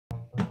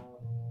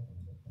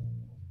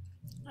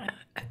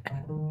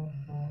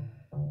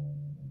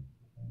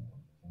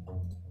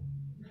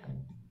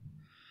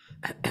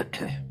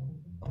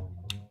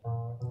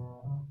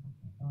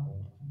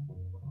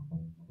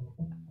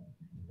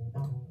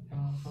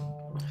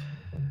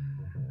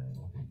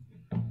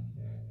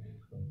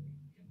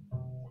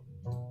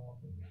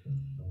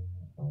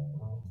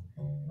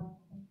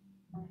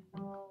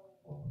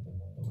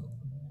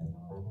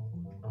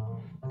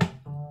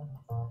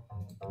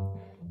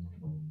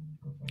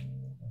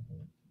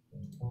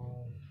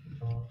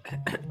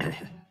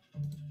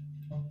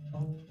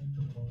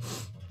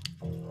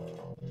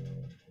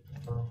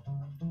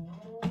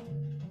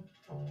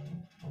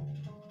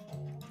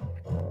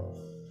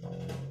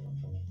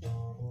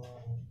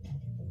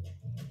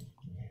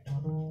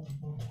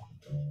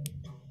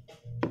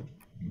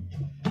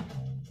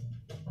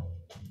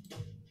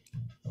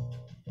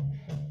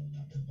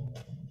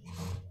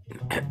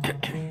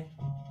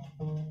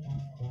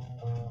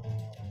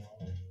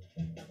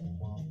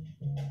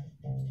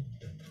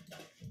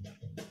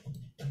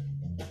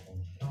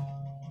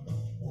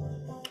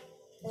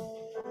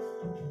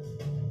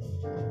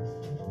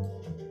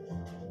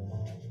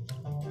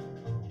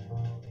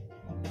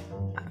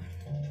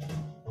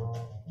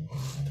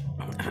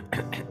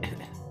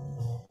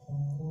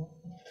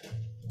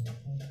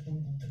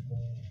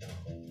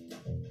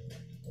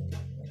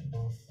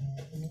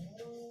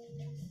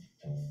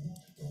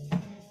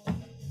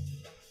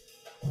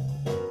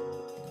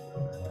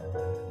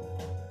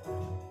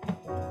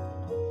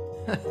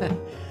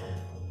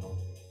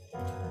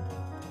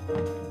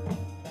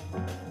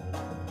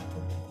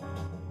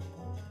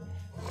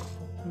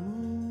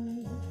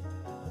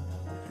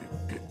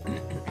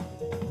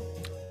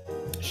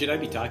Should I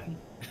be talking?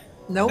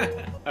 Nope.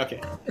 Okay.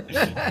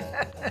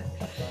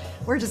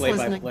 We're just play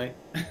listening. By play.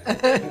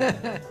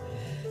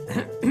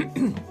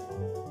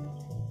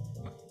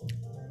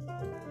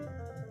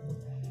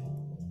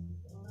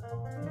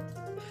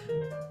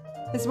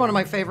 This is one of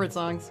my favorite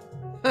songs.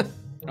 Oh,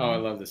 I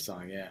love this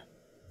song, yeah.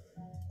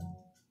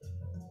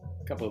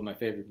 A couple of my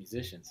favorite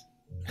musicians.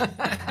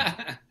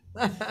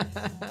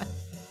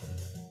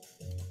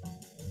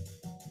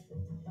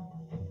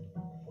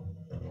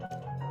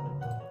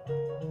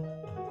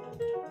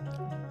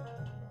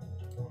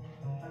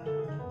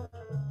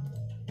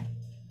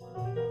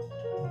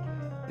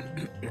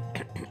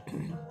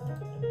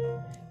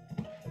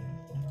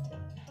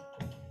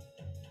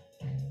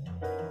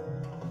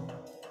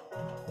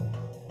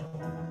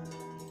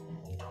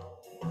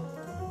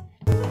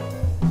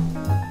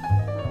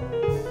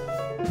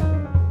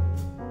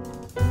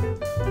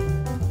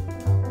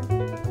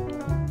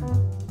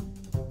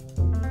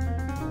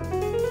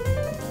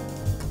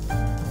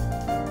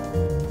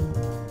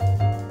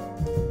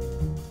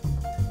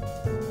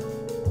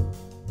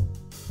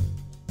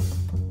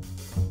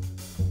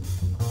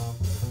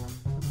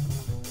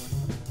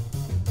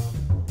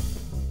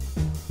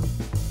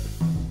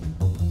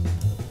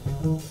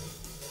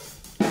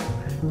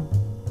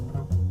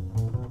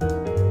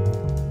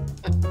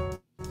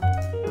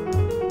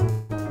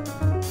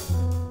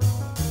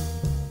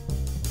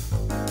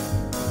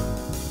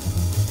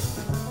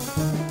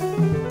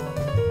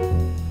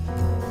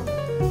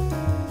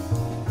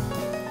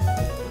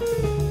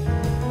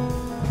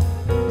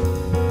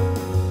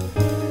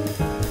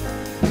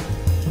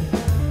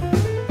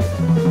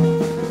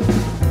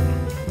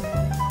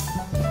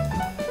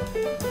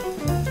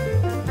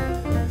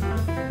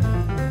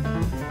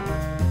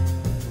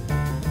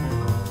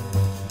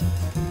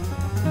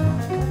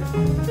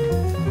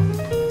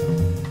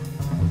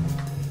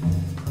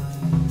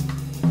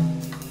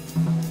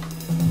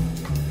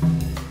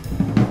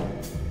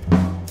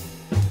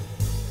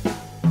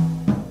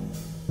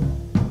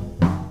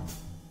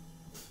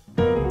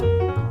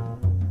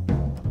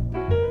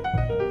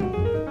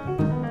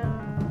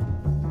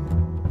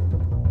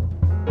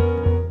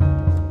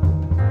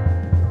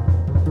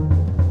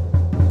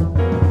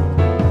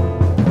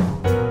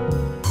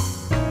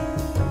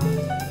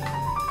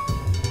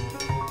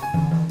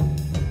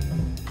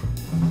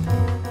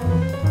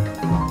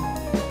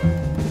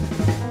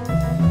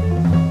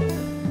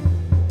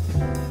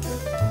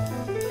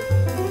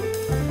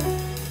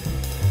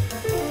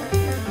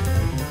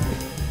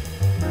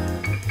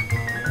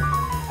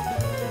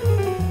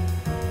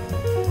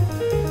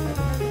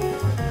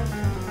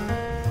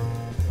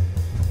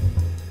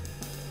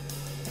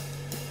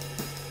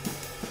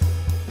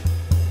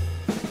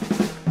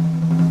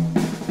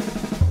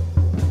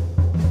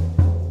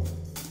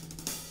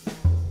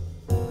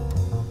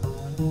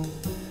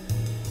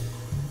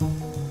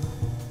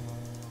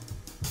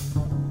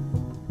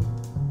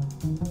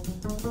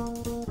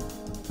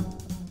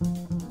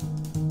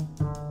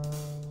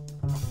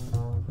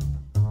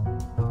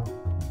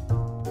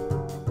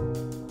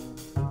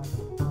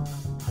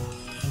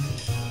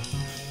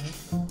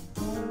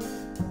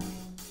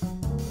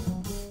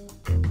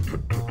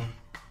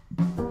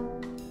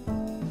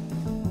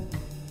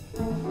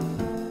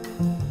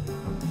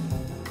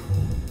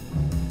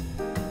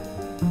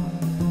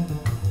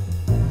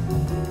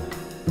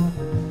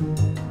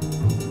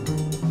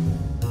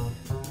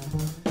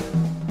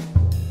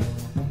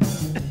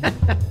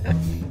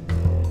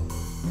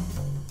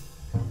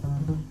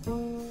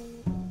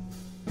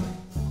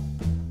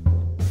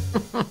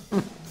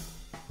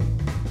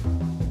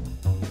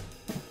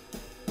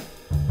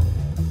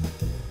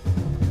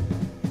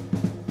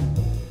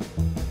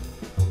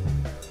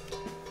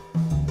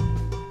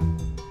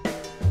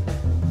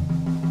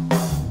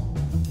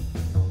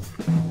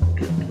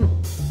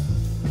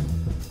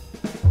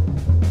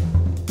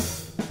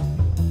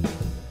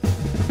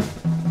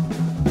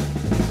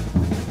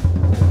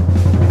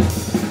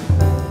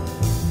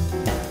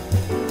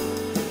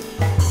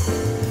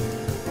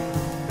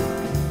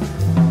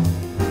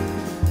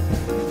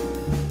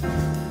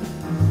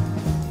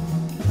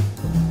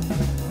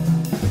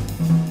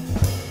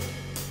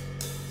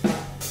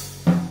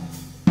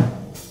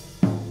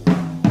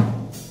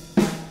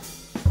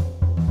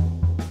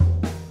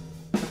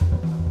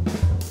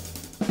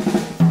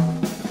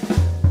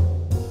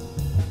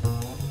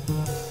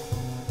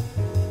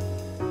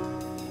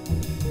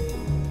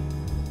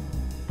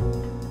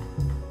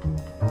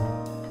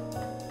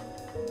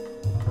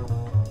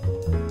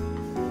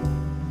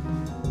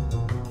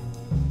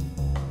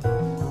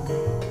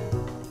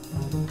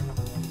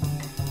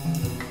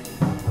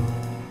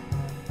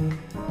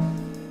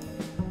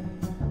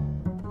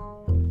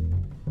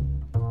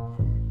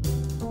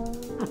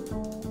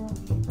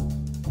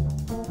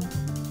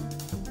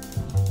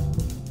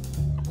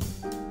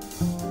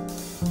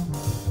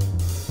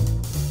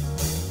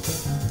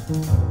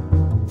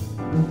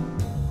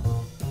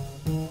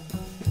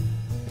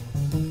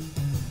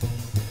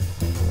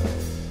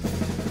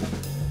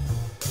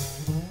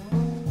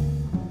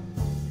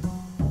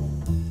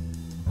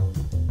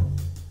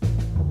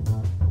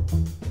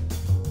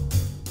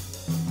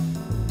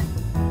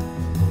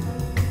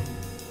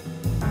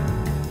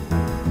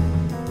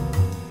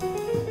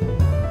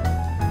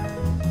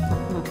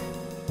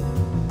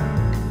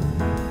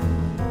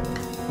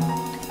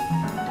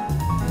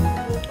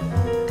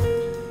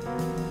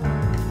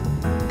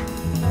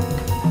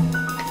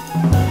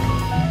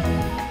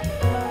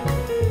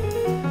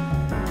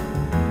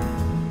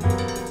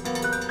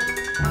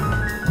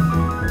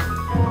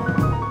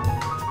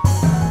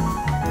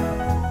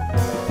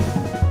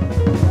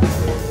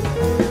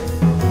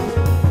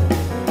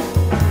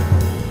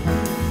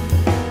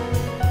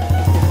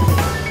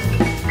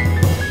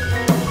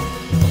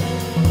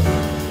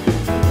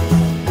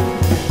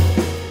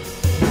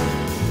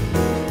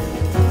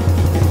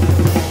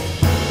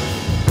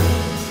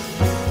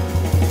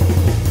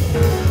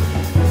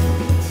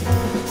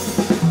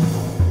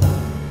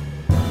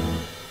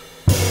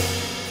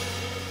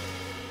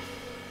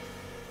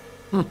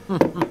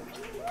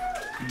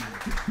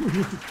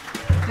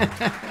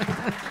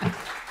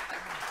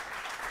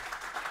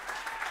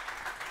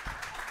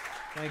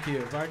 Thank you.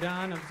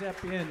 Vardon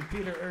Obsepian,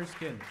 Peter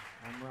Erskine.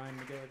 I'm Ryan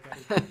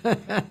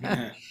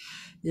McGillicuddy.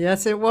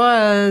 Yes, it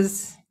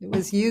was. It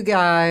was you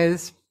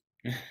guys.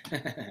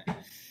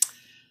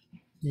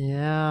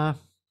 Yeah,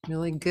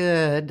 really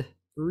good.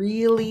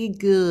 Really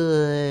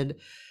good.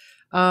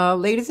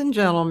 Ladies and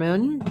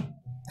gentlemen,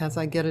 as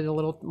I get it a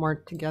little more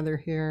together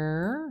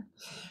here,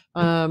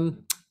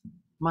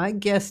 my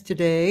guest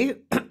today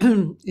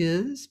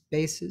is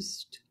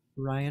bassist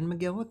Ryan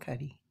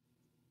McGillicuddy.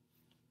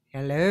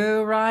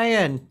 Hello,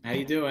 Ryan. How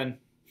you doing?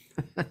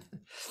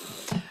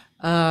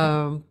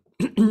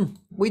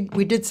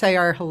 We did say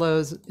our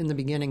hellos in the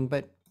beginning,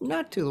 but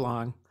not too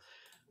long.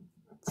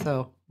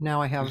 So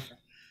now I have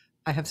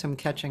some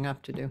catching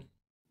up to do.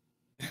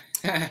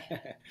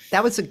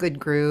 That was a good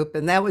group,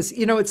 and that was,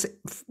 it's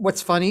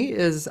what's funny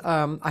is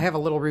I have a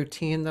little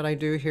routine that I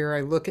do here.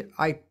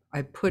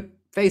 I put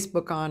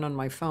Facebook on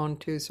my phone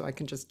too, so I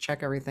can just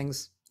check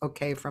everything's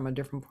okay from a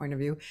different point of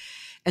view.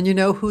 And you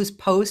know whose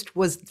post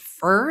was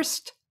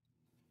first?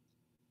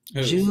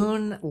 Who's?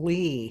 June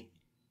Lee.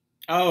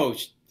 Oh,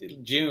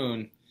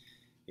 June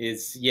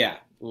is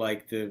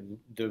like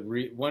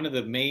one of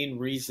the main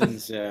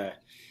reasons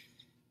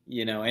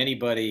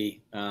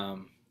anybody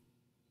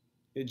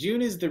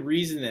June is the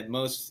reason that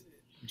most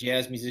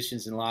jazz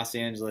musicians in Los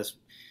Angeles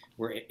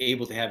were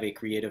able to have a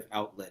creative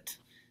outlet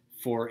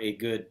for a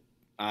good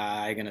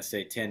I'm gonna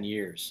say 10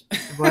 years.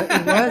 It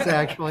was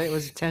actually. It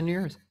was 10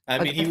 years.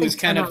 I mean, he was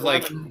kind of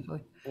like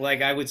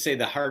I would say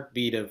the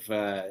heartbeat of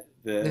the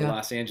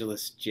Los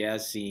Angeles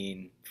jazz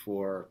scene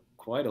for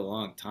quite a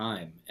long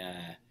time.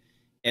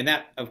 And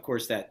that, of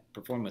course, that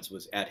performance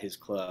was at his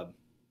club,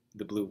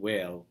 the Blue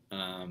Whale,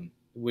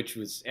 which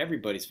was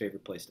everybody's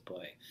favorite place to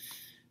play.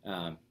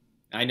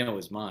 I know it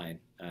was mine.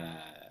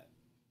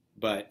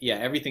 But yeah,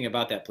 everything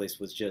about that place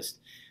was just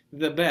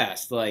the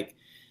best. Like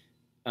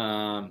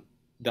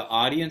the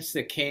audience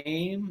that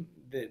came,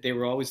 they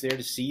were always there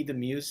to see the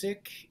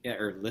music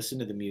or listen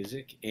to the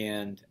music.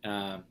 And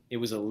it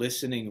was a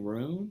listening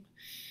room.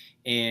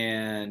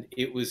 And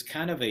it was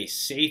kind of a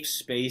safe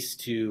space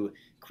to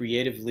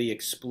creatively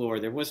explore.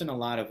 There wasn't a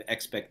lot of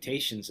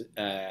expectations,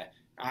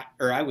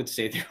 or I would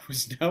say there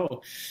was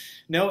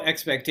no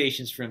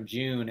expectations from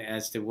June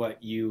as to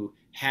what you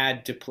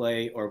had to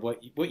play or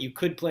what you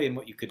could play and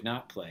what you could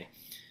not play.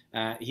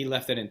 He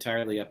left that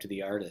entirely up to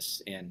the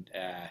artists and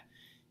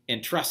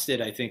trusted,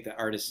 I think, the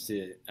artists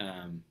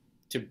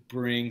to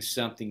bring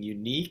something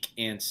unique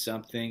and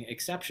something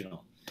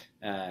exceptional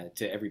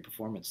to every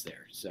performance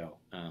there. So.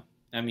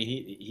 I mean,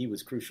 he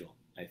was crucial,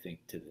 I think,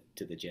 to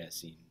the jazz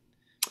scene.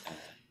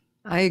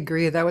 I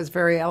agree. That was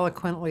very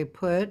eloquently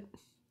put.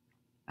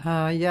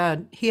 Yeah,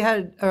 he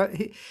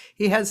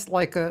has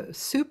like a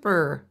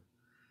super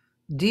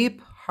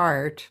deep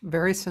heart,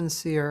 very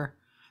sincere.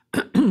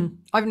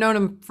 I've known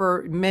him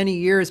for many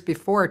years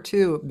before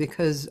too,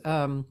 because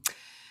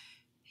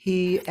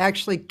he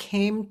actually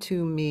came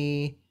to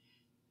me.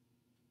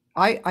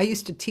 I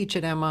used to teach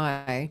at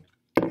MI.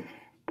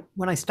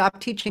 When I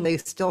stopped teaching, they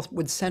still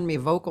would send me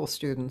vocal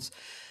students.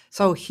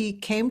 So he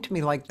came to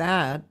me like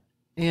that.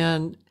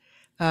 And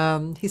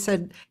he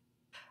said,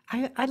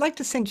 I'd like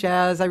to sing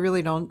jazz. I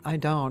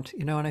don't.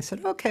 And I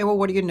said, okay, well,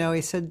 what do you know?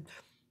 He said,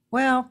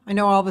 well, I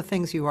know all the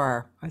things you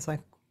are. I was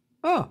like,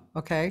 oh,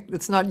 okay.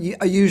 It's not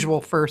a usual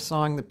first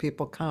song that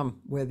people come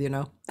with,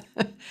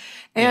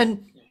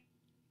 And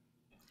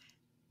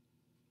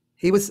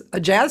he was a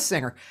jazz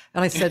singer.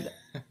 And I said,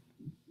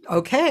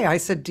 okay. I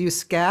said, do you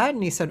scat?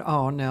 And he said,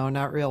 oh, no,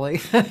 not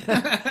really.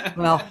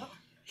 Well,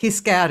 he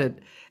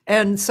scatted.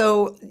 And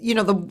so,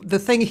 the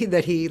thing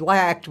that he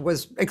lacked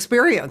was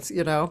experience,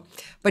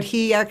 But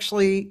he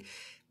actually,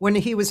 when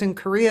he was in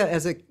Korea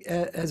as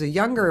a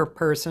younger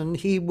person,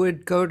 he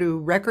would go to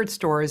record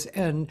stores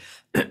and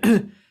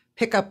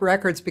pick up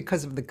records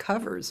because of the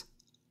covers,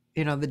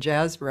 the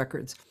jazz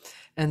records.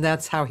 And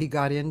that's how he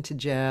got into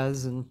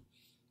jazz. And,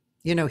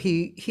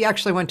 he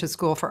actually went to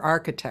school for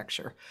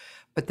architecture.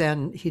 But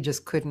then he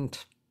just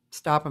couldn't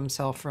stop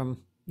himself from,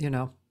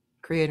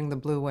 creating the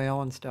Blue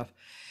Whale and stuff.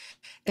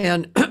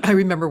 And I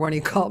remember when he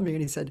called me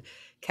and he said,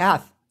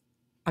 Kath,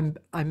 I'm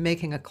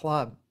making a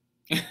club.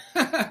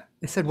 I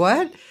said,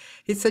 what?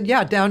 He said,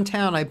 yeah,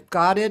 downtown. I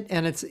got it,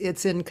 and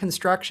it's in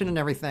construction and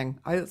everything.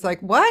 I was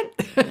like, what?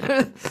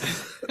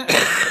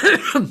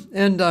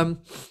 And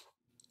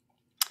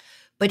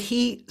but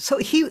he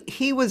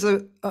was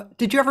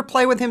did you ever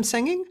play with him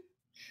singing?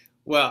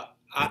 Well,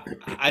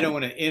 I don't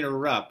want to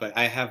interrupt, but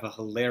I have a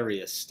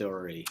hilarious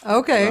story.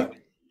 Okay.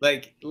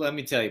 Let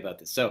me tell you about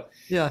this. So,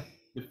 yeah,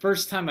 the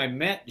first time I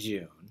met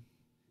June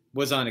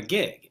was on a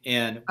gig,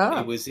 and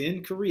it was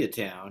in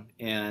Koreatown,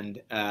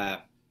 and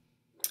at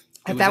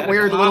that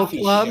weird little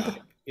club. Shop.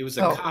 It was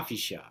a coffee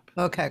shop.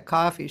 Okay,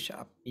 coffee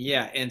shop.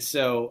 Yeah, and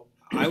so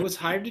I was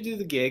hired to do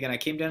the gig, and I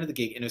came down to the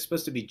gig, and it was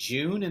supposed to be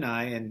June and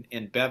I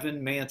and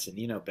Bevan Manson.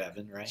 You know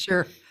Bevan, right?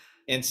 Sure.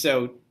 And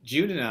so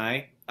June and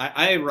I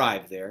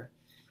arrived there.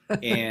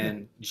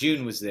 And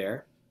June was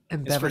there,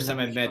 And It's the Bevan first time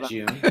I never met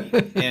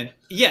showed June.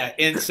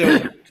 And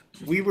so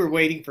we were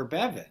waiting for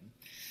Bevan.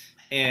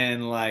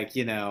 And like,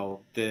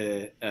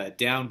 the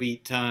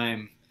downbeat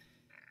time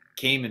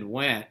came and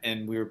went,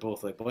 and we were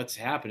both like, what's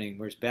happening?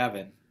 Where's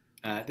Bevan?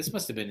 This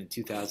must have been in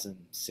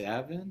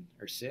 2007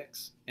 or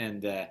 6.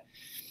 And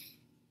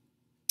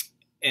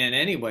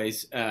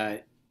anyways,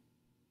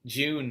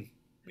 June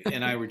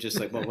and I were just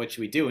like, well, what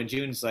should we do? And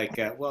June's like,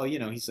 well,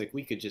 he's like,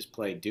 we could just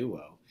play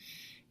duo.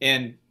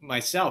 And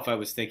myself, I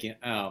was thinking,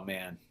 oh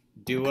man,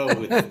 duo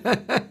with,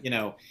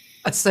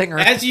 a singer.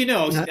 As you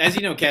know,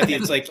 Cathy,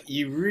 it's like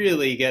you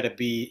really you got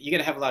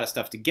to have a lot of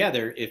stuff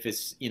together if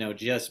it's,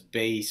 just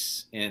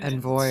bass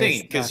and voice,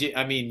 singing. Because,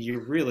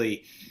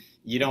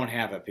 you don't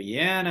have a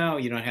piano,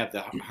 you don't have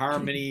the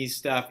harmony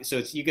stuff.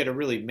 So you got to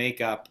really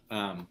make up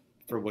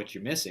for what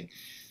you're missing.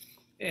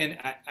 And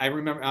I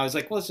remember I was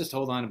like, well, let's just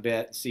hold on a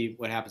bit, see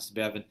what happens to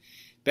Bevan.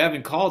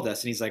 Bevan called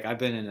us, and he's like, I've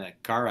been in a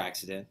car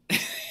accident.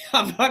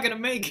 I'm not going to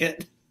make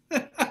it.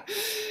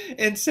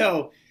 And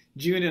so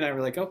June and I were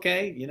like,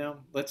 okay,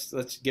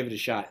 let's give it a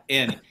shot.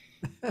 And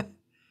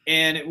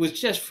it was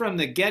just from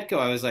the get-go,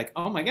 I was like,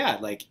 oh my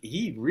God, like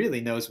he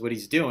really knows what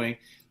he's doing.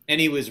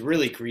 And he was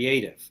really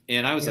creative.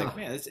 And I was like,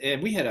 man,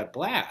 and we had a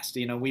blast.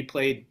 We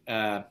played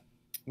the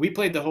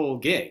whole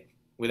gig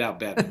without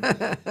Bevan.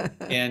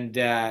 And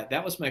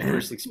that was my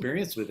first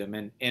experience with him.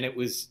 And it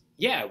was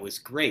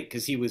great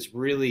because he was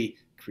really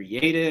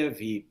creative.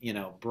 He,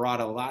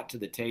 brought a lot to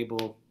the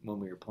table when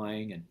we were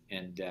playing,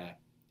 and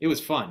it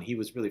was fun. He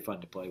was really fun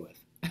to play with.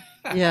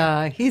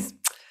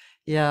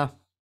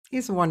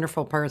 He's a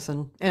wonderful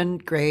person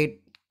and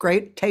great,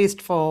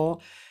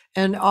 tasteful.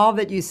 And all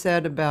that you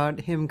said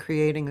about him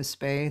creating a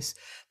space,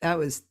 that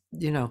was,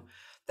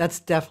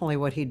 that's definitely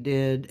what he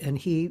did. And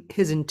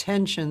his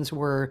intentions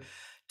were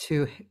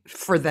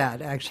for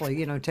that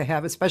actually, to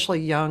have especially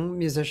young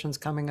musicians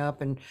coming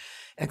up and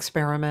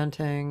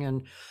experimenting.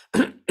 And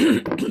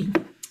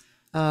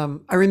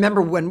I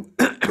remember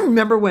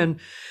when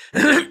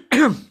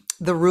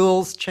the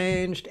rules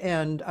changed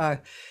and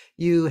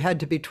you had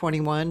to be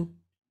 21.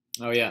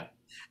 Oh yeah.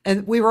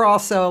 And we were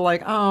also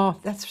like, oh,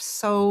 that's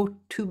so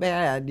too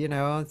bad,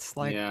 it's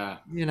like,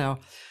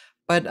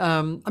 but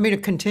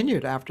it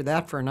continued after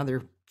that for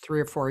another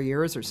 3 or 4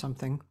 years or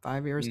something,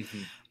 5 years.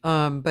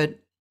 Mm-hmm. But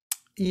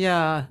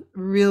yeah,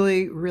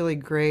 really, really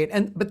great.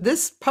 But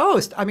this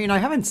post, I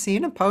haven't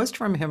seen a post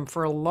from him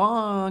for a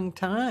long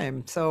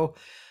time. So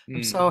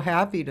I'm so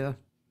happy to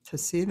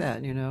see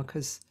that,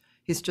 because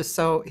he's just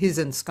he's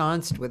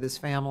ensconced with his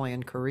family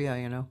in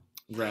Korea,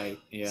 Right.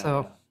 Yeah.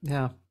 So,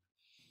 yeah.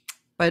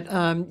 But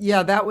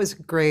that was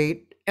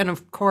great. And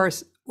of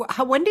course,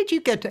 when did you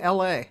get to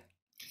LA?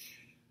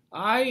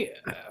 I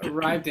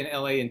arrived in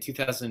LA in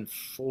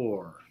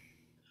 2004.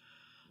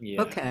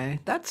 Yeah. Okay,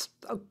 that's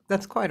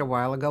quite a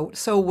while ago.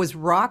 So was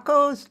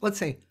Rocco's? Let's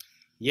see.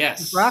 Yes.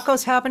 Was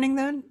Rocco's happening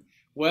then?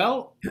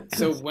 Well,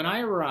 so when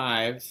I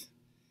arrived,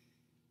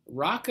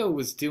 Rocco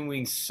was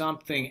doing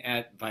something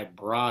at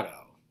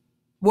Vibrato.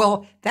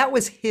 Well, that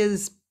was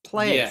his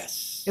place.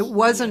 Yes. It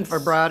wasn't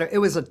Vibrato. It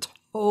was a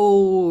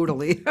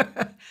totally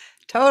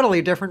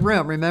different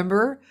room.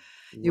 Remember?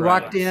 You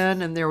walked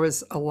in and there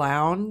was a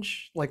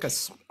lounge, like a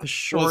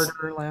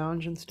shorter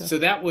lounge and stuff. So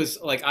that was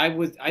like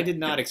I did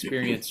not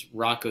experience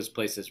Rocco's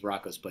place as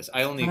Rocco's place.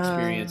 I only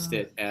experienced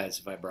it as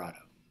Vibrato.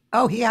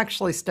 Oh, he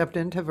actually stepped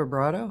into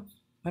Vibrato?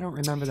 I don't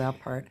remember that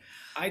part.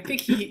 I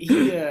think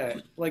he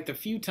like the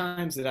few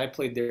times that I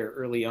played there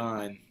early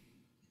on,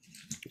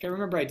 like I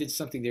remember I did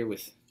something there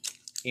with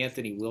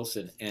Anthony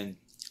Wilson and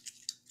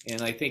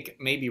I think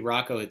maybe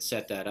Rocco had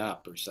set that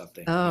up or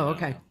something. Oh,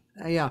 okay.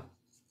 Yeah.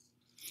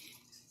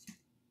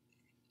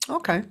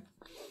 Okay.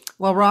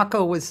 Well,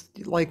 Rocco was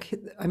like,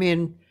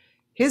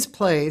 his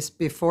place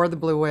before the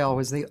Blue Whale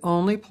was the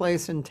only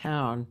place in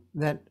town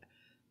that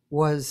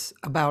was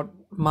about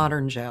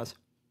modern jazz.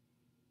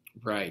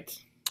 Right.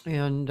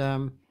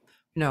 And,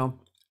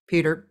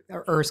 Peter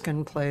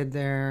Erskine played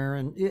there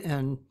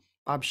and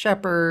Bob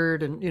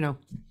Shepard and,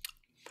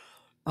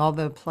 all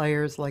the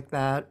players like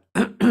that.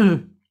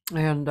 And,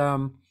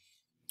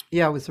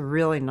 it was a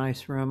really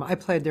nice room. I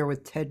played there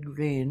with Ted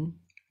Green,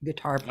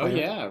 guitar player. Oh,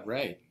 yeah,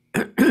 right.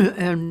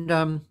 And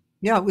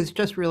it was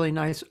just really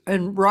nice.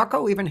 And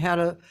Rocco even had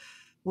a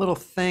little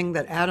thing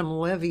that Adam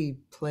Levy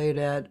played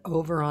at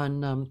over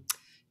on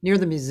near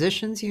the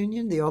Musicians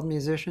Union, the old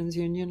Musicians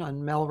Union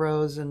on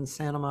Melrose and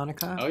Santa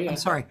Monica. Oh, yeah. I'm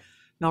sorry,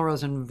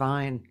 Melrose and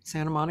Vine,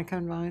 Santa Monica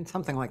and Vine,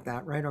 something like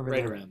that, right over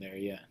there. Right around there,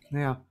 yeah.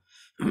 Yeah.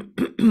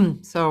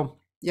 So,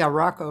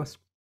 Rocco's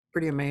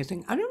pretty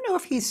amazing. I don't know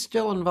if he's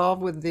still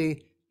involved with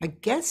I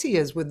guess he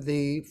is with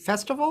the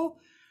festival.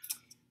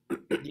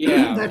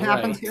 Yeah, that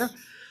happens here.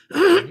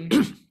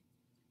 Mm-hmm.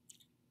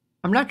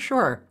 I'm not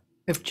sure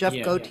if Jeff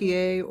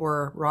Gautier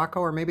or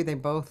Rocco, or maybe they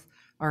both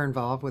are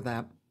involved with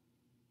that.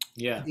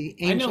 Yeah. The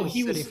Angel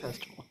City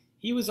Festival.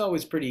 He was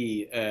always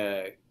pretty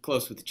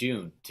close with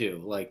June,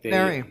 too. Like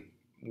they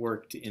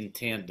worked in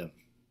tandem.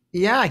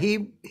 Yeah,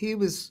 he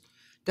was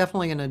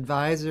definitely an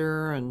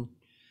advisor, and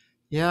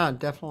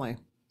definitely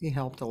he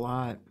helped a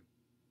lot.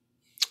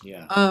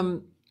 Yeah.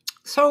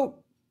 So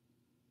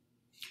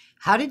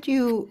how did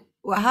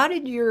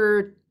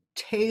your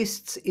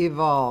tastes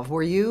evolve?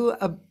 Were you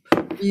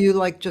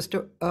like just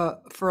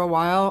for a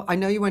while? I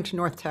know you went to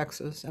North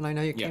Texas, and I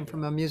know you Yeah. came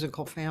from a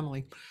musical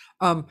family.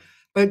 Um,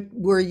 but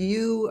were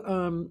you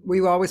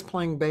always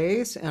playing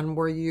bass, and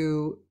were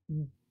you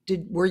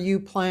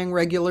playing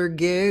regular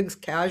gigs,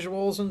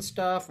 casuals and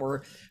stuff,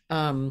 or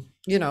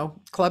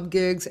club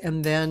gigs,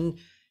 and then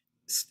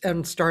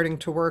starting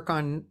to work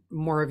on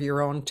more of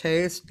your own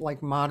taste,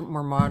 like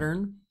more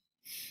modern?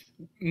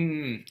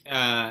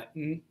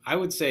 I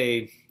would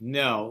say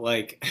no.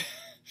 Like,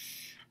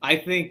 I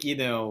think,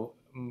 the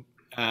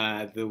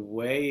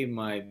way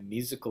my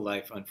musical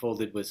life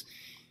unfolded was,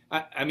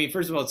 I mean,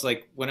 first of all, it's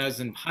like when I was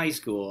in high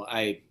school,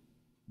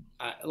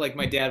 like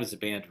my dad was a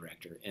band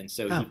director, and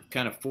so Huh. he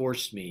kind of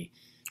forced me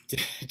to,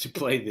 to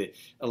play the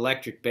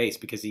electric bass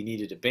because he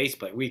needed a bass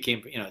player. We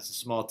came, it's a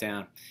small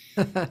town.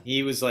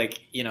 He was like,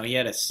 he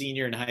had a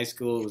senior in high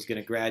school, was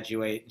going to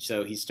graduate,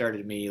 so he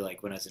started me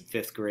like when I was in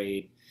fifth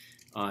grade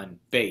on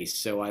bass,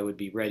 so I would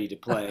be ready to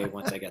play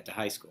once I got to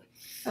high school.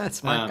 That's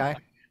smart Um, guy.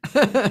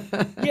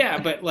 yeah,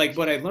 but like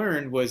what I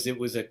learned was it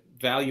was a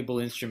valuable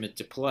instrument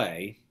to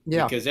play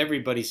Yeah. because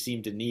everybody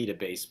seemed to need a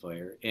bass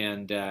player,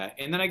 and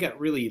then I got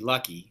really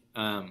lucky.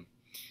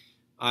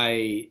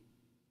 I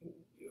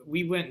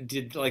We went and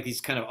did like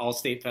these kind of all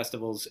state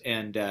festivals,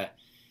 and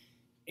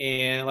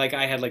like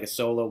I had like a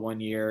solo one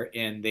year,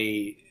 and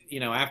they,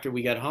 after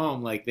we got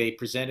home, like they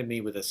presented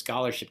me with a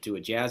scholarship to a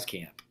jazz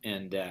camp,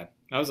 and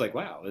I was like,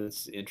 wow,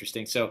 that's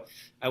interesting. So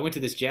I went to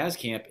this jazz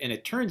camp, and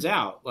it turns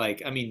out,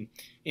 like, I mean,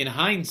 in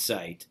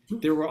hindsight,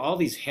 there were all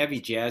these heavy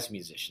jazz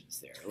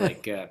musicians there.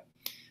 Like, I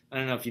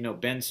don't know if you know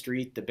Ben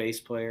Street, the bass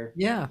player.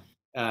 Yeah.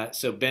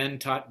 So Ben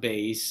taught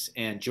bass,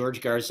 and George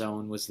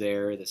Garzone was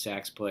there, the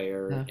sax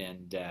player, Yeah.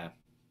 and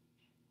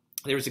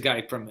there was a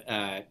guy from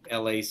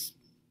LA.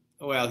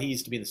 Well, he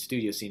used to be in the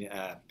studio scene.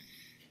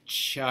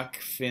 Chuck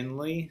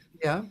Finley.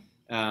 Yeah.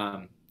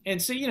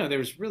 And so, there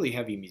was really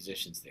heavy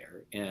musicians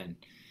there, and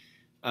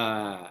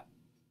but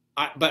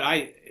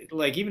I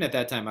like even at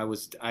that time I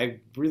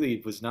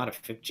really was not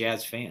a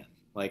jazz fan.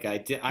 Like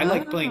I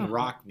like playing Ah.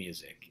 rock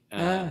music,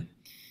 Ah.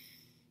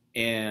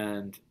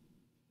 and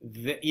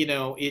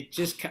it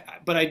just.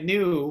 But I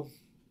knew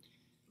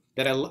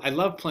that I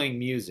love playing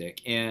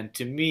music, and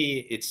to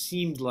me it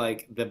seemed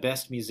like the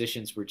best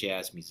musicians were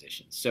jazz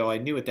musicians. So I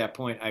knew at that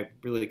point I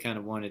really kind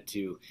of wanted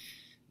to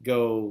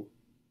go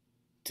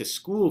to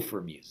school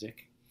for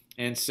music,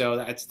 and so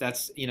that's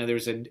there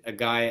was a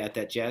guy at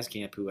that jazz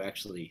camp who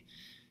actually,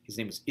 his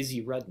name was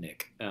Izzy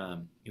Rudnick,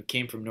 who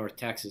came from North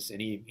Texas,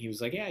 and he was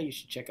like, yeah, you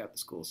should check out the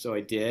school. So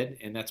I did,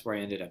 and that's where I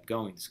ended up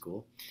going to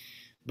school.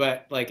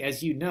 But like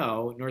as you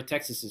know, North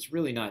Texas is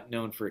really not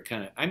known for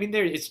kind of. I mean,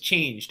 it's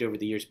changed over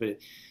the years, but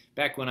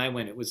back when I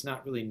went, it was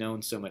not really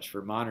known so much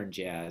for modern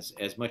jazz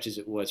as much as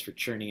it was for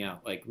churning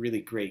out like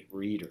really great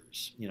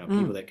readers.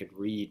 People that could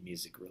read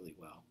music really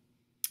well.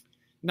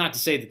 Not to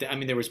say that I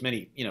mean there was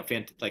many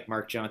like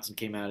Mark Johnson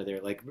came out of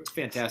there, like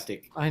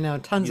fantastic I know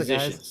tons of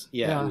musicians, guys.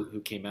 yeah, who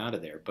came out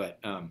of there. But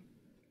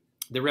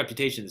the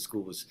reputation of the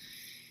school was,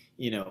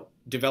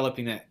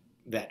 developing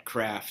that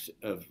craft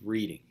of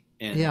reading.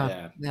 And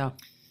Yeah.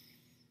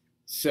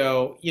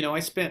 so, I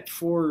spent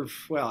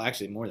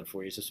actually more than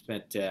 4 years. I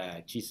spent,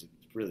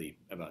 really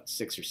about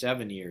 6 or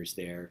 7 years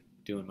there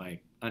doing my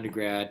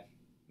undergrad,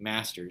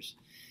 master's.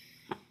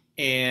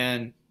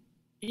 And,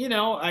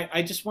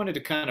 I just wanted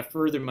to kind of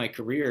further my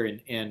career.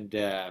 And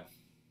I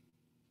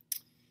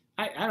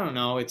don't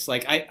know. It's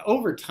like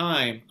over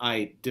time,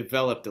 I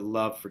developed a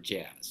love for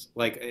jazz.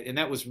 Like, and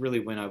that was really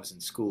when I was in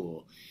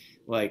school.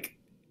 Like,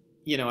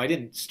 I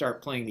didn't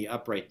start playing the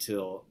upright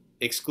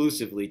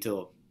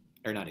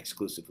or not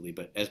exclusively,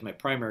 but as my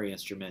primary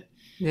instrument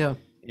Yeah.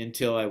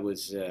 until I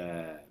was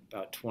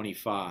about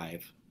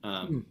 25.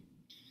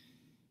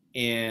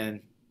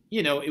 And,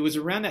 it was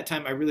around that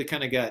time I really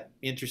kind of got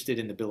interested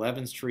in the Bill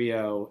Evans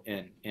trio.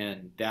 And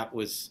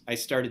I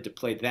started to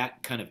play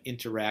that kind of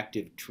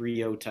interactive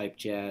trio type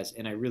jazz.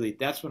 And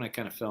that's when I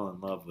kind of fell in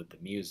love with the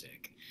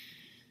music.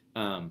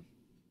 But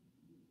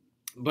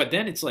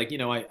then it's like,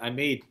 I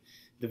made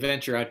the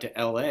venture out to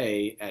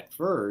LA at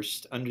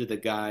first under the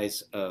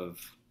guise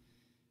of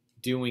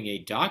doing a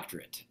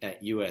doctorate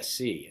at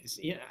USC.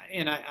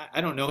 And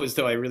I don't know as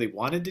though I really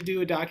wanted to do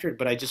a doctorate,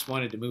 but I just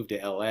wanted to move to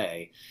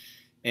LA.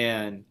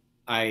 And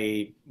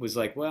I was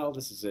like, well,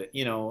 this is I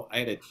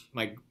had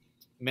my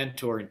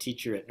mentor and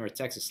teacher at North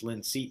Texas,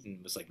 Lynn Seaton,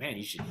 was like, man,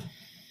 you should,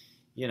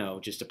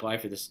 just apply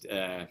for this,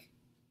 try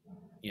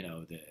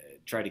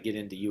to get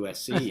into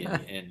USC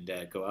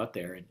and go out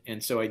there.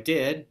 And so I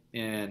did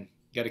and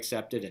got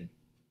accepted and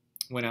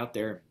went out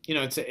there,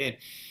 and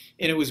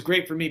it was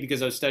great for me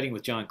because I was studying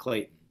with John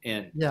Clayton,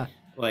 and Yeah.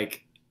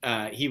 like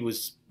he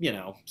was,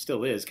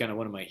 still is kind of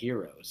one of my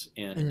heroes,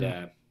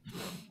 and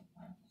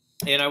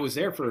I was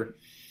there for,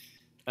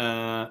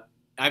 I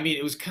mean,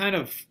 it was kind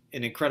of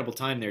an incredible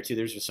time there too.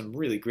 There's some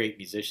really great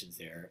musicians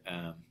there,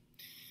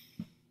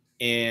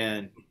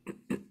 and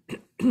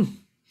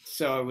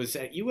so I was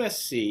at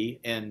USC,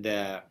 and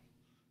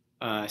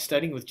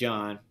studying with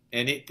John,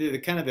 and the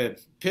kind of the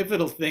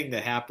pivotal thing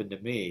that happened to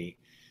me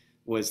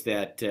was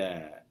that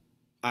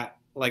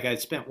I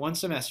spent one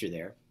semester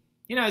there.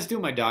 I was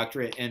doing my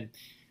doctorate, and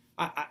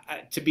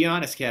to be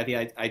honest, Cathy,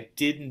 I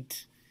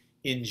didn't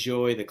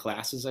enjoy the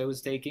classes I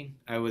was taking.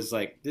 I was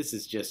like, this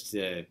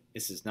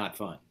is not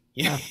fun.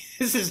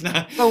 This is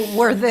not. So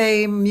were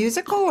they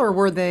musical or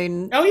were they?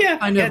 Oh yeah,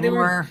 kind of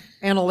more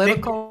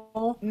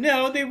analytical.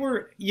 No, they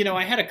were.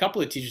 I had a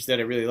couple of teachers that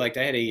I really liked.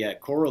 I had a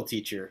choral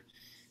teacher.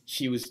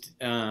 She was,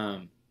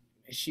 I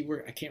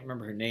can't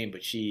remember her name,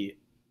 but she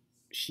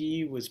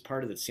was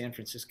part of the San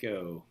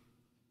Francisco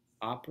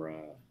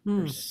Opera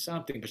or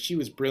something. But she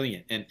was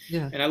brilliant, and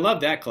I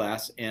loved that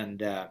class. And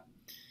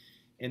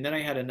then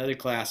I had another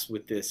class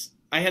with this.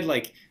 I had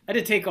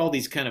to take all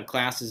these kind of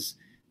classes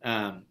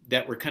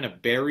that were kind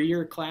of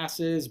barrier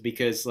classes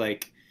because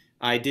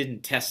I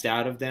didn't test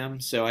out of them.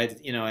 So I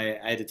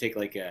had to take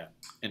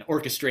an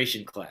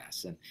orchestration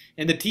class,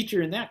 and the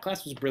teacher in that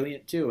class was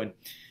brilliant too, and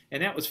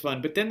that was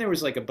fun. But then there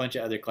was a bunch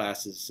of other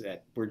classes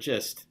that were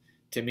just,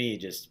 to me,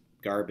 just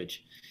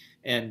garbage,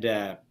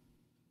 and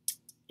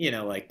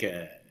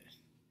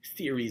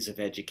theories of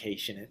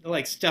education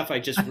and stuff I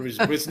just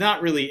was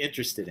not really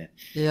interested in.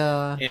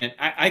 Yeah. And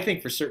I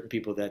think for certain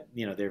people that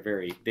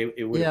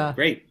it would have been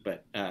great,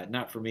 but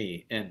not for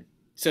me. And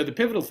so the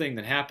pivotal thing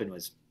that happened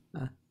was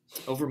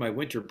over my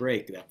winter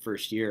break that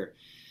first year,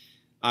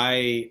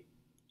 I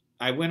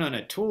went on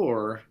a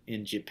tour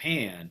in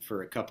Japan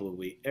for a couple of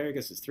weeks. I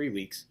guess it's 3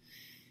 weeks,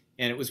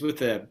 and it was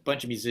with a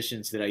bunch of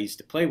musicians that I used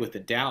to play with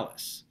in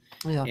Dallas.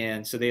 Yeah.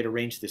 And so they had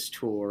arranged this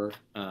tour.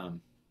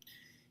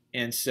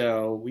 And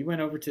so we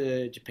went over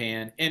to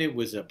Japan, and it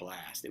was a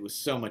blast. It was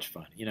so much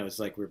fun. It was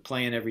like we were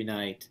playing every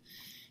night,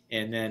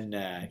 and then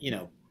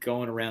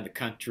going around the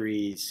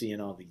country,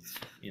 seeing all these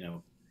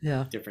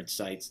different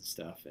sites and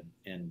stuff.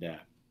 And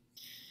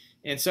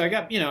so I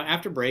got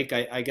after break,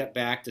 I got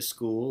back to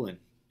school, and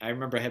I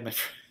remember I had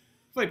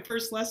my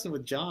first lesson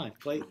with John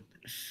Clayton,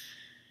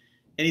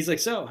 and he's like,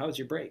 "So, how was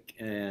your break?"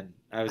 And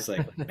I was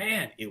like,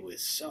 "Man, it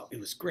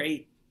was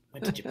great."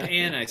 Went to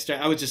Japan. I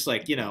was just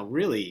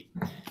really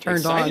turned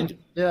excited. on.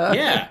 Yeah.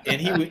 Yeah.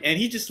 And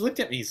he just looked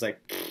at me. He's like,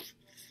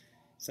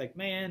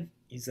 man,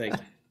 he's like,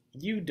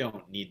 you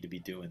don't need to be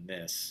doing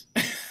this.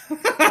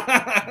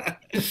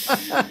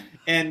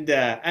 and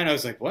I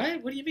was like,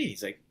 what? What do you mean?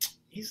 He's like,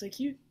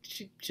 you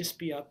should just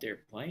be out there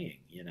playing,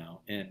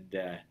 And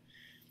I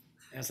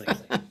was like,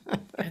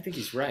 I think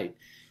he's right.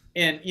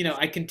 And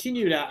I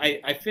continued.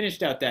 I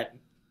finished out that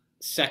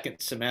second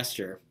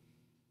semester.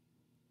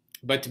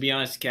 But to be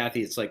honest,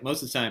 Cathy, it's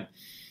most of the time,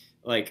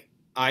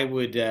 I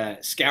would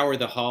scour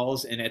the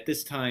halls, and at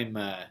this time,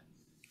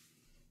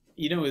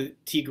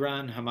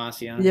 Tigran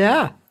Hamasyan.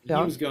 Yeah.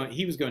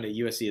 He was going to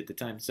USC at the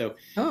time, so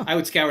I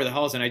would scour the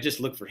halls, and I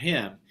just look for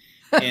him,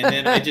 and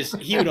then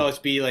he would always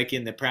be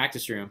in the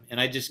practice room, and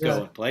I just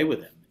go and play with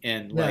him,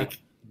 and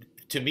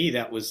to me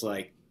that was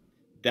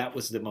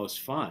the most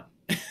fun,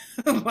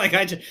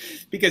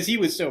 because he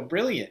was so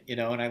brilliant,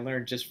 and I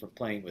learned just from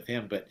playing with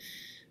him, but.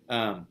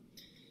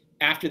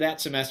 After that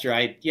semester,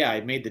 I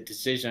made the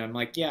decision. I'm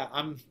like,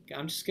 I'm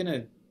just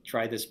gonna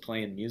try this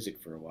playing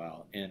music for a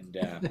while, and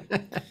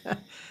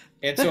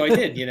so I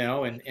did,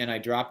 and I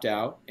dropped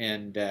out,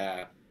 and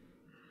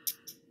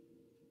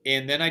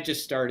then I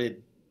just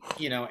started,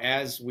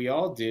 as we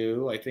all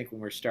do. I think when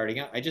we're starting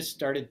out, I just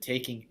started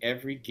taking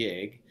every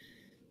gig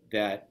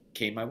that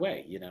came my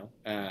way,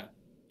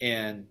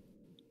 and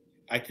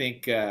I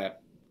think, I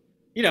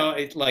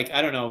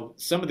don't know,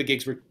 some of the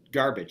gigs were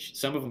garbage.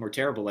 Some of them were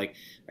terrible. I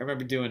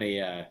remember doing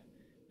a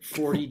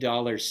 $40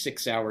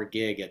 6-hour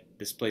gig at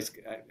this place.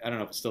 I don't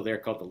know if it's still there,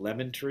 called the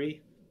Lemon Tree.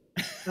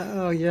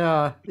 Oh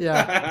yeah.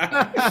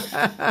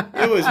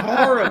 It was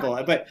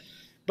horrible. But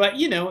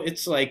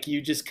it's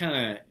you just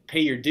kind of pay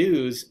your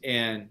dues.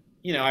 And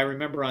I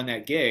remember on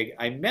that gig,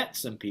 I met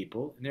some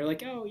people, and they're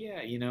like, "Oh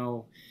yeah,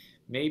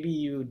 maybe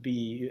you would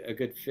be a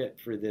good fit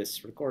for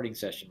this recording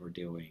session we're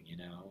doing."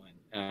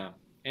 And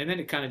then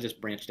it kind of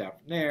just branched out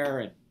from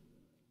there.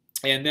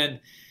 And then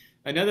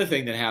another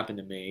thing that happened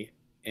to me,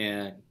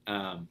 and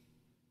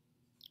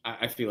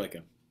I feel like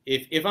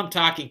if I'm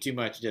talking too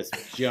much, just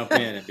jump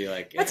in and be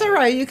like, That's all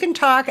right. You can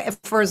talk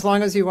for as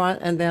long as you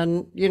want, and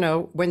then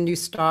when you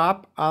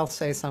stop, I'll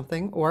say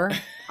something, or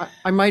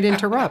I might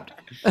interrupt.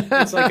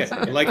 It's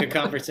like a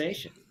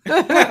conversation.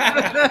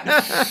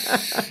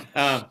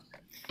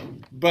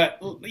 But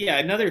yeah,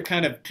 another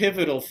kind of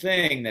pivotal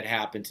thing that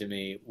happened to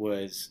me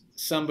was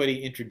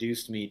somebody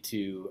introduced me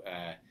to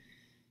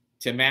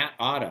Matt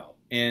Otto,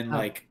 and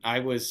I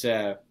was,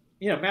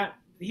 Matt,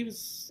 he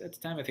was at the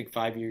time, I think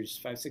 5,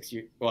 6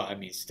 years. Well, I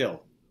mean,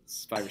 still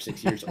 5 or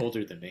 6 years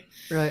older than me.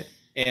 Right.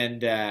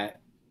 And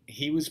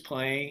he was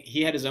playing.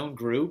 He had his own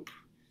group,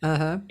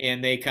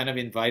 and they kind of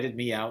invited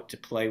me out to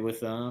play with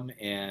them,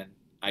 and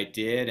I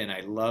did, and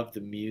I loved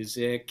the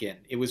music, and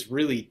it was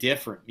really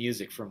different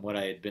music from what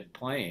I had been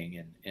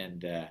playing,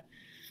 and a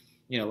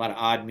lot of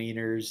odd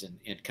meters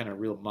and kind of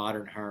real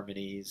modern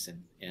harmonies,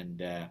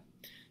 and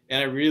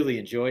I really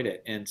enjoyed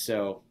it. And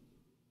so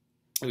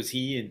it was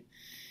he and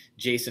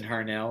Jason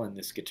Harnell and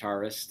this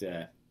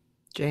guitarist.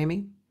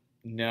 Jamie?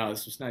 No,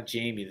 this was not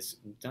Jamie. This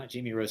was not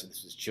Jamie Rosen.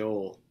 This was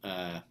Joel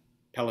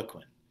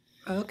Peliquin.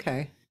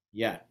 Okay.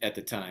 Yeah, at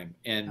the time,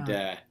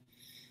 and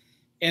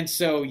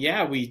so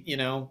yeah, we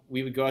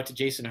would go out to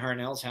Jason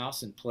Harnell's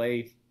house and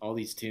play all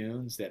these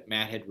tunes that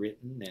Matt had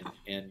written,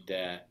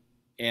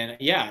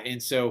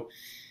 and so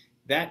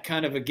that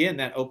kind of, again,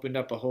 that opened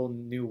up a whole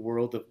new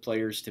world of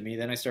players to me.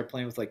 Then I started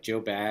playing with like Joe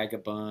Bagg a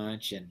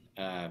bunch, and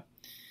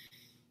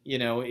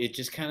it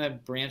just kind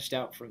of branched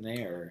out from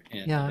there.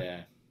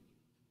 And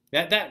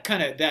that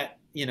kind of,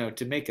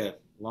 to make a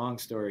long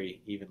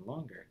story even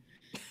longer,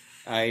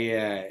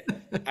 I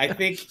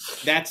think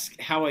that's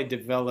how I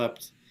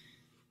developed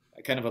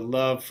a kind of a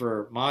love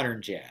for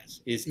modern jazz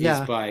is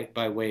by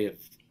way of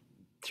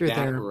through that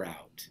their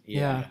route.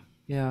 Yeah.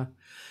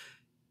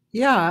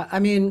 I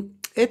mean,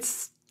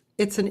 it's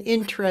an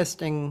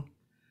interesting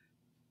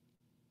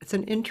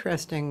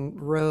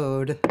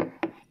road,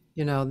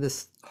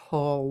 this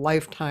whole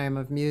lifetime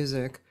of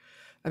music.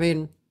 I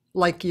mean,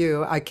 like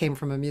you, I came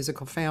from a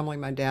musical family.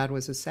 My dad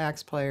was a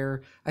sax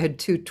player. I had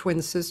two twin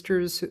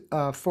sisters,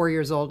 4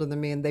 years older than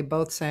me, and they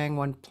both sang.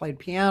 One played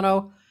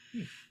piano.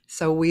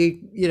 So we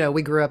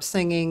grew up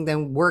singing,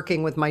 then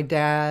working with my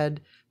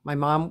dad. My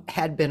mom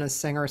had been a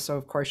singer, so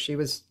of course she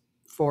was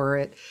for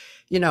it.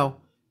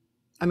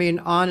 I mean,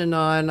 on and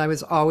on. I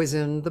was always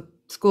in the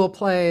school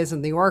plays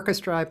and the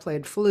orchestra. I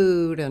played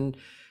flute, and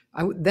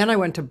then I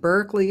went to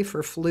Berkeley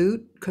for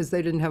flute because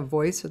they didn't have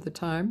voice at the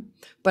time,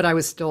 but I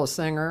was still a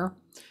singer.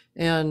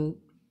 And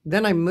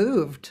then I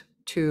moved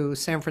to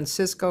San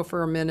Francisco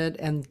for a minute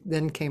and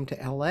then came to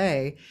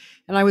LA.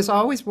 And I was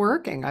always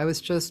working. I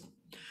was just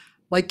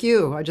like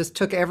you. I just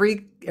took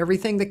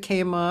everything that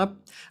came up.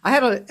 I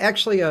had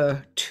actually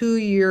a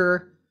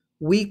 2-year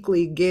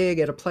weekly gig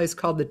at a place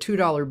called the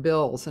 $2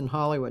 Bills in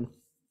Hollywood.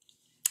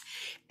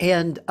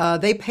 And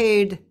they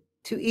paid,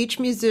 to each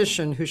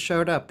musician who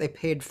showed up, they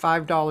paid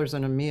 $5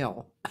 in a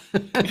meal.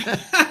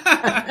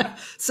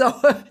 So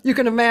you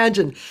can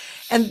imagine.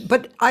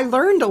 But I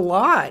learned a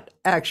lot,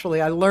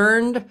 actually. I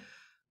learned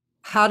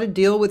how to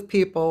deal with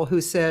people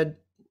who said,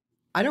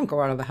 I don't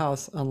go out of the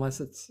house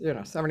unless it's,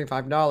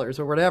 $75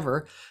 or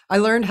whatever. I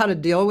learned how to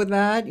deal with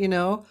that,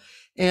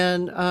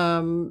 and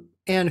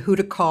who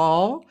to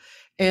call.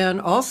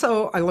 And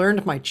also I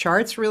learned my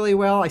charts really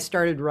well. I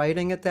started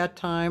writing at that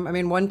time. I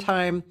mean, one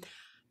time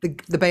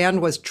the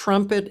band was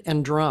trumpet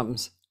and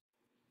drums,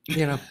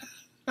 and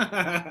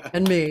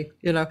me,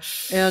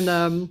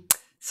 and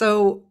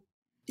so,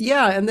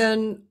 yeah. And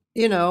then,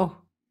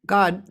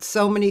 God,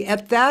 so many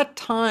at that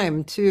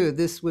time too.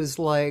 This was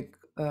like,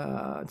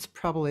 it's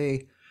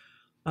probably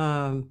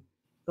the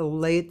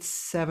late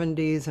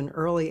 70s and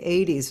early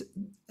 80s.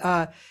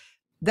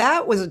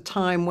 That was a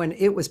time when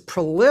it was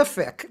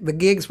prolific. The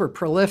gigs were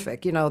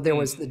prolific. There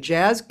was the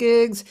jazz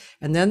gigs,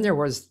 and then there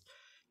was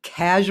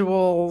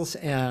casuals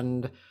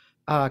and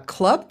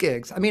club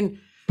gigs. I mean,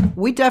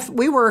 we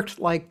worked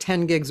like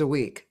 10 gigs a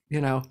week,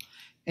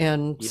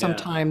 and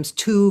sometimes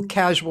 2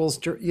 casuals,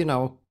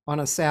 on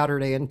a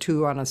Saturday and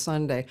 2 on a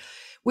Sunday.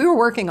 We were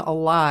working a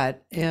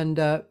lot, and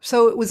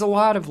so it was a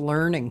lot of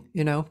learning,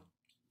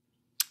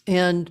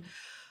 and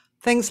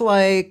things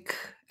like,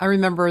 I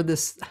remember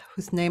this,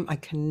 whose name, I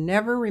can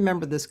never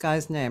remember this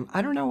guy's name.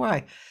 I don't know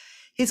why.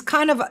 He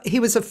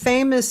was a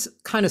famous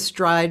kind of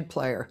stride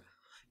player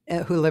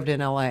who lived in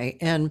LA.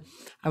 And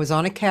I was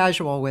on a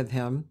casual with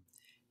him.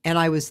 And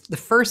the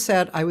first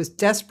set, I was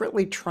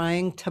desperately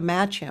trying to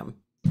match him.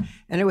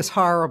 And it was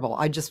horrible.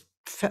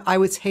 I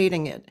was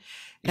hating it.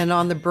 And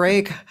on the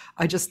break,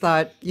 I just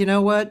thought, you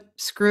know what?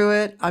 Screw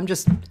it. I'm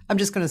just going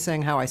to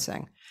sing how I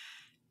sing.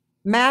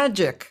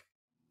 Magic.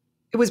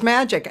 It was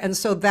magic. And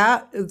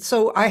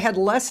so I had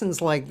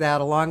lessons like that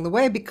along the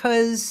way,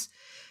 because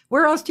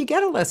where else do you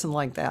get a lesson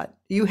like that?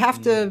 You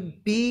have to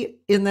be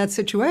in that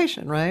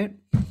situation, right?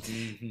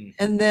 Mm-hmm.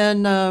 And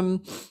then,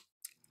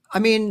 I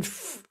mean,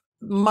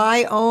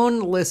 my own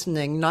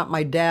listening, not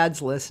my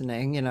dad's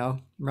listening,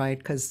 right?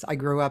 Because I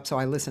grew up, so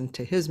I listened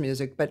to his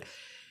music, but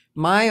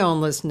my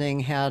own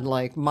listening had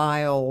like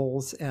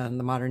Miles and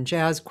the Modern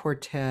Jazz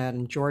Quartet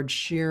and George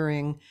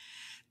Shearing.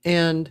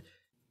 And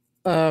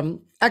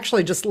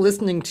actually just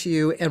listening to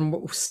you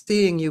and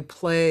seeing you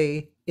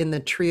play in the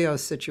trio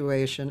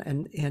situation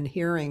and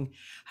hearing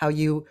how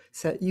you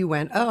said, you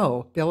went,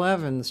 oh, Bill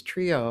Evans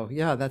trio.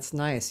 Yeah, that's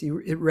nice.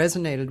 It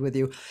resonated with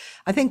you.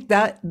 I think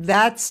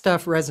that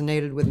stuff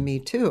resonated with me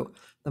too.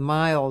 The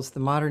Miles, the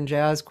Modern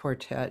Jazz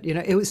Quartet,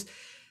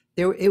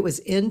 it was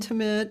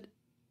intimate,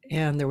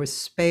 and there was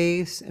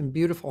space and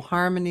beautiful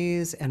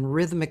harmonies and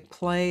rhythmic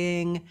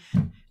playing.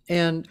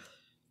 And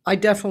I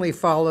definitely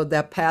followed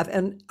that path.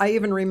 And I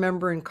even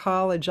remember in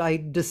college, I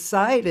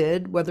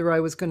decided whether I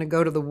was going to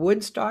go to the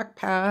Woodstock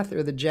path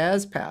or the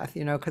jazz path,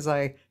 because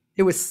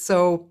it was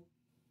so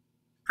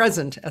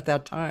present at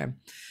that time.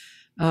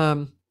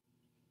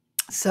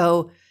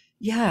 So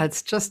yeah,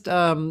 it's just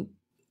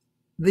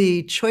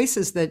the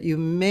choices that you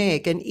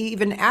make. And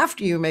even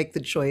after you make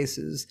the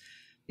choices,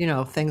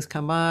 things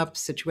come up,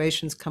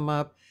 situations come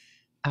up.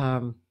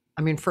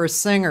 I mean, for a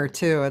singer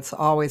too, it's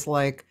always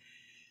like,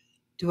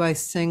 do I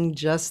sing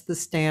just the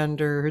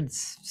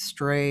standards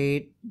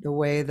straight, the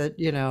way that,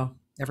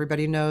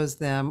 everybody knows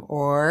them,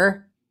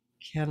 or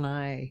can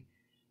I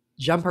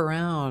jump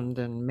around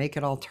and make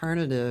it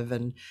alternative?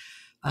 And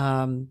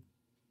um,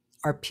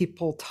 are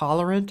people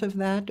tolerant of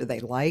that? Do they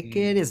like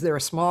it? Is there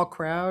a small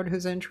crowd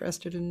who's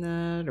interested in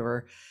that?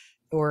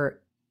 Or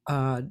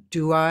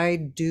do I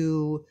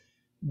do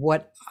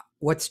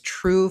what's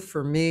true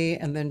for me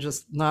and then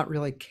just not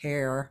really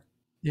care,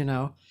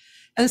 And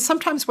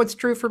sometimes what's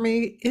true for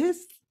me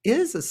is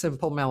a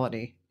simple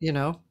melody,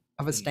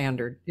 of a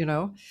standard,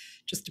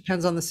 just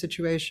depends on the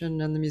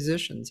situation and the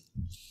musicians.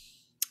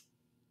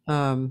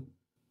 Have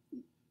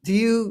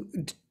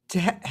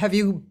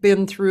you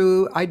been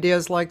through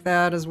ideas like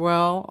that as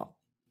well?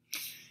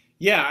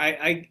 Yeah,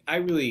 I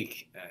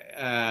really,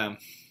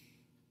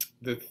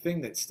 the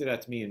thing that stood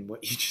out to me in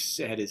what you just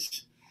said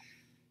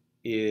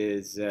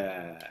is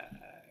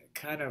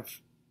kind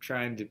of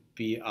trying to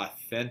be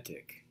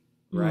authentic,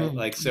 right?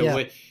 Like, so Yeah.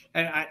 what,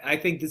 and I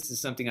think this is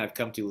something I've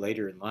come to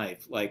later in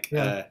life. Like,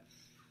 Yeah.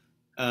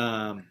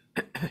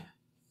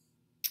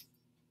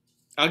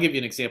 I'll give you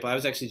an example. I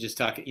was actually just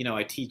talking,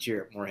 I teach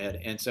here at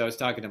Moorhead. And so I was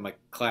talking to my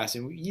class,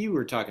 and you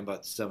were talking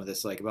about some of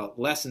this, like about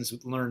lessons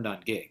learned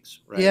on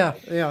gigs, right? Yeah,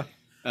 yeah.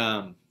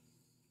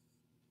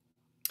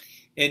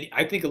 And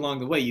I think along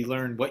the way, you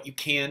learn what you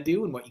can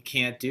do and what you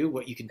can't do,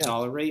 what you can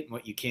tolerate and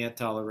what you can't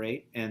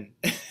tolerate. And,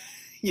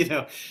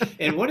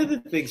 and one of the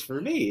things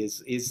for me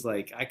is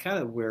like, I kind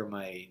of wear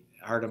my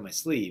heart on my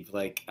sleeve.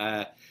 Like,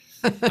 I'm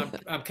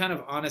kind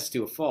of honest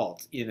to a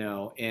fault,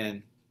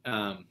 and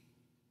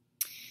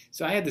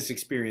so I had this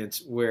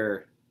experience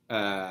where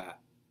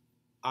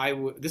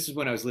this is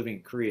when I was living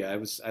in Korea. I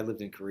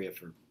lived in Korea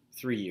for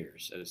 3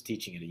 years. I was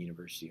teaching at a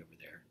university over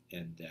there,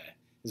 and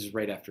this is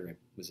right after I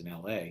was in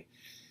LA.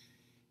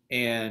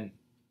 And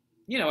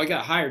I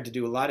got hired to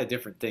do a lot of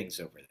different things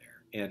over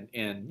there, and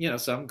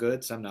some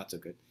good, some not so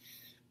good.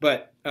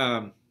 But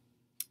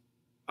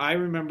I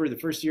remember the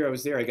first year I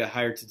was there, I got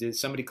hired to do.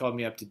 Somebody called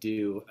me up to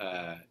do.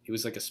 It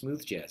was like a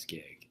smooth jazz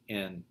gig,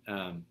 and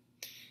I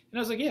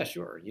was like, yeah,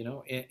 sure,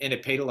 and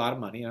it paid a lot of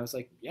money. And I was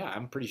like, yeah,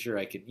 I'm pretty sure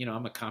I can,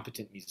 I'm a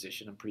competent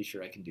musician. I'm pretty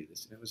sure I can do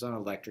this. And it was on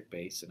electric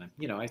bass, and I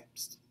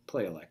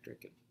play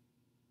electric. And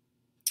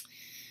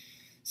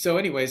so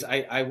anyways,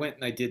 I went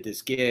and I did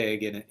this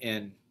gig,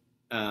 and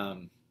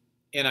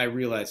I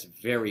realized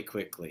very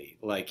quickly,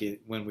 like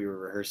when we were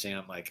rehearsing,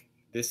 I'm like,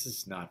 this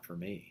is not for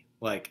me.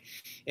 Like,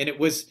 and it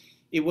was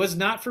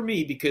not for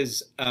me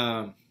because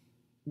I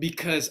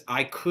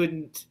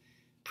couldn't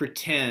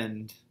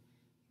pretend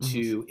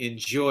to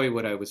enjoy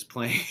what I was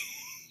playing.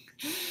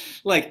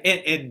 Like,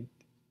 and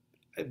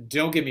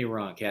don't get me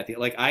wrong, Cathy,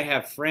 like I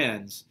have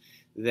friends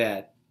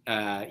that,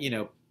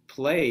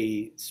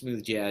 play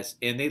smooth jazz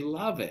and they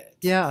love it.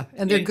 Yeah.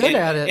 And they're good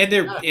at it. And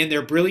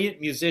they're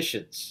brilliant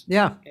musicians.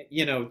 Yeah.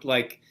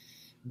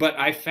 But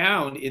I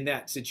found in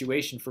that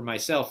situation for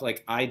myself,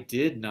 like I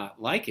did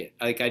not like it.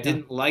 Like I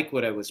didn't like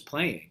what I was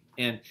playing.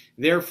 And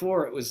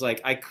therefore it was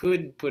like, I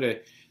couldn't put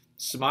a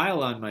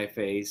smile on my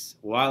face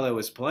while I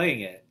was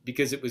playing it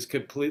because it was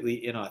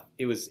completely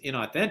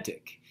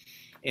inauthentic.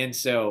 And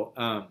so,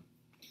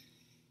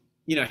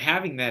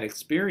 having that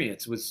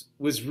experience was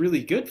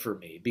really good for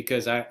me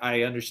because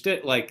I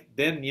understood, like,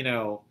 then,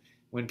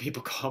 when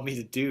people call me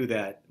to do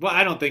that, well,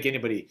 I don't think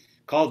anybody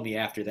called me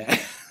after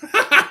that.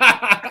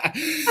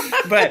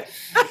 but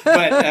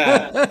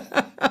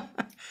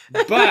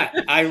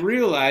I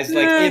realized,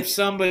 like, if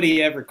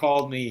somebody ever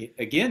called me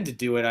again to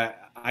do it,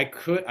 I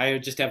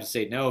would just have to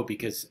say no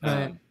because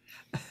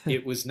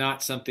it was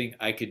not something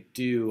I could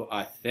do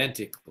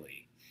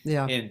authentically.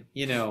 Yeah. And,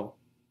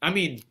 I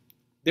mean,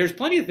 there's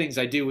plenty of things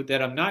I do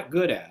that I'm not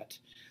good at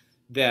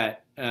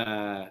that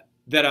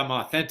I'm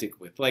authentic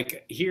with.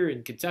 Like here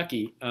in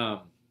Kentucky,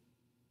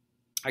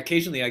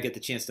 occasionally I get the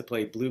chance to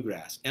play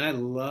bluegrass, and I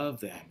love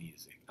that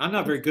music. I'm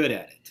not very good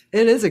at it.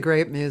 It is a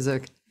great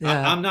music.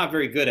 Yeah. I'm not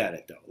very good at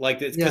it though. Like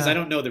because I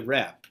don't know the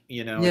rep,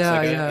 Yeah,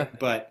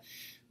 it's like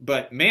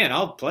but man,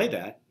 I'll play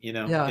that,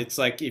 Yeah. It's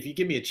like, if you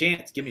give me a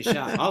chance, give me a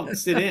shot, I'll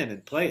sit in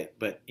and play it.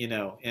 But, and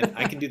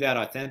I can do that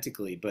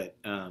authentically, but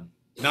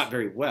not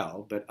very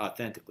well, but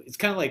authentically. It's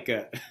kind of like,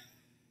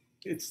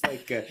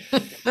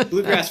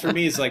 bluegrass for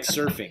me is like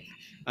surfing.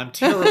 I'm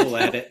terrible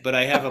at it, but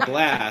I have a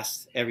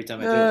blast every time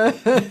I do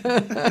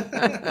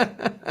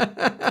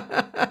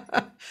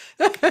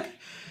it.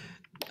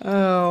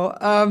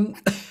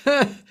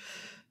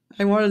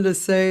 I wanted to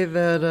say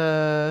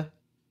that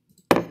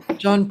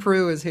John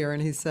Prue is here,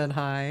 and he said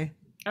hi.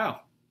 Oh,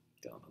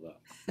 tell him hello.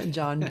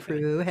 John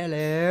Prue,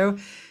 hello.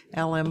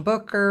 L.M.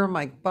 Booker,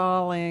 Mike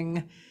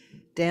Balling,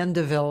 Dan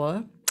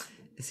Davila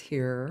is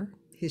here.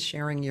 He's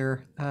sharing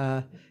your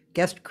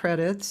guest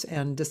credits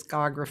and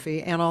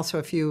discography, and also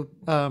a few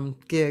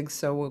gigs,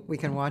 so we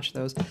can watch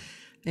those.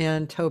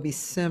 And Toby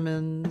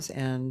Simmons,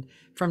 and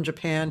from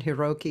Japan,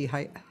 Hiroki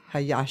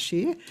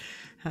Hayashi.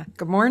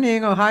 Good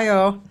morning,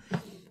 Ohio.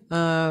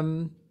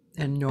 And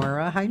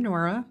Nora, hi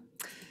Nora.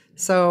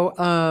 So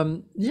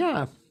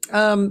yeah,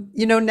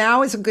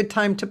 Now is a good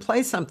time to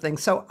play something.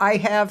 So I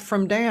have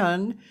from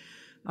Dan,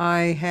 I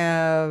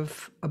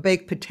have a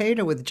baked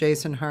potato with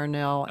Jason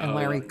Harnell and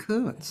Larry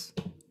Kuntz.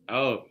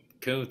 Oh,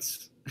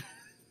 Kuntz.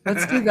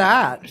 Let's do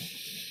that.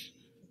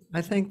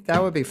 I think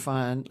that would be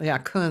fun. Yeah,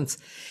 Kuntz.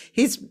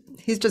 He's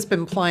just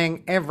been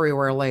playing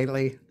everywhere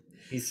lately.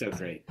 He's so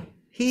great.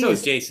 So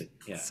is Jason.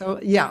 Yeah. So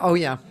yeah. Oh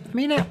yeah. I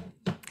mean,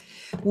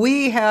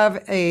 we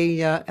have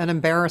an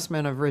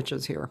embarrassment of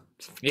riches here.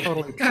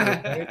 Totally true.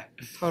 Right?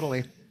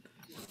 Totally.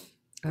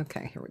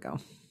 Okay, here we go.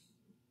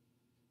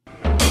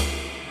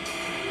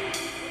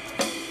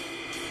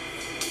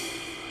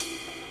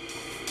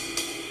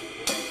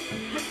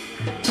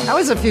 That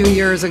was a few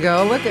years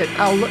ago. Look at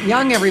how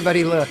young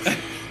everybody looks. Let's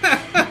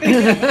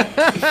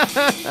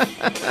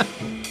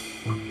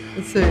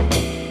see.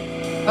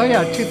 Oh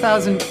yeah,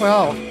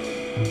 2012.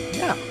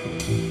 Yeah.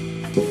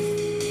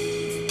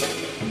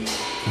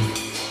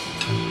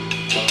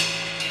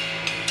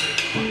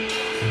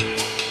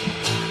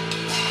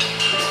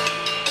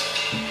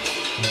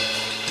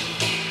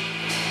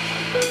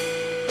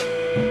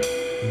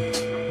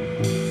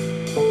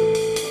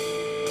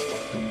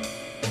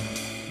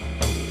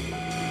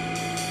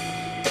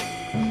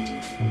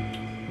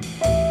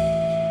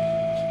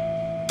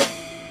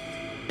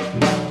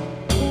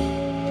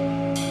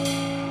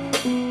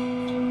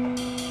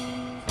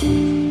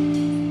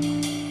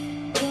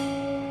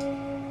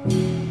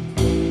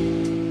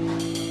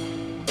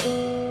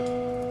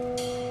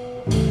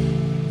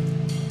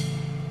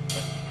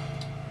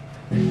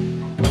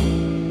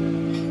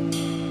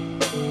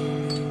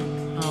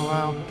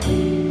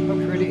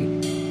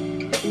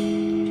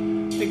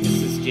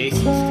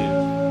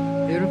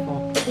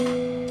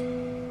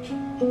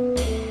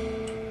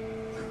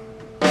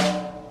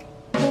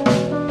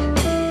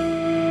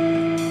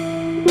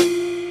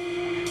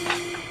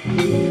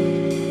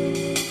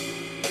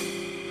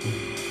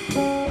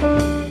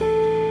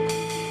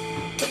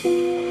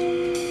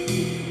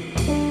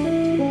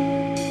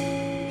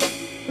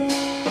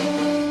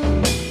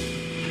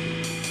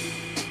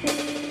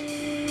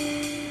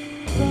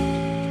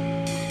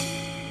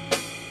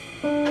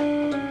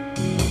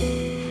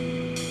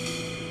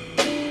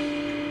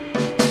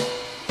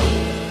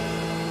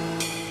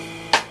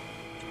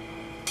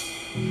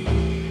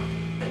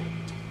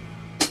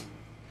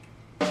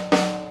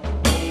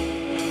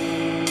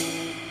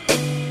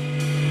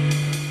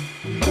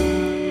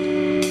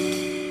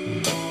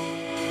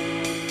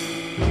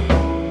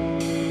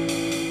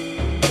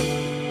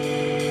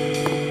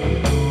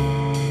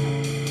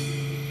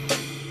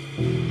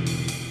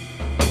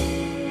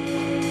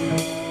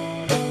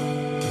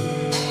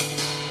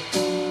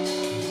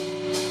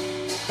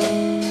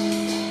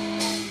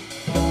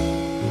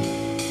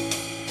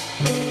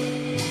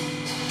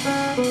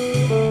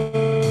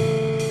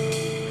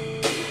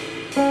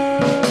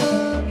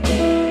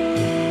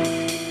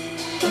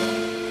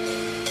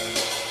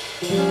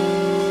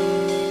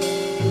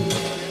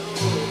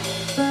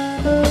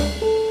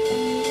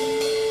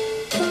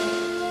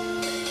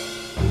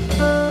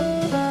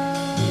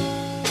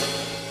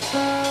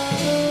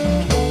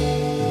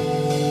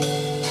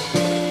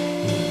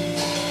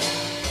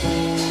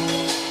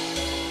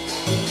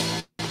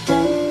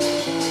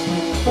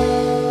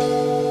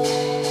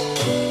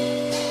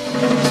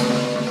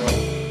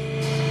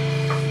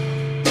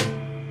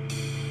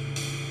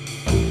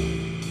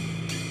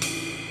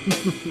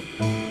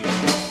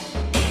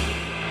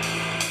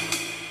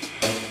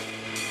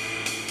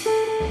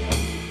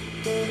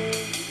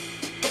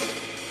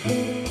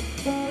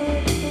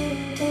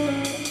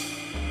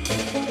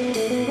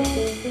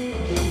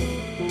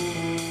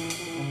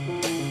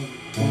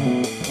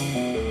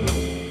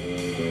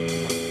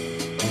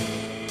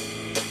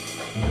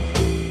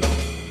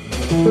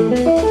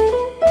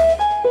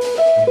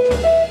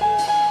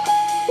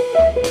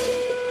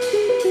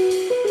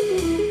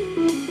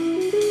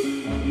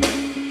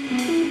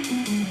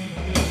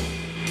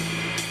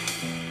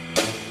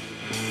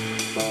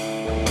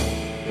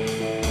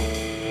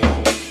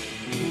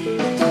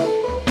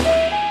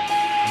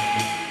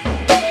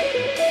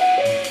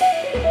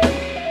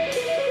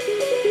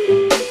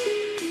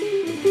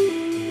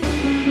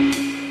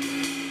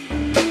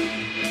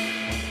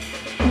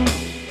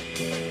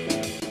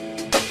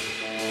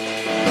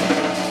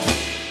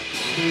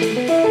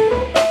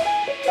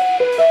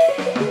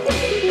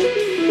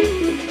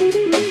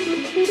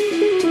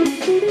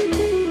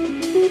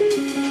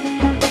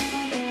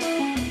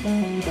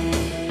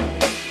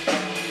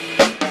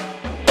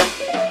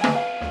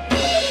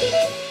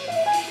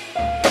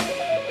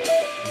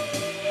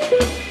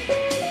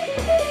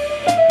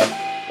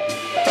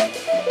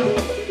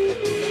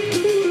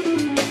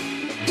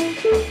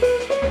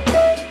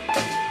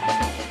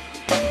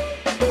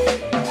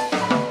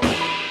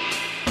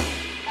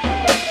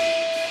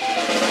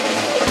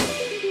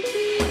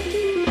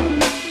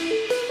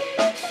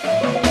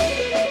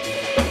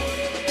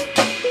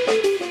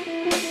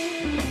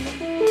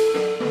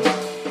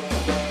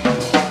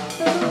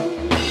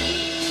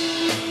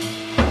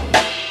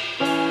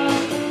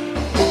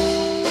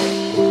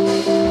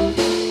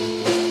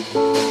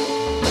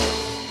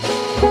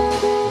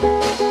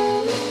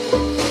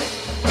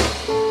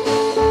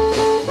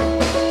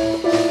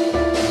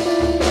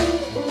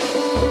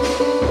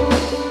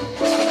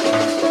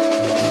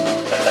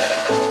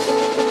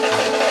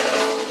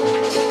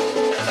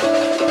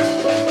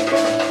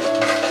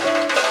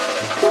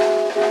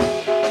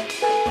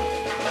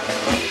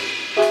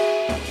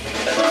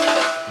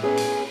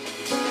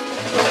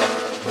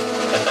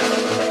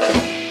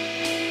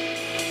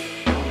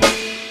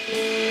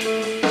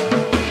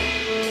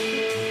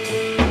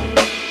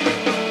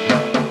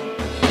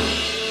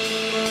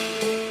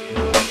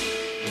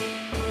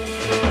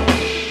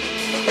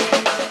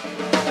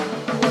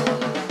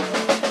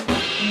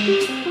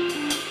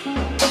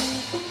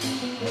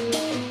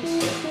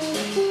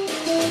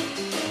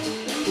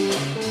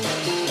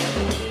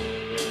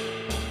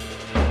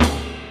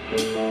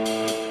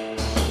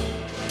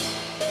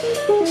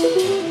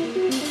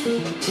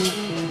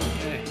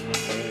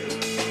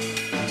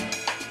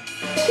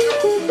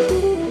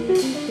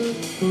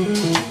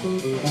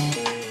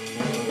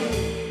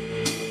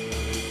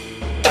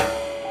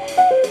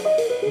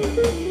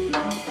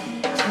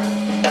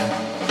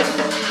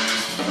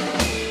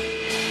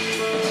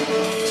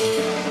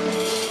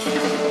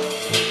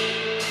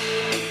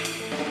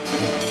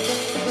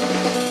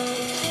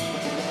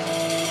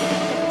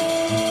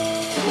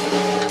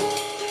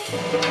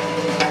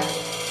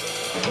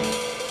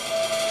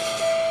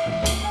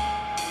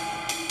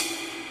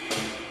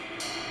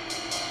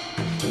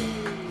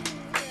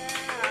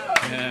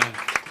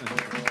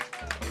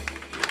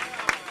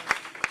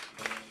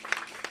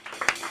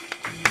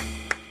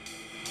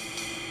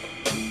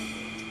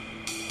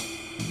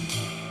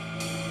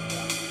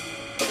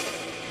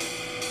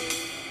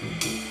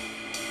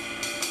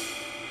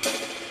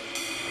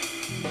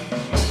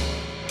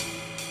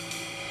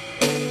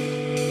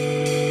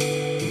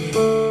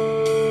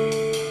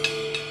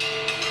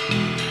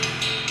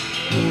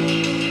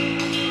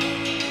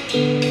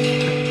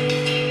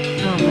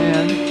 Oh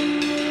man.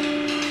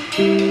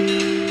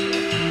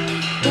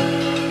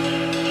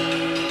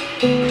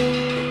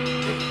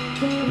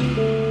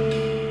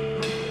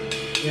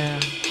 Yeah.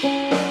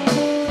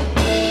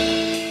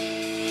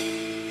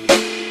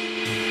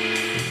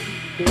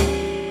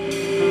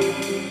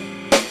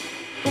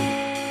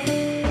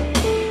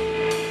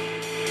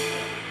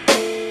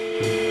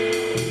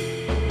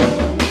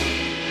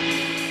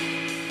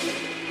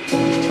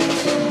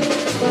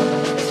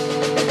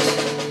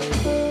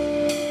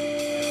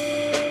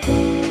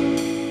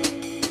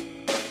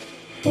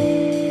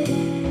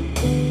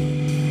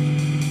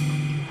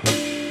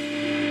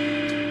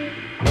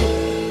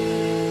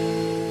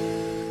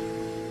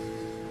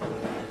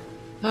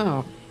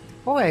 Oh,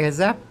 boy, is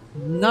that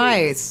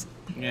nice.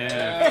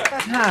 Yeah.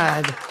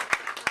 God.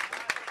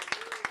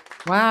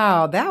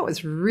 Wow, that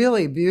was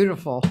really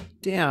beautiful.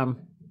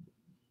 Damn.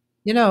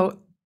 You know,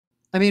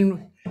 I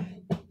mean,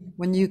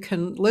 when you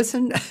can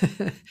listen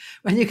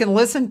when you can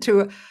listen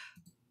to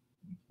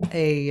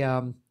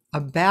a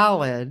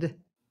ballad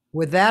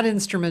with that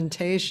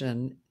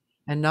instrumentation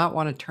and not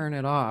want to turn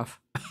it off.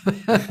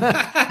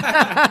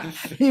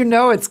 You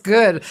know it's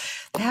good.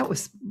 That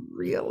was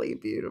really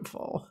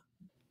beautiful.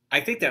 I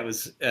think that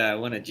was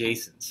one of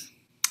Jason's.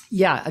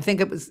 Yeah, I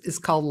think it's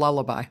called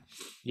Lullaby.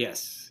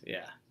 Yes,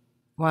 yeah.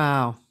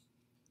 Wow.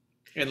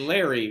 And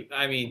Larry,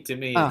 I mean, to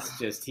me, it's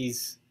just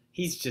he's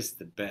just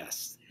the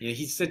best. You know,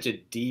 he's such a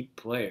deep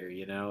player.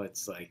 You know,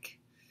 it's like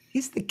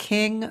he's the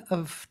king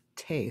of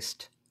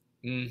taste.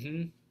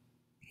 Mm-hmm.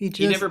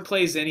 He never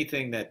plays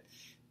anything that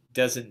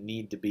doesn't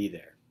need to be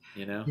there.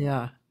 You know.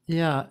 Yeah,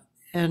 yeah,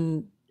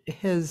 and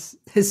his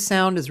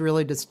sound is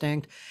really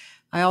distinct.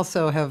 I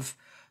also have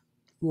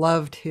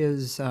loved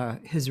his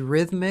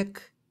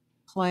rhythmic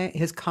play,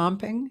 his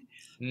comping.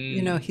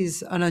 You know,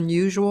 he's an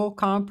unusual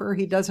comper.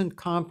 He doesn't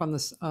comp on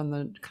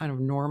the kind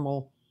of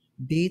normal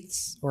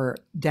beats or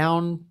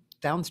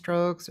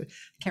downstrokes. I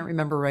can't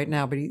remember right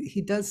now, but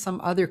he does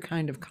some other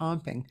kind of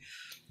comping.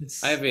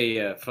 I have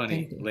a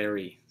funny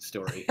Larry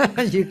story.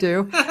 You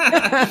do?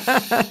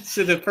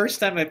 So the first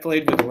time I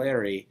played with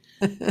Larry,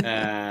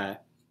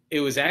 it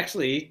was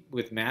actually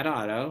with Matt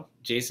Otto,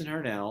 Jason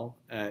Harnell,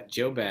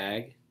 Joe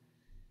Bagg,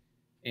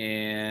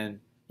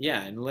 and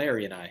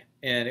Larry and I.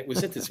 And it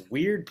was at this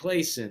weird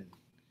place in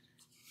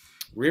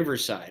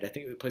Riverside. I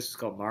think the place was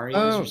called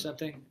Mario's or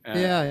something.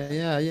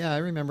 Yeah. I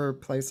remember a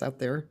place out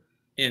there.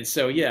 And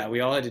so,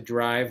 we all had to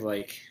drive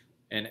like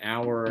an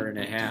hour and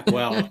a half.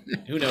 Well,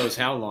 who knows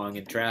how long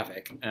in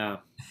traffic.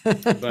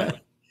 But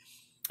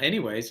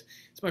anyways,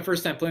 it's my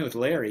first time playing with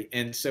Larry.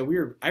 And so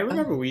I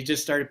remember we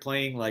just started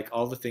playing like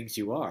All the Things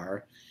You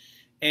Are.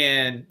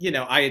 And, you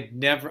know, I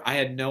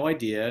had no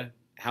idea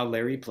how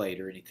Larry played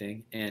or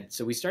anything. And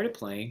so we started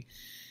playing.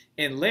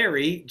 And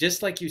Larry,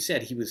 just like you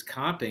said, he was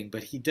comping,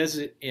 but he does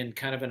it in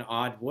kind of an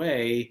odd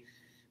way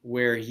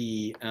where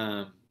he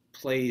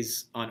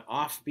plays on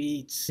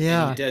offbeats.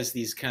 Yeah. And he does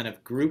these kind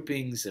of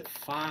groupings of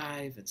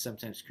 5 and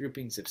sometimes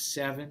groupings of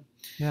 7.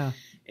 Yeah.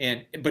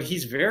 But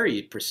he's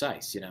very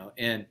precise, you know,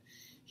 and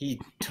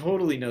he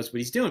totally knows what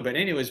he's doing. But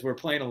anyways, we're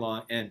playing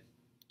along and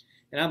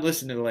I'm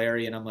listening to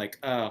Larry and I'm like,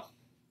 oh,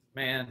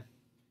 man.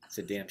 It's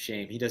a damn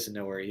shame. He doesn't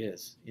know where he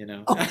is, you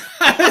know?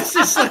 I was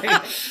just like,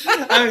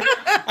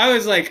 I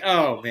was like,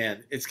 oh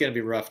man, it's going to be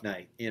a rough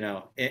night, you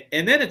know?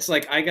 And then it's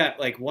like, I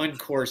got like one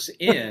course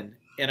in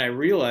and I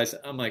realized,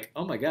 I'm like,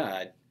 oh my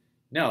God,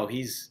 no,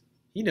 he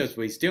knows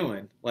what he's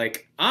doing.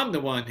 Like, I'm the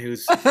one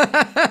who's,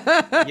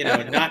 you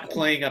know, not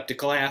playing up to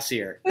class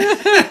here.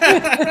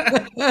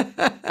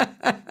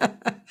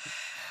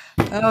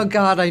 Oh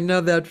God, I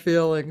know that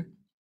feeling.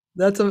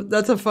 That's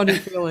a funny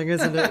feeling,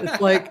 isn't it? It's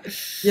like,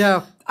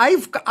 yeah,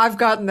 I've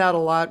gotten that a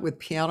lot with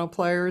piano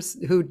players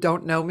who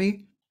don't know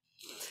me.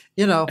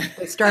 You know,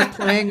 they start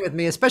playing with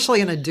me, especially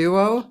in a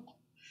duo,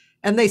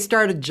 and they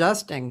start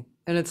adjusting,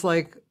 and it's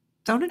like,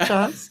 don't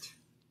adjust,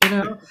 you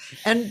know,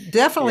 and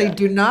definitely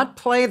do not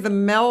play the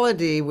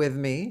melody with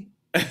me.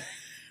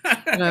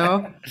 You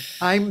know,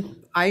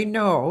 I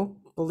know,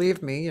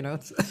 believe me, you know,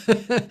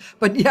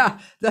 but yeah,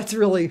 that's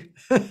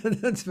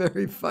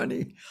very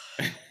funny.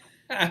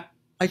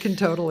 I can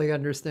totally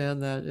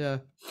understand that. Yeah.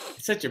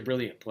 He's such a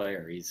brilliant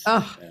player.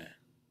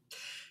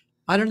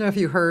 I don't know if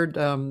you heard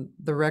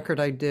the record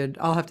I did.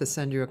 I'll have to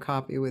send you a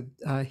copy with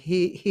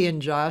he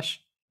and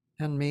Josh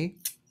and me.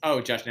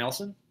 Oh, Josh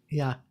Nelson?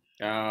 Yeah.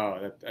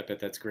 Oh, I bet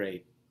that's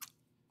great.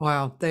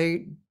 Wow.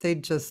 They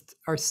just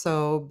are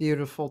so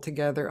beautiful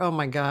together. Oh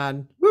my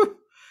God. Woo.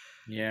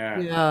 Yeah.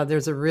 Yeah.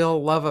 There's a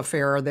real love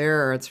affair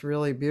there. It's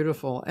really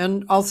beautiful.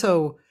 And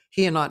also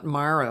he and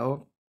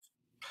Otmaro.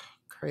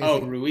 Crazy.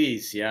 Oh,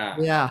 Ruiz, yeah.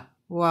 Yeah.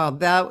 Wow,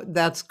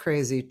 that's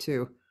crazy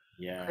too.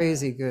 Yeah.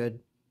 Crazy good.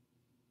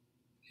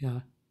 Yeah.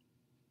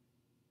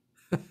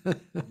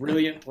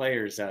 Brilliant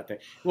players out there.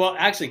 Well,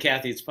 actually,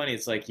 Cathy, it's funny.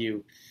 It's like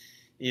you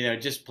know,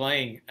 just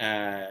playing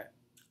the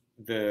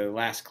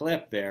last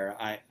clip there.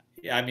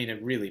 I mean,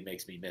 it really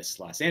makes me miss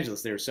Los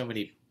Angeles. There are so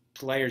many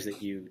players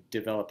that you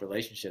develop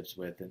relationships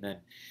with, and then,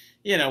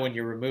 when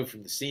you're removed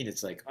from the scene,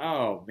 it's like,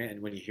 oh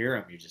man, when you hear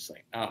them, you're just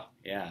like, oh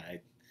yeah,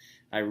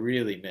 I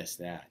really miss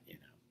that.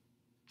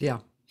 Yeah.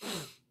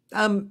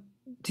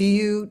 Do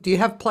you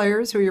have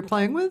players who you're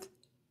playing with?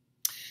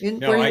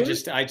 No, I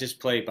just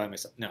play by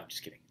myself. No, I'm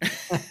just kidding.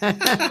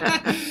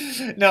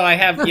 No, I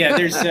have. Yeah,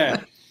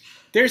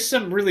 there's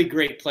some really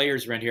great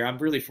players around here. I'm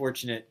really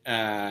fortunate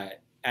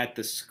at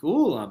the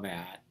school I'm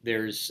at.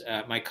 There's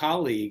my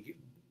colleague.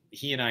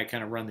 He and I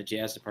kind of run the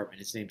jazz department.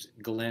 His name's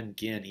Glenn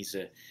Ginn. He's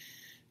a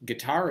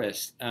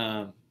guitarist,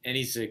 and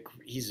he's a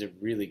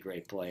really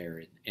great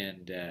player.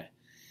 And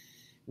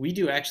we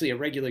do actually a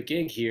regular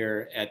gig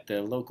here at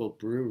the local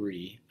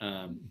brewery.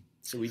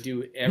 So we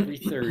do every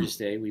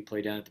Thursday. We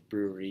play down at the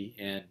brewery,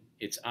 and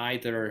it's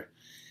either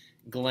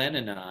Glenn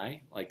and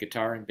I, like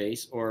guitar and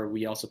bass, or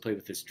we also play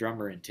with this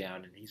drummer in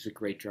town, and he's a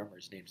great drummer.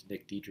 His name's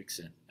Nick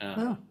Diedrichson.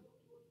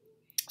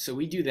 So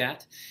we do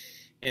that,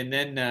 and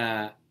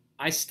then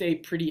I stay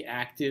pretty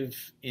active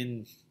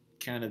in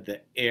kind of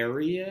the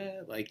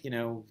area, like,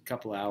 a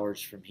couple hours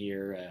from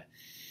here.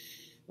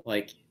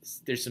 Like,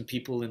 there's some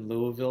people in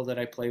Louisville that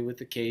I play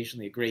with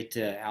occasionally. A great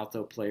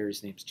alto player,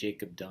 his name's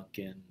Jacob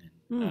Duncan.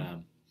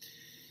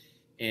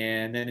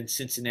 And then in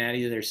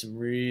Cincinnati, there's some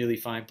really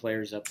fine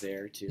players up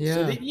there too. Yeah.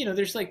 So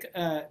there's like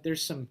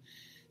there's some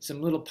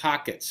little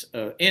pockets,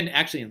 and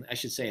actually, I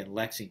should say in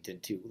Lexington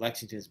too.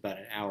 Lexington is about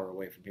an hour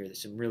away from here.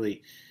 There's some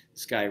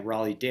this guy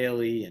Raleigh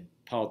Daly and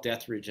Paul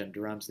Deathridge on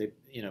drums. They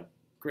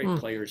great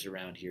players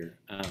around here.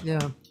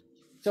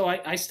 So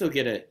I still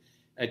get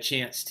a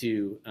chance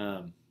to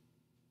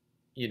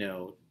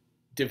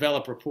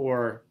develop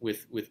rapport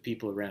with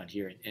people around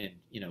here, and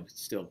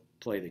still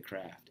play the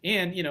craft.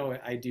 And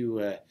I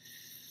do.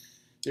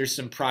 There's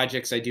some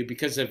projects I do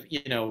because of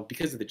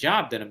the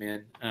job that I'm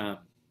in.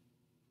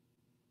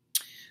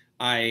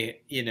 I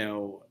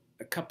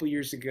a couple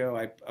years ago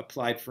I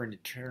applied for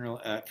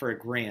for a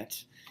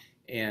grant,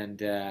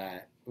 and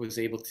was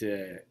able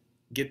to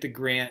get the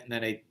grant, and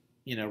then I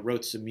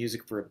wrote some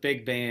music for a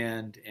big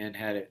band and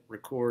had it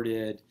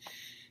recorded.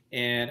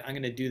 And I'm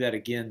going to do that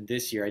again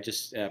this year. I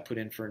just put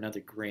in for another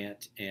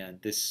grant, and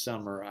this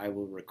summer I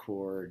will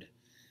record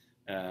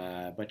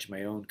a bunch of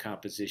my own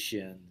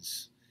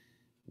compositions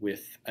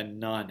with a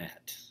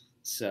nonet.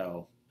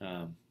 So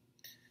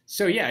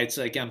yeah, it's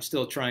like I'm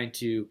still trying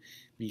to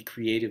be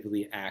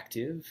creatively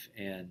active,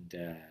 and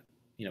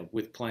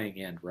with playing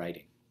and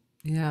writing.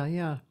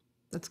 Yeah,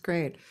 that's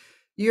great.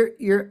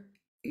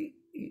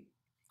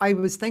 I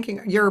was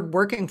thinking you're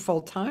working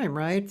full time,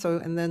 right? So,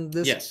 and then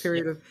this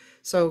period of,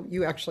 so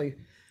you actually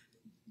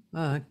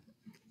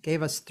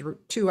gave us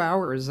 2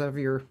 hours of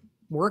your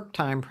work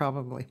time,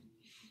 probably.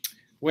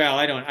 Well,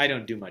 I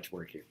don't do much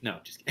work here. No,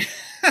 just kidding.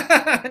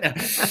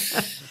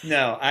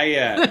 No,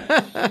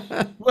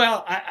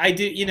 well, I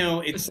do.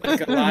 It's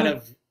like a lot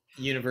of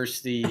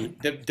university.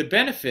 The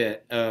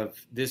benefit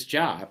of this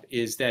job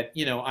is that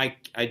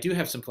I do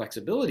have some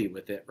flexibility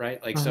with it,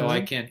 right? Like, so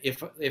I can,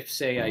 if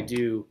say I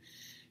do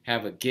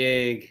have a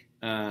gig,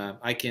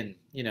 I can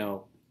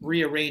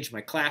rearrange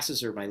my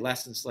classes or my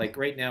lessons. Like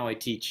right now, I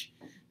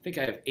think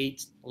I have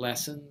 8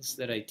 lessons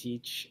that I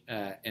teach,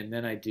 and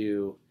then I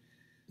do.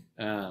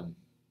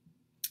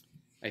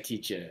 I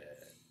teach a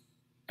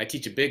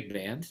big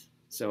band,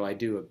 so I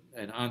do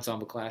an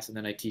ensemble class, and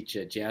then I teach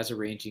a jazz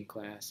arranging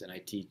class, and I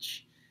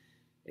teach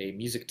a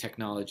music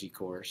technology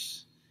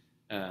course.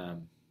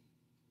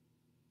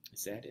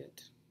 Is that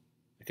it?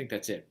 I think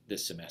that's it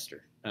this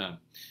semester.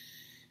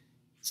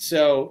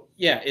 So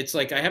yeah, it's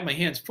like I have my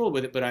hands full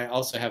with it, but I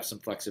also have some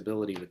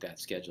flexibility with that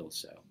schedule.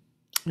 So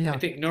I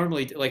think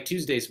normally like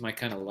Tuesday is my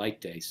kind of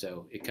light day,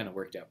 so it kind of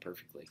worked out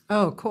perfectly.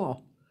 Oh,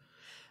 cool.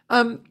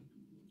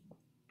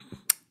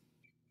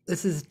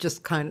 This is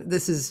just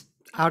this is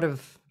out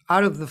of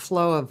the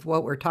flow of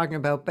what we're talking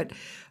about, but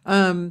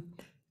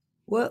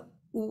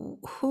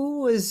who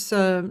was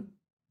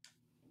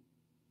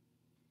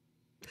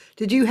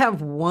did you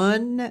have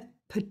one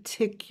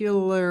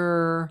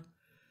particular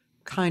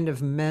kind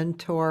of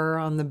mentor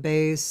on the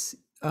bass,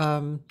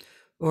 or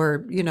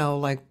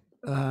like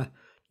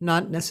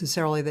not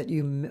necessarily that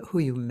who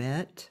you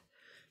met,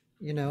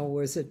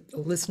 was it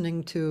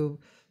listening to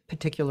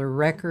particular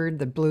record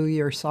that blew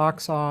your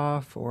socks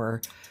off,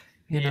 or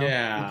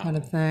that kind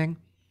of thing?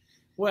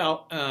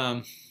 Well,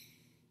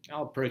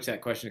 I'll approach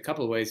that question a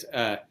couple of ways.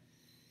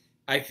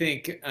 I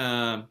think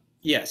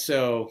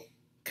so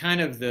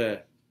kind of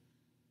the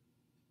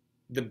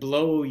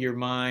blow your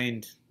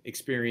mind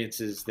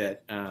experiences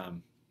that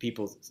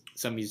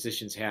some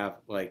musicians have.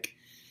 Like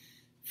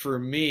for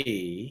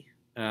me,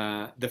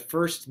 the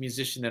first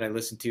musician that I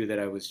listened to that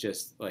I was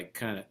just like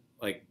kind of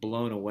like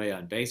blown away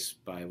on bass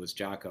by was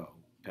Jaco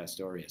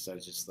Pastorius. I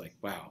was just like,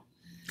 wow.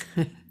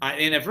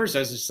 And at first I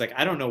was just like,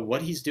 I don't know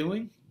what he's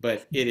doing,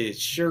 but it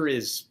sure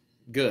is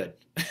good.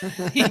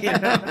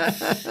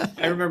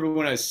 I remember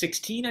when I was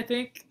 16, I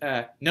think.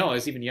 No, I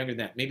was even younger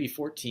than that, maybe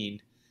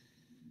 14.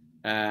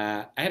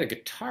 I had a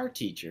guitar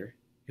teacher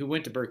who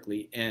went to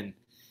Berkeley, and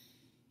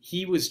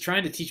he was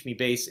trying to teach me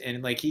bass,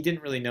 and like he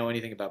didn't really know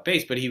anything about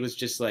bass, but he was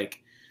just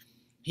like,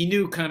 he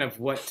knew kind of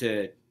what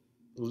to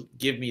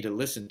give me to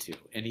listen to,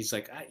 and he's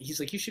like,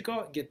 you should go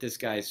out and get this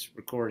guy's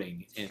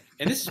recording,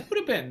 and this would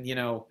have been,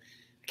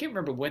 I can't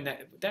remember when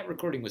that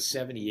recording was,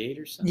 78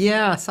 or something.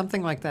 Yeah,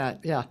 something like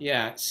that. Yeah.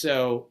 Yeah.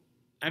 So,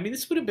 I mean,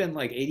 this would have been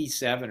like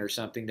 87 or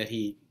something that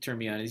he turned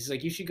me on. And he's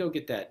like, you should go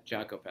get that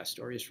Jaco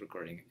Pastorius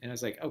recording. And I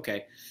was like,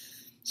 okay.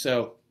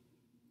 So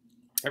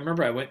I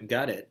remember I went and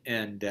got it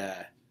and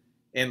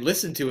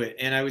listened to it.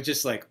 And I was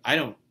just like, I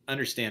don't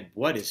understand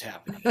what is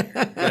happening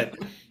here. But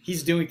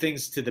he's doing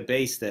things to the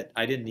bass that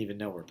I didn't even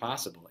know were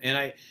possible.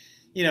 And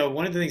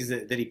one of the things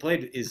that he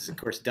played is, of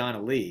course, Donna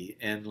Lee.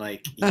 And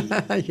like,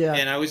 yeah.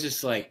 And I was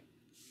just like,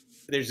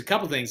 there's a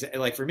couple things that,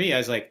 like, for me, I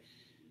was like,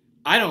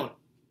 I don't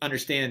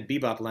understand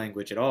bebop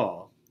language at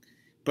all,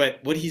 but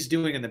what he's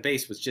doing on the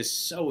bass was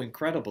just so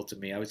incredible to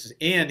me.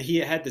 And he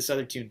had this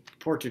other tune,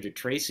 Portrait of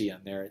Tracy,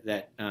 on there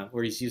that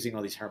where he's using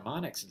all these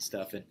harmonics and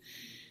stuff, and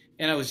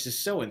I was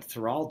just so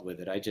enthralled with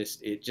it.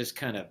 It just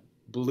kind of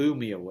blew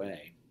me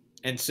away,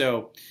 and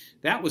so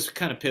that was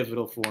kind of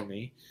pivotal for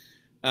me.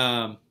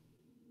 And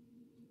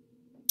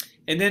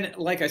then,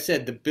 like I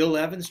said, the Bill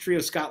Evans trio,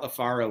 Scott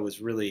LaFaro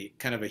was really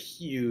kind of a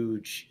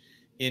huge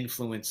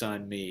influence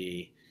on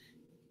me,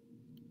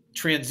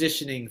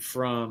 transitioning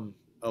from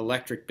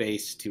electric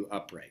bass to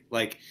upright.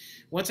 Like,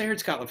 once I heard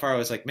Scott LaFaro, I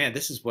was like, man,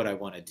 this is what I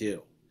want to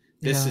do.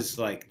 This is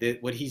like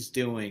what he's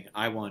doing.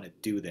 I want to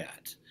do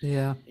that.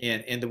 Yeah.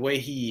 And the way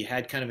he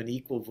had kind of an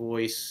equal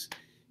voice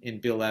in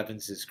Bill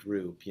Evans's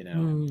group,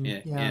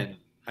 and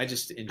I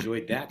just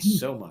enjoyed that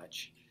so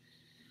much.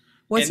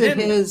 Was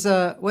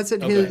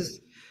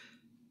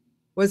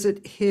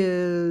it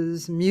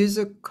his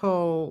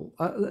musical,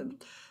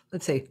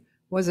 let's see,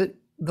 was it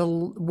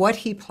what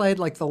he played,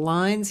 like the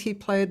lines he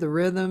played, the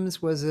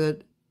rhythms? Was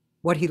it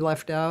what he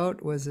left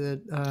out? Was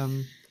it?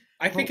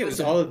 I think it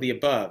was all of the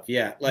above.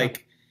 Yeah,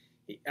 like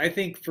I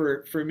think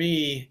for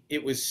me,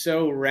 it was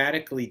so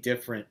radically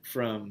different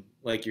from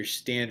like your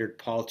standard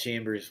Paul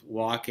Chambers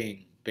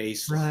walking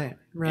bass line.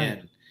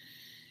 Right.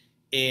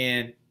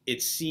 And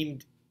it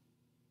seemed,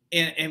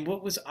 and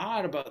what was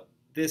odd about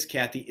this,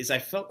 Cathy, is I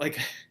felt like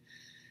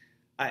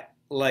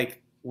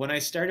when I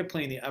started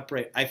playing the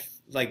upright,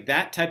 like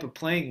that type of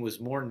playing was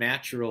more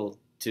natural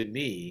to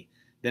me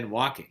than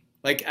walking.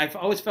 Like, I've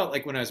always felt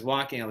like when I was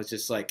walking, I was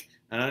just like,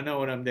 I don't know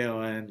what I'm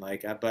doing,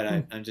 like,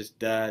 I'm just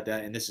da,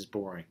 and this is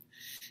boring.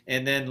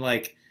 And then,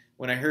 like,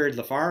 when I heard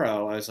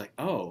LaFaro, I was like,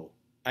 oh,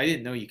 I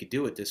didn't know you could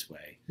do it this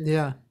way.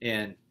 Yeah.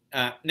 And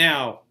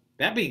now,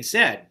 that being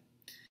said,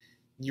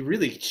 you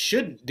really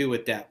shouldn't do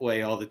it that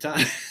way all the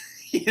time.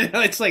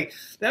 It's like,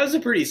 that was a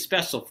pretty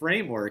special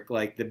framework,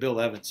 like the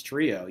Bill Evans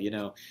trio,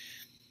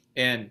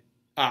 And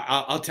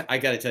I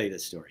got to tell you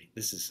this story.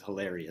 This is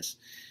hilarious.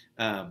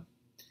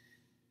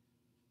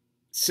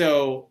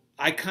 So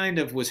I kind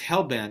of was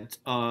hell-bent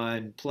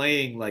on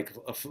playing like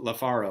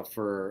LaFaro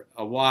for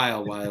a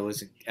while I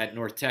was at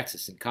North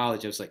Texas in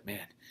college. I was like,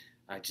 man,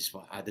 this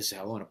is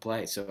how I want to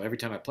play. So every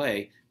time I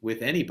play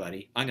with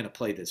anybody, I'm going to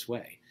play this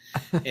way.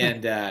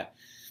 And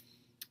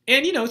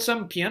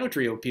some piano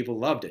trio people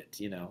loved it,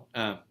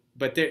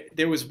 but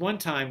there was one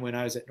time when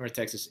I was at North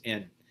Texas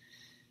and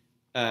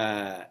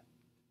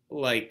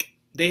like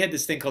they had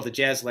this thing called the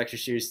Jazz Lecture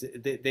Series.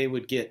 They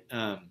would get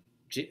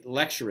guest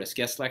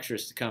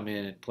lecturers to come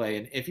in and play.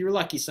 And if you were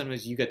lucky,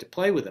 sometimes you got to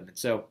play with them. And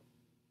so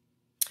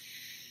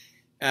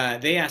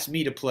they asked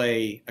me to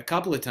play a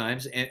couple of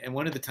times. And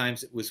one of the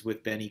times it was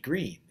with Benny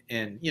Green.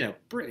 And,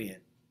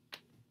 brilliant,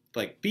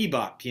 like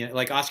bebop piano,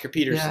 like Oscar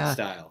Peterson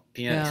style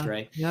pianist,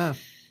 right? Yeah.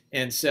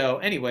 And so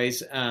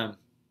anyways,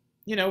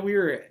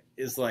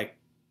 is like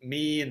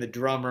me and the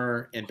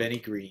drummer and Benny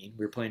Green.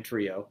 We were playing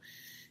trio.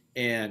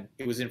 And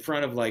it was in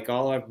front of like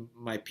all of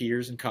my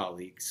peers and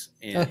colleagues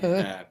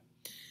and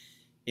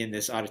in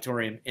this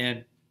auditorium.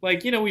 And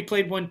like, we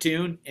played one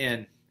tune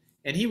and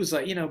he was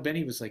like,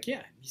 Benny was like,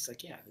 yeah. He's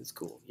like, yeah, that's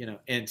cool,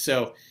 And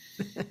so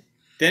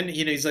then,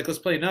 he's like, let's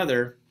play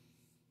another.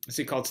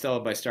 It's called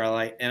Stella by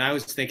Starlight. And I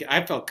was thinking,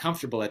 I felt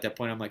comfortable at that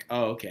point. I'm like,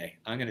 oh, okay,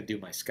 I'm going to do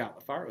my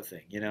Scott LaFaro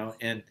thing,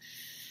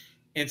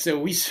 And so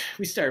we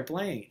started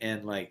playing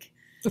and like,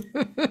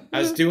 I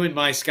was doing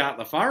my Scott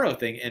LaFaro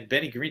thing, and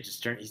Benny Green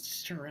just turned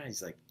around.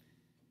 He's like,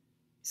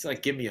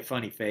 give me a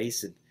funny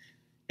face,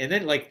 and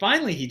then like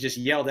finally he just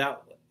yelled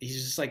out.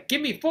 He's just like,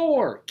 give me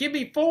four. He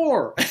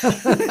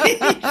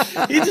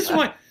just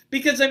went,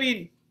 because I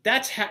mean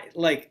that's how,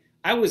 like,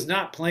 I was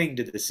not playing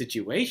to the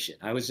situation.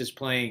 I was just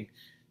playing,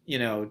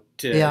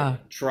 to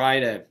try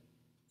to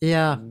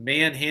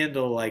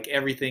manhandle like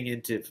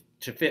everything to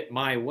fit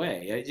my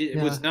way.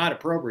 It was not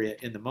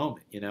appropriate in the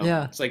moment.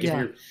 It's like if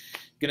you're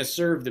gonna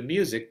serve the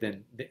music,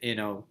 then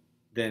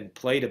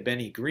play to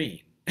Benny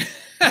Green.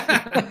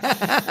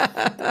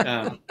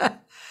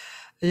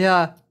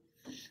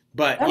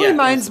 But that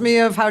reminds me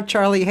of how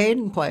Charlie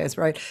Hayden plays,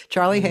 right?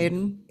 Charlie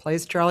Hayden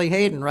plays Charlie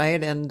Hayden,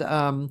 right? And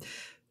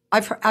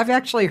I've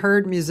actually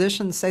heard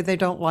musicians say they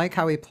don't like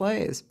how he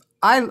plays.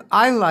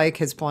 I like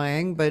his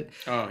playing, but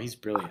oh, he's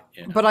brilliant.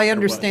 But I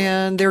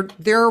understand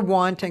they're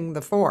wanting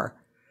the 4,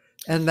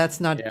 and that's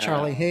not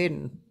Charlie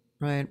Haden,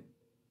 right?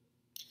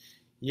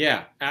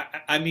 Yeah,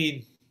 I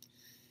mean,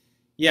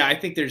 yeah, I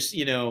think there's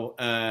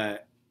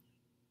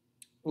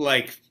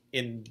like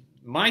in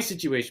my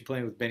situation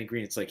playing with Benny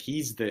Green, it's like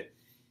he's the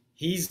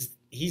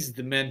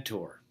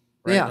mentor,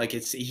 right? Yeah. Like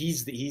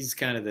he's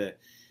kind of the,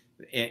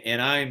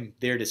 and I'm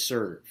there to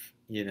serve,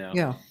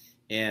 Yeah.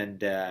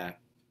 And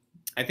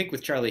I think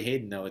with Charlie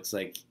Haden though, it's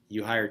like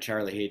you hire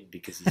Charlie Hayden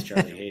because he's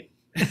Charlie Hayden.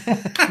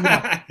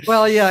 Yeah.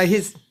 Well, yeah,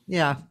 he's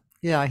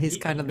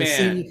kind of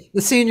the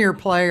senior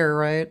player,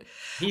 right?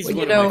 He's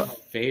one of my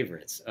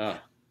favorites.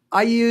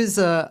 I use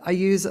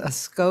a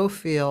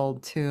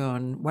Schofield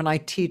tune when I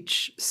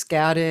teach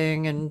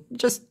scatting and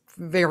just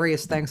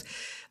various things.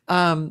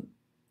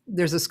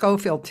 There's a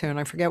Schofield tune.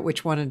 I forget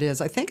which one it is.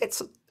 I think it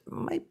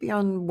might be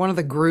on one of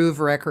the Groove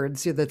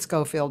records that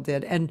Schofield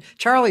did, and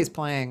Charlie's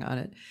playing on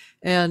it.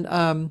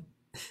 And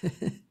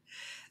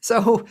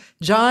so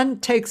John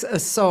takes a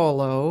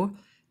solo,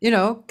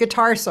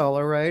 guitar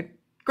solo, right?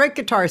 Great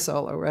guitar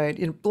solo, right?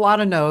 A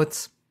lot of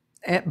notes,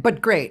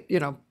 but great.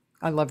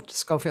 I loved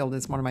Schofield.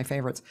 It's one of my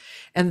favorites.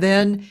 And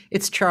then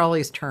it's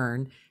Charlie's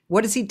turn.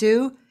 What does he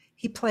do?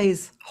 He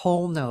plays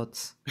whole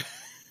notes.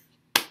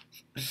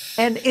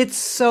 And it's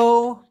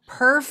so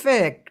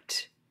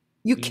perfect.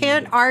 You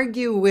can't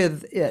argue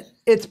with it.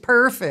 It's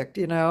perfect,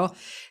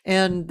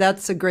 and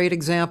that's a great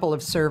example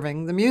of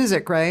serving the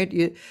music, right?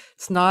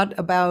 It's not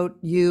about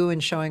you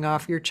and showing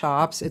off your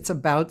chops. It's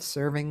about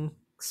serving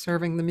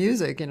the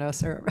music,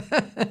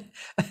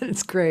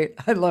 It's great.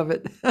 I love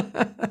it.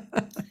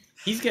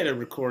 He's got a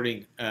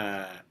recording.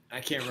 I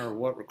can't remember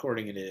what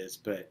recording it is,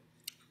 but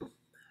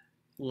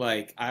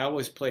like I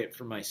always play it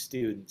for my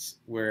students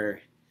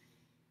where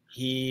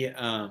he's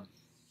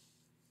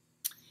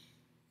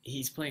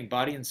playing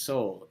Body and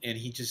Soul, and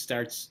he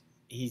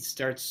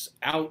starts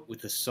out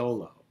with a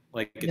solo,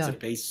 like it's a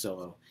bass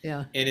solo.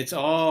 Yeah. And it's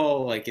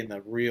all like in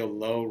the real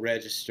low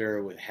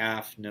register with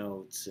half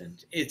notes,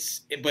 and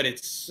but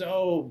it's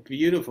so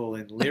beautiful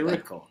and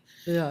lyrical.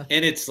 Yeah.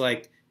 And it's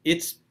like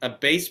it's a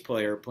bass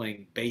player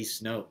playing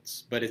bass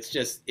notes, but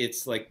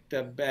it's like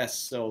the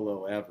best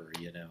solo ever,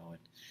 And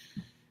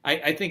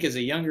I think as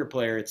a younger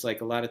player, it's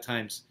like a lot of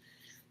times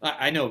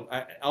I know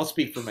I'll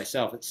speak for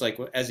myself. It's like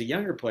as a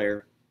younger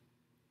player,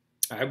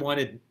 I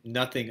wanted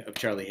nothing of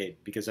Charlie Hayden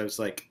because I was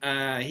like,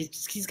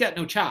 he's got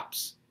no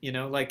chops,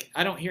 like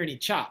I don't hear any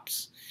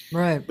chops.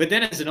 Right. But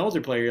then as an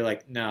older player, you're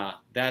like, nah,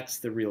 that's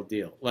the real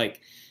deal.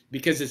 Like,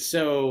 because it's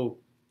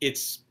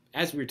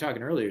as we were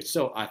talking earlier, it's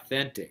so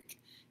authentic.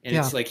 And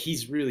it's like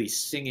he's really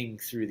singing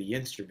through the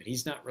instrument.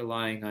 He's not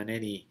relying on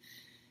any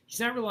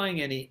kind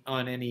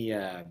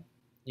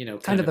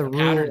of the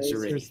patterns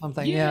rules or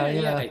something.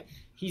 Yeah.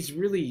 He's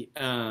really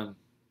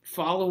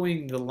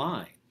following the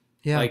line.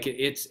 Yeah. Like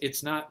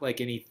it's not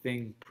like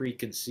anything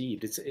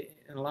preconceived. It's in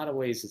a lot of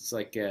ways it's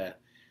like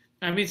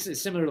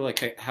it's similar to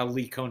like how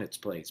Lee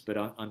Konitz plays, but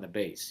on the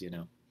bass,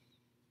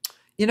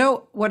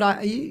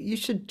 What you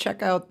should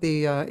check out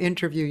the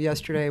interview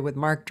yesterday with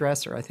Mark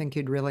Dresser. I think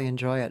you'd really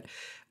enjoy it.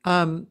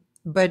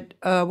 But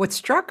what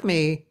struck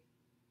me,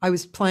 I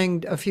was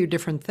playing a few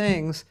different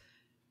things,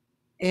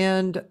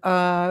 and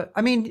I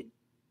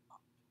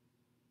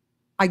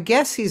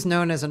guess he's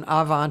known as an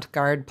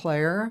avant-garde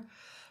player.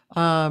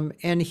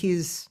 And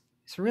he's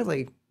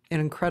really an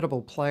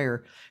incredible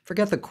player.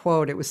 Forget the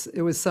quote. It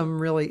was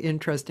some really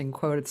interesting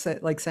quote. It's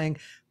like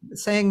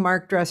saying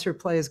Mark Dresser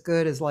plays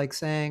good is like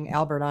saying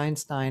Albert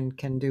Einstein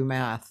can do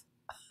math.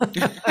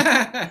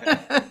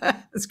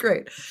 It's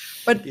great.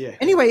 But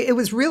anyway, it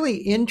was really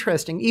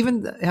interesting.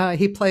 Even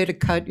he played a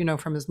cut,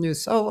 from his new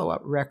solo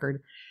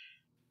record.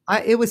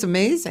 It was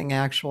amazing,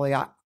 actually.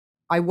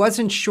 I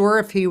wasn't sure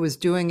if he was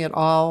doing it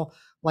all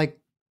like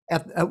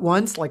at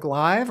once, like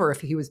live, or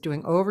if he was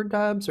doing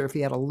overdubs, or if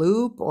he had a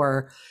loop,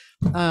 or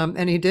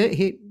and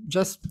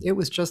it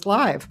was just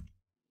live.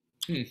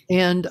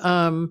 And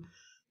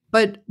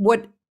but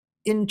what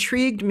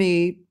intrigued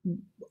me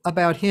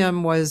about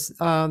him was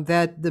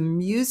that the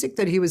music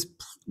that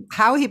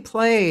how he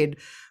played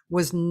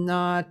was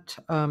not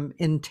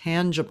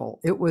intangible.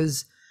 It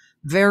was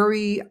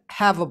very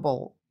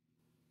havable,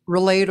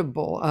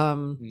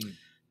 relatable.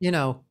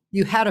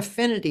 You had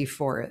affinity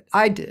for it.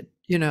 I did,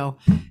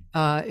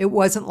 it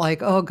wasn't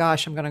like, oh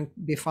gosh, I'm going to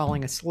be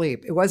falling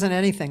asleep. It wasn't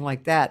anything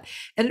like that.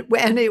 And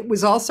it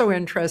was also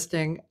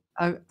interesting.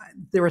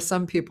 There were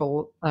some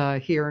people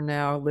here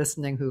now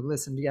listening who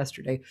listened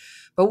yesterday.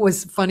 But what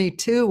was funny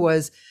too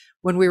was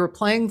when we were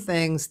playing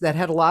things that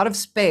had a lot of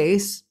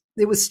space,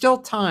 it was still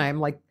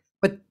time,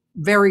 but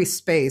very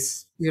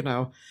space,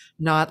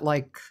 not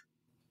like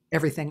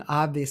everything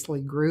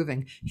obviously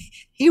grooving.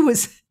 He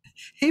was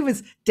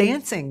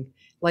dancing,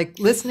 like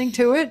listening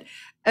to it.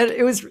 And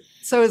it was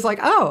like,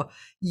 oh,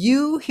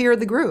 you hear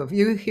the groove,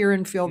 you hear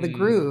and feel the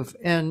groove.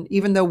 And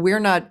even though we're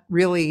not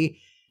really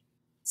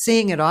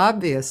seeing it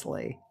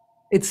obviously,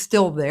 it's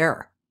still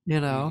there,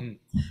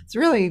 It's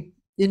really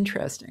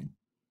interesting.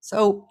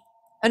 So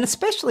And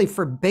especially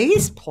for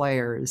bass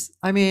players.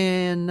 I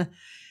mean,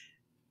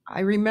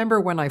 I remember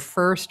when I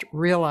first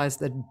realized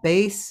that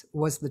bass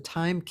was the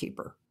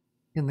timekeeper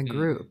in the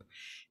group.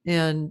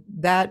 And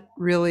that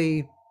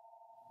really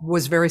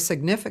was very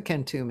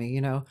significant to me,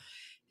 you know.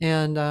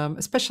 And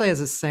especially as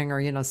a singer,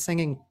 you know,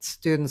 singing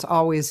students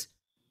always,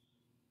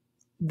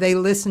 they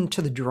listen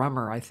to the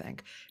drummer, I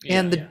think.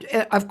 And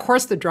of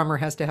course the drummer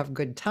has to have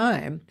good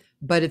time,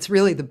 but it's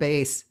really the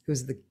bass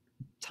who's the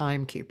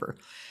timekeeper.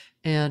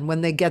 And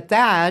when they get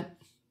that,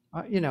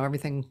 you know,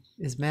 everything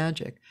is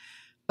magic.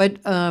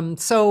 But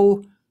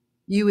so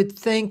you would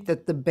think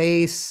that the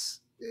bass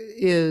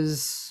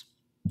is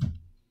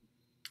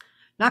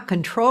not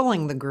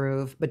controlling the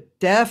groove, but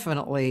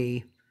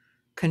definitely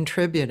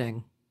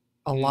contributing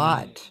a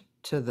lot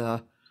to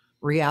the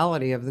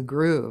reality of the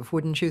groove,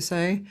 wouldn't you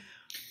say?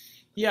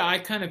 Yeah, I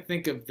kind of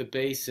think of the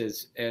bass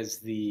as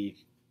the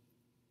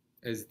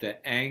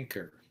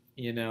anchor,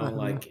 you know,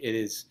 like it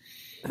is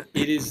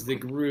the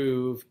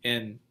groove,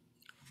 and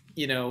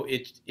you know,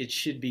 it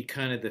should be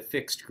kind of the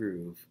fixed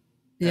groove.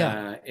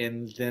 Yeah.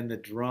 And then the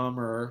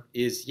drummer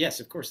is, yes,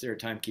 of course, they're a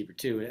timekeeper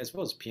too, as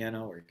well as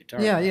piano or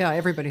guitar. Yeah, yeah,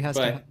 everybody has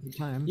to have the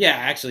time. Yeah,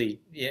 actually,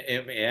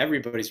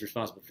 everybody's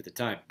responsible for the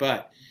time.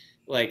 But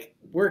like,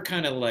 we're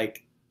kind of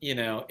like, you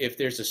know, if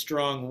there's a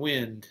strong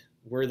wind,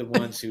 we're the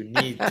ones who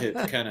need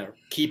to kind of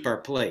keep our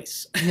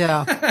place.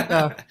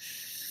 Yeah.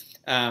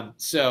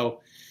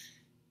 So,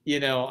 you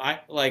know,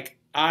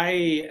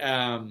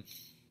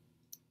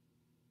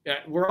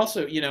 we're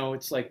also, you know,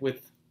 it's like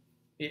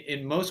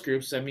in most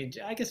groups, I mean,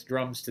 I guess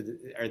drums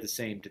are the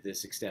same to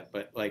this extent,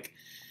 but like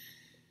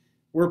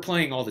we're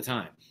playing all the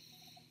time,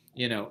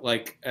 you know,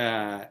 like,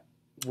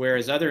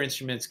 whereas other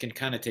instruments can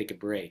kind of take a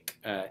break.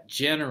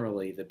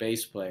 Generally, the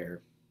bass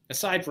player,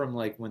 aside from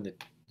like when the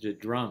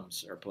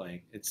drums are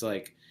playing, it's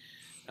like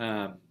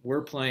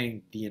we're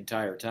playing the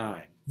entire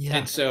time. Yeah.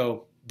 And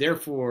so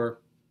therefore,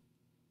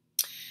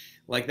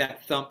 like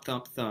that thump,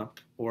 thump, thump,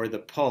 or the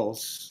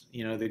pulse,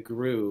 you know, the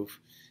groove,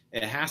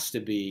 it has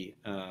to be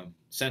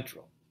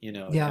central, you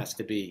know, it has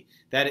to be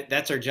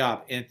that's our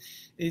job. And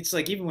it's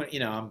like, even when, you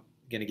know, I'm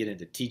going to get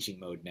into teaching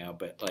mode now,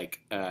 but like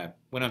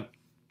when I'm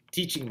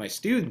teaching my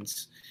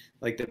students,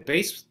 like the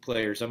bass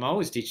players, I'm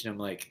always teaching them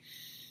like,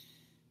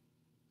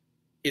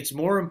 it's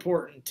more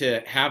important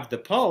to have the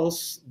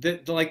pulse.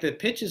 Like the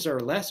pitches are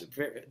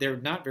they're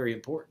not very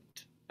important.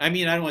 I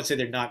mean, I don't want to say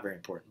they're not very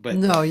important, but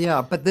no,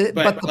 yeah, but the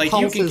like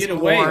pulse you can get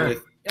away more...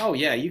 with. Oh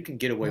yeah, you can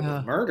get away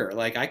with murder.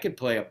 Like I could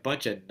play a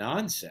bunch of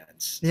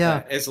nonsense.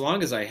 Yeah, as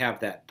long as I have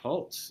that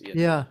pulse. You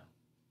know?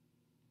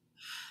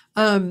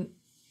 Yeah.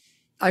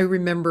 I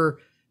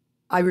remember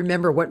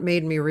what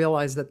made me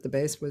realize that the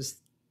bass was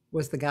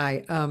the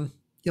guy.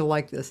 You'll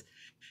like this.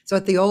 So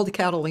at the old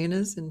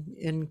Catalinas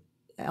in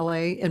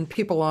LA, and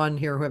people on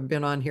here who have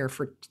been on here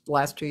for the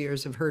last 2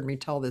 years have heard me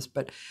tell this,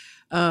 but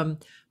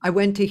I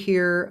went to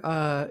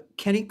hear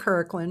Kenny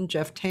Kirkland,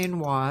 Jeff Tain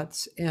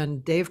Watts,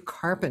 and Dave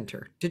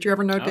Carpenter. Did you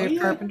ever know Dave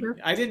Carpenter?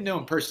 I didn't know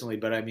him personally,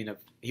 but I mean,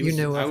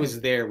 I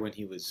was there when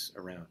he was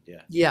around.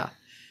 Yeah. Yeah.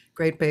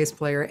 Great bass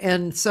player.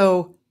 And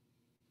so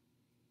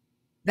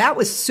that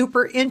was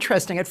super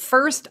interesting. At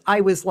first,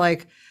 I was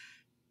like,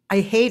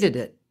 I hated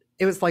it.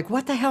 It was like,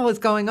 what the hell is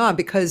going on?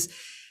 Because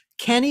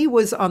Kenny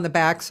was on the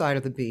back side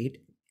of the beat.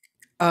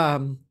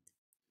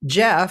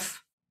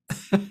 Jeff,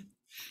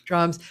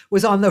 drums,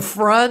 was on the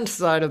front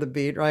side of the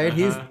beat, right?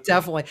 He's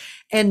definitely.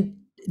 And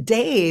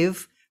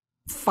Dave,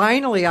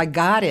 finally, I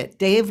got it.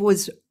 Dave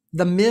was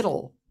the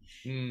middle.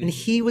 And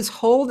he was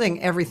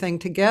holding everything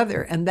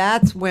together. And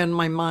that's when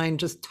my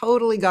mind just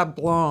totally got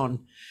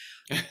blown.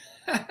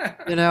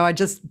 You know, I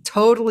just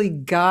totally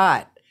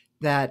got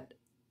that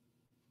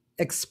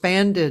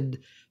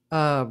expanded,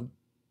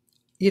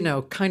 you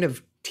know, kind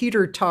of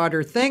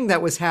teeter-totter thing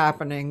that was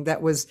happening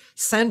that was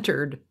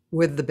centered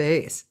with the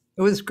bass.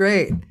 It was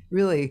great,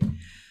 really.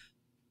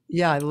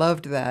 Yeah, I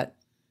loved that.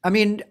 I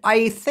mean,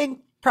 I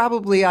think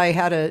probably I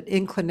had an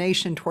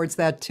inclination towards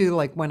that too.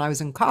 Like when I was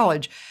in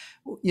college,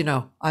 you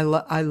know, I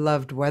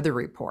loved Weather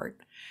Report.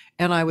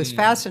 And I was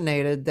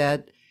fascinated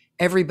that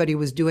everybody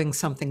was doing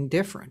something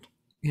different,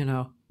 you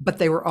know, but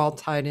they were all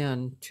tied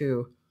in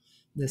to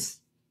this,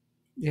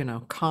 you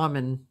know,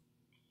 common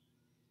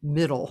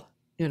middle,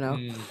 you know.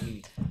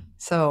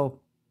 So,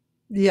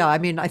 yeah, I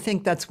mean, I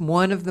think that's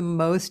one of the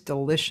most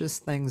delicious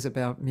things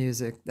about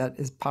music that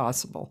is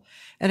possible.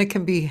 And it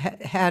can be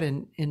had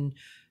in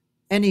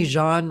any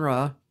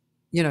genre,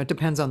 you know, it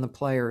depends on the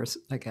players,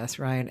 I guess,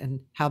 right?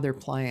 And how they're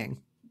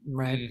playing,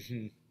 right?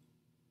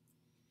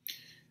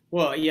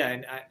 Well, yeah,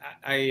 and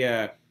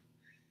I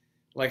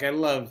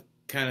love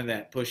kind of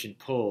that push and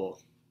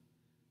pull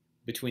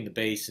between the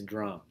bass and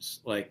drums.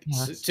 Like,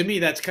 to me,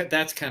 that's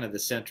kind of the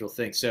central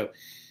thing. So,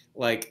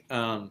 like,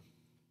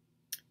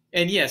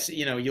 and yes,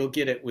 you know, you'll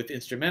get it with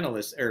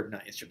instrumentalists, or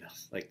not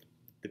instrumentalists, like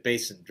the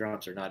bass and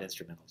drums are not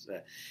instrumentals.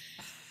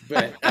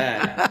 But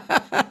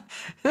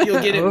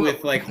you'll get it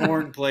with like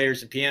horn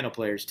players and piano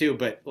players too.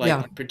 But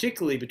like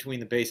particularly between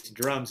the bass and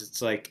drums,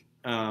 it's like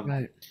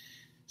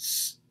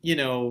you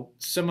know,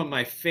 some of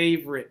my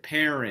favorite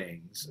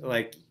pairings,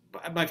 like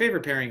my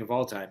favorite pairing of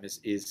all time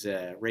is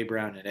Ray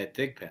Brown and Ed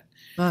Thigpen.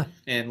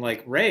 And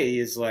like Ray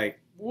is like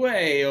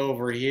way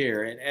over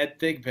here, and Ed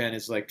Thigpen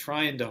is like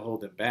trying to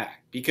hold him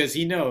back because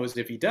he knows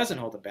if he doesn't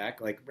hold him back,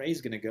 like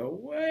Ray's gonna go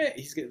way.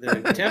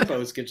 The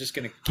tempo is just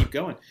gonna keep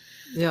going.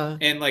 Yeah.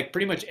 And like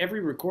pretty much every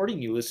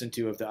recording you listen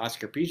to of the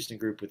Oscar Peterson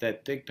group with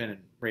Ed Thigpen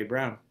and Ray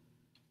Brown,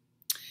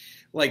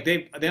 like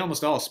they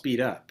almost all speed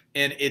up,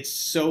 and it's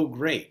so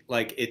great.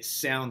 Like it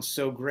sounds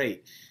so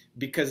great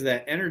because of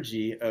that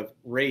energy of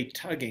Ray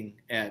tugging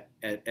at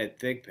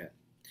Thigpen,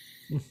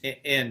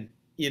 and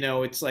you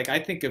know, it's like I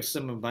think of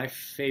some of my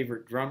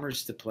favorite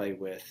drummers to play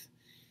with,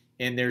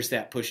 and there's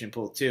that push and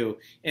pull too.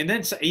 And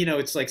then, you know,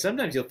 it's like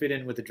sometimes you'll fit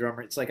in with a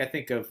drummer. It's like I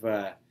think of,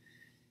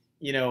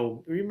 you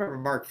know, remember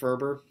Mark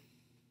Ferber?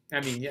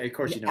 I mean, yeah, of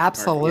course you know.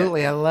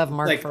 Absolutely, Mark, I love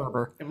Mark like,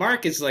 Ferber.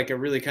 Mark is like a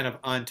really kind of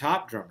on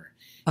top drummer,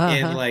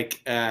 and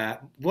like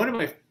one of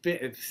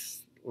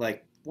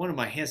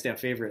my hands down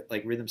favorite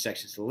like rhythm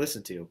sections to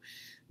listen to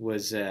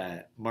was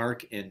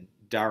Mark and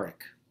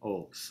Derek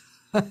Oles,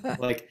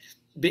 like.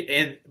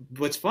 And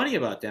what's funny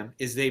about them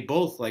is they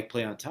both like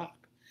play on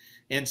top,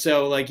 and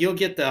so like you'll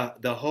get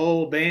the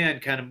whole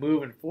band kind of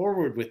moving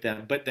forward with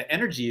them, but the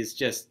energy is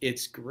just,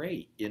 it's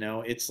great, you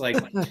know. It's like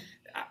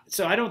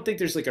so I don't think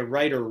there's like a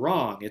right or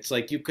wrong. It's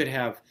like you could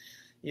have,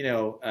 you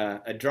know,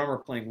 a drummer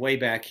playing way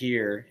back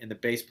here and the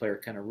bass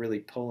player kind of really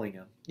pulling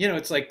them, you know.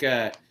 It's like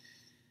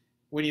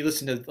when you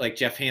listen to like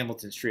Jeff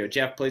Hamilton's trio,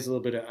 Jeff plays a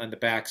little bit on the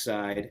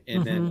backside,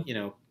 and then, you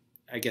know,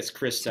 I guess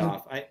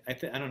Christoph. I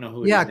don't know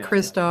who it is now.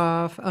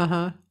 Christoph.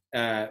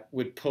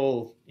 Would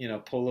pull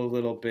a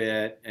little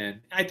bit, and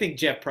I think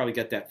Jeff probably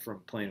got that from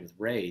playing with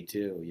Ray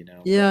too. You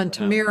know. Yeah, and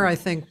Tamir I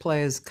think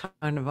plays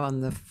kind of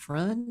on the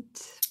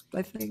front.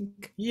 I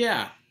think.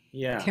 Yeah.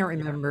 Can't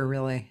remember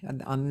really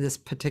on this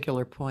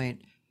particular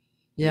point.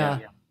 Yeah.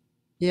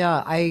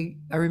 I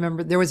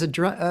remember there was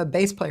a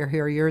bass player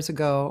here years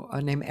ago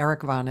named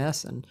Eric Von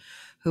Essen,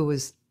 who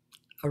was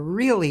a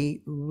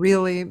really,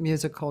 really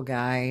musical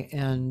guy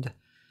and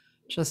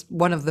just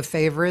one of the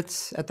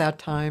favorites at that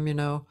time, you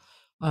know.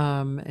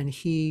 And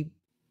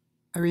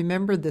I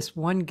remember this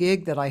one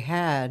gig that I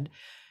had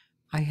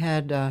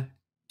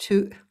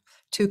two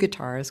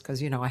guitars,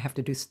 because, you know, I have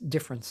to do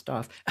different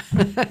stuff.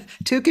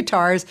 Two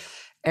guitars,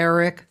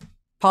 Eric,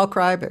 Paul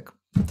Kreibich,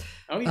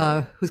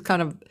 who's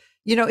kind of,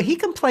 you know, he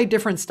can play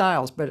different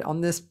styles, but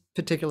on this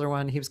particular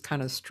one, he was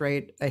kind of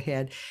straight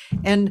ahead.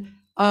 And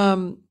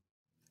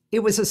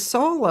it was a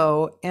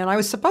solo, and I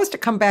was supposed to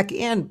come back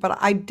in, but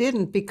I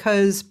didn't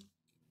because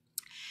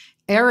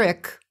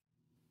Eric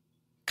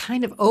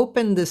kind of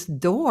opened this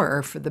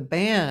door for the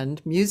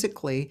band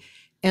musically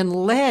and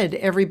led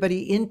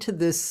everybody into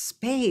this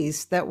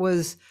space it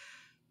was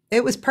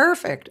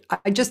perfect.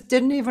 I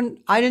didn't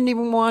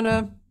even want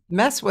to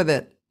mess with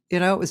it. You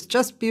know, it was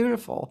just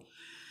beautiful.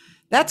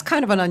 That's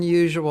kind of an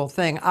unusual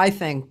thing, I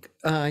think,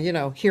 you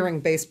know,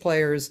 hearing bass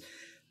players,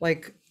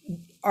 like,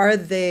 are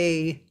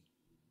they're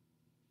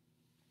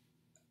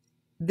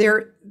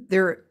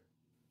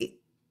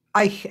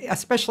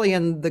especially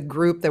in the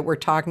group that we're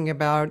talking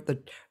about,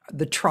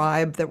 the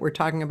tribe that we're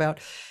talking about,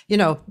 you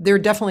know, they're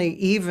definitely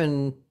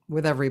even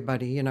with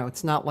everybody. You know,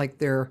 it's not like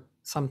they're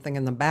something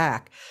in the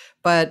back,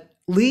 but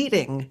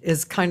leading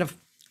is kind of,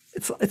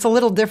 it's a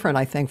little different,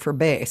 I think, for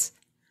bass.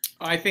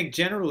 I think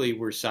generally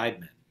we're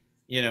sidemen.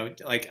 You know,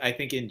 like I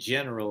think in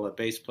general a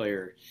bass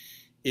player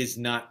is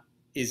not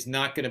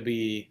going to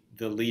be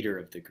the leader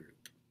of the group.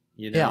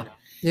 You know.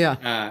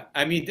 Yeah.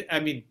 I mean, I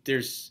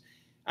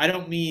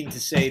don't mean to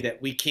say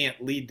that we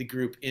can't lead the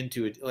group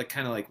into it, like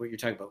kind of like what you're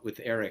talking about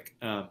with Eric.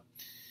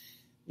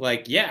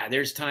 Like, yeah,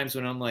 there's times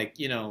when I'm like,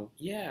 you know,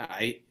 yeah,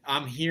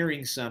 I'm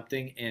hearing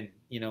something, and,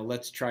 you know,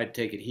 let's try to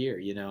take it here,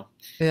 you know.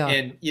 Yeah.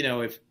 And, you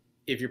know, if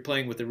you're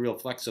playing with a real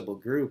flexible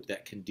group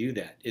that can do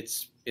that,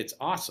 it's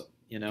awesome,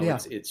 you know. Yeah.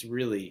 It's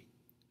really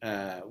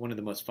one of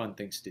the most fun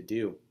things to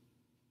do.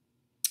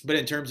 But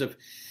in terms of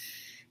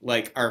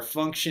like our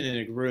function in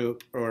a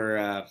group,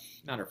 or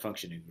not our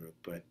function in a group,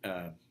 but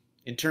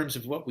in terms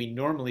of what we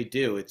normally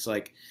do, it's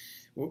like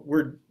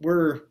we're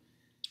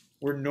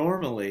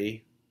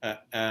normally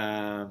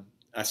a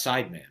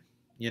sideman.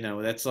 You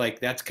know, that's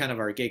kind of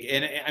our gig.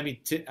 And I mean,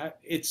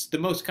 it's the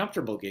most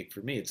comfortable gig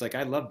for me. It's like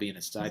I love being a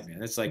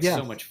sideman. It's like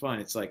so much fun.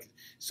 It's like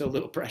so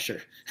little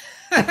pressure.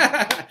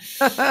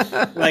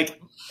 Like,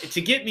 to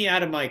get me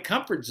out of my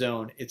comfort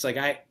zone, it's like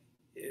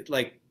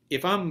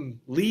if I'm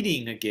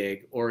leading a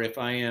gig, or if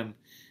I am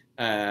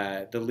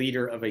the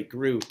leader of a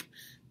group,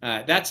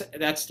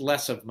 that's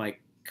less of my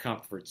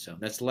comfort zone.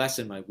 That's less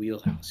in my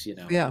wheelhouse, you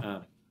know. Yeah.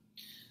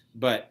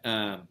 But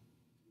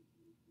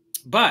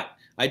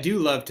I do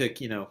love to,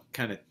 you know,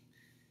 kind of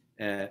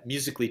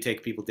musically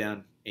take people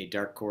down a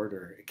dark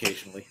corridor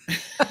occasionally.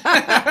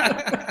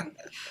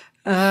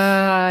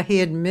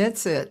 He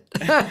admits it.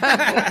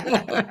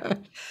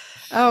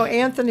 Oh,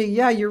 Anthony,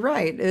 yeah, you're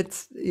right.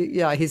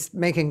 He's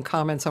making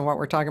comments on what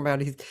we're talking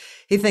about.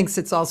 He thinks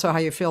it's also how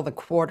you feel the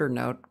quarter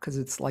note, because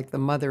it's like the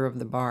mother of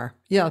the bar.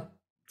 Yeah,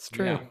 it's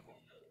true.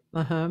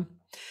 Yeah.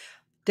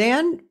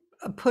 Dan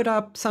put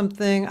up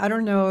something. I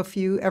don't know if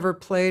you ever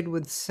played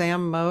with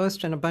Sam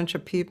Most and a bunch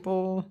of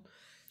people.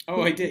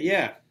 Oh, I did.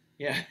 Yeah.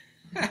 Yeah.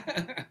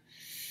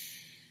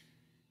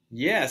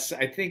 Yes,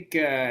 I think.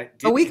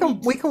 We can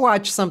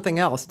watch something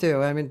else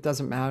too. I mean, it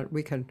doesn't matter.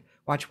 We can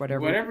watch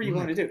whatever you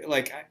want to do.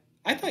 Like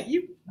I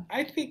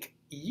think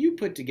you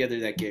put together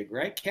that gig,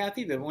 right,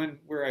 Cathy? The one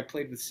where I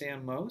played with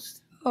Sam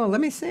Most. Oh,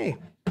 let me see.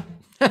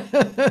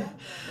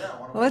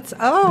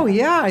 Oh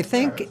yeah, I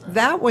think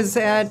that was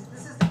at.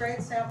 This is the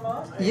great Sam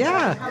Most.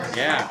 Yeah.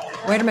 Yeah.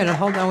 Wait a minute.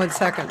 Hold on 1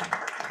 second.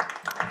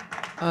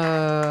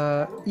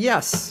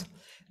 Yes,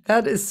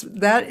 that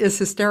is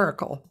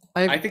hysterical.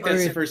 I think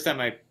that's the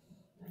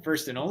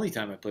first and only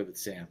time I played with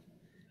Sam.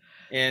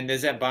 And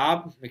is that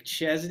Bob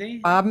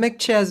McChesney? Bob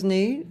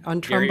McChesney on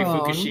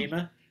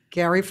trombone.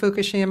 Gary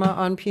Fukushima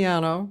on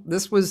piano.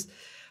 This was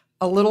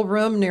a little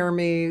room near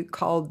me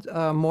called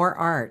More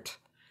Art.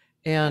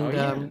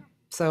 And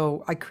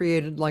so I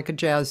created like a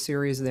jazz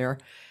series there.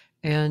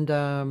 And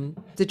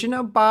did you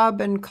know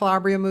Bob and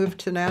Calabria moved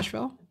to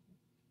Nashville?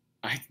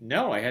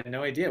 No, I had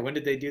no idea. When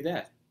did they do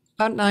that?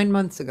 About 9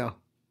 months ago.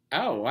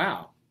 Oh,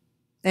 wow.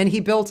 And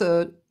he built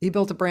a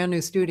brand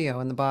new studio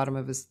in the bottom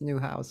of his new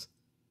house.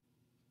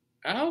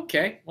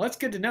 Okay. Well, that's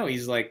good to know.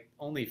 He's like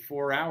only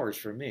 4 hours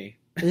from me.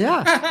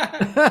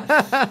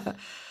 Yeah.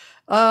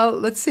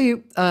 Let's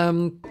see.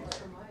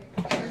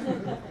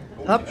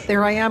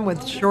 There I am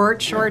with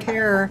short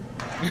hair.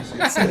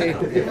 Let's see.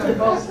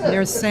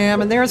 There's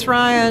Sam and there's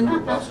Ryan.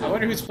 I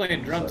wonder who's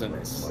playing drums on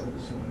this.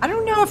 I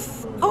don't know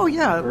if. Oh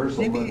yeah,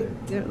 maybe.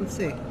 Yeah, let's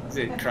see. Is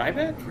it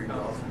Tribeca?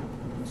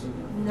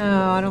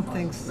 No, I don't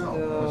think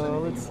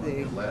so. Let's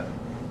see.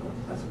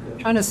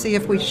 Trying to see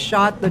if we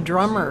shot the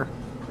drummer.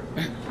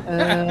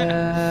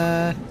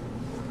 I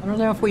don't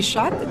know if we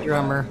shot the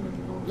drummer.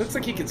 Looks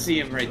like you can see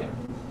him right there.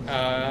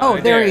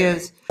 There he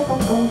is.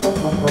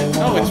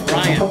 Oh, it's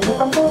Ryan.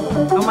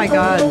 Oh my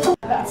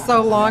God,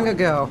 so long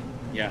ago.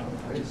 Yeah.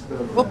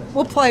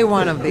 We'll play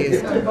one of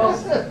these.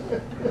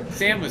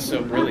 Sam was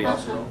so brilliant.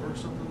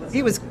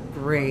 He was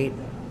great.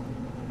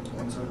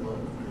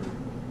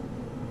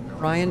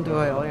 Ryan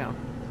Doyle, yeah.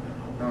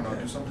 No,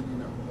 do something you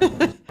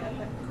know.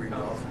 Green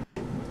off.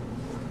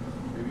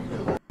 Maybe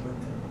you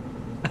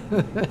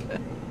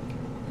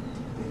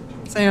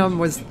Sam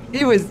was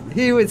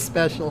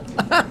special.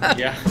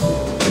 Yeah.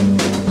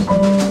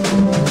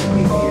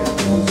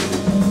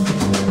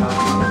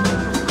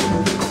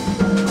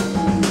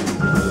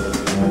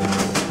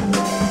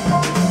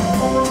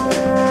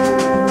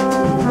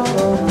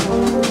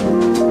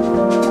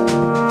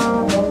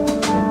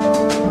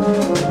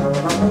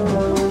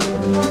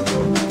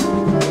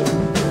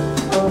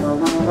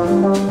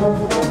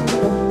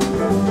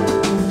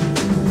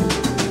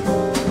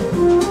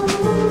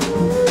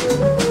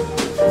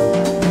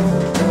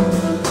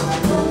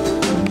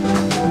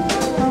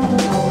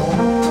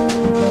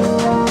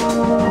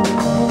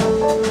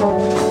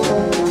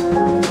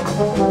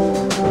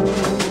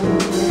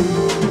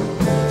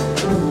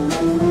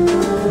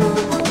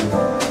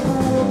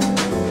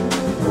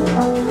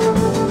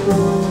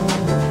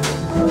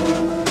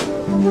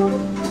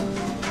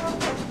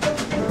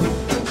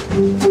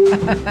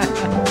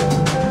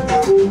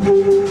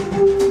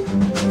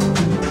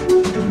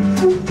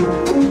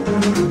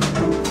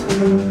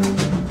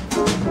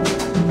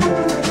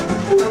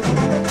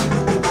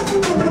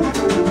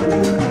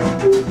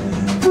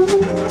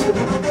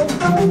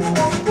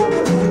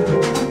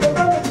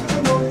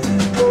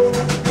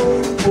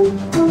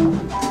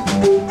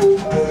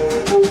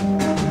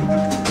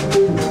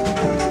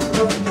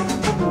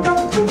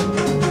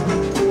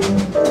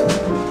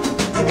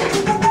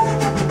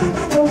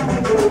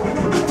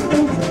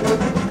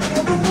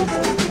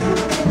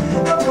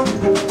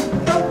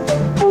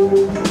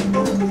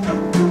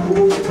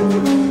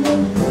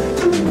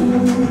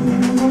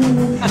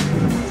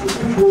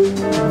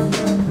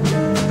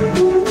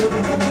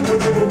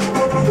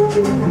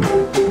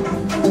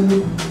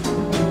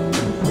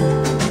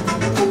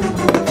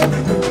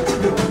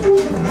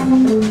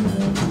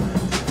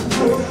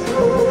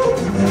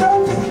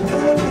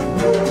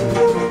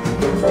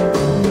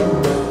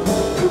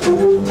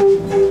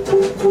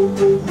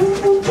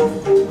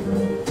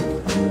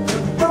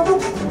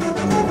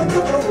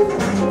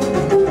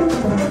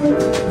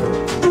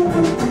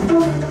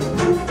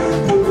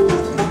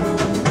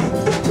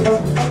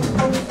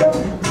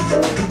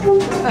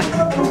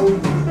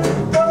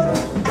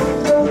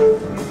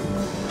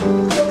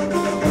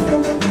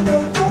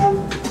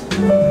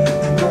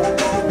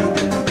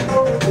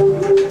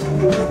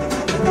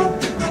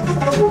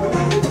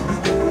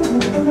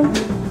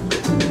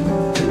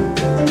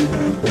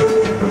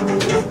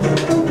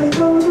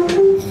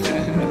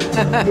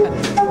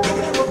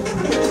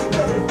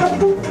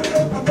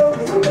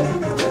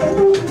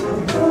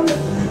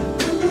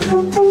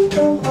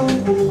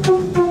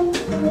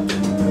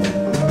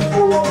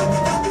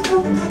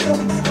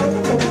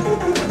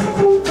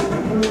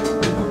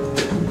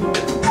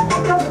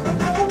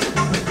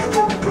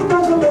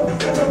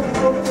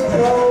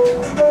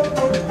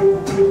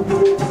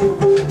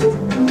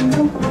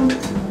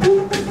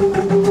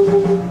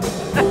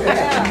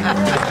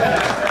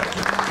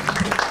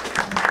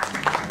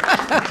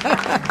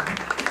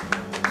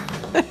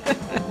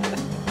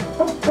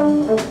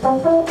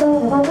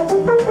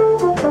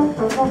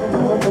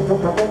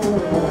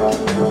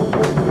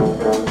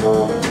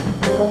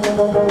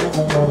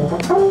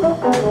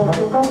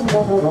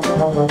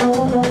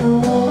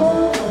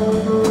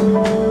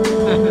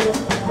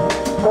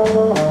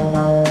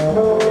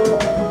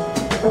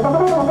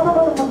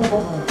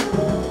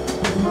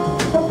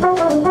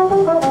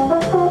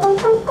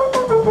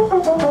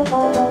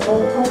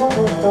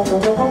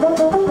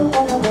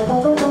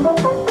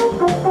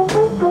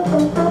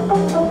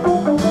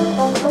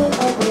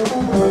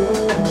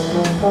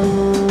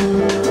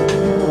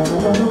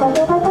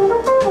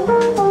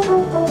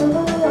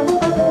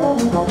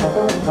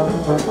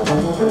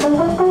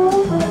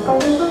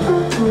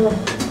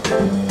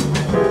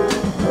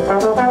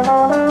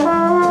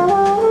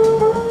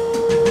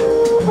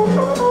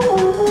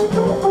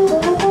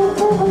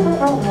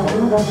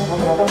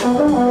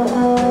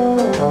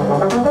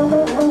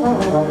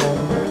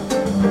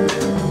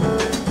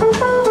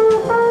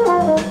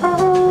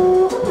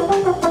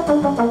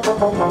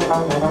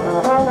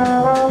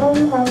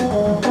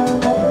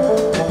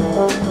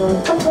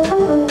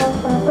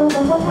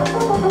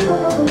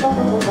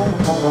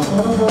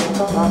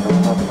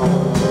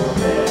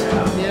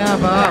 Yeah,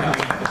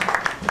 Bob.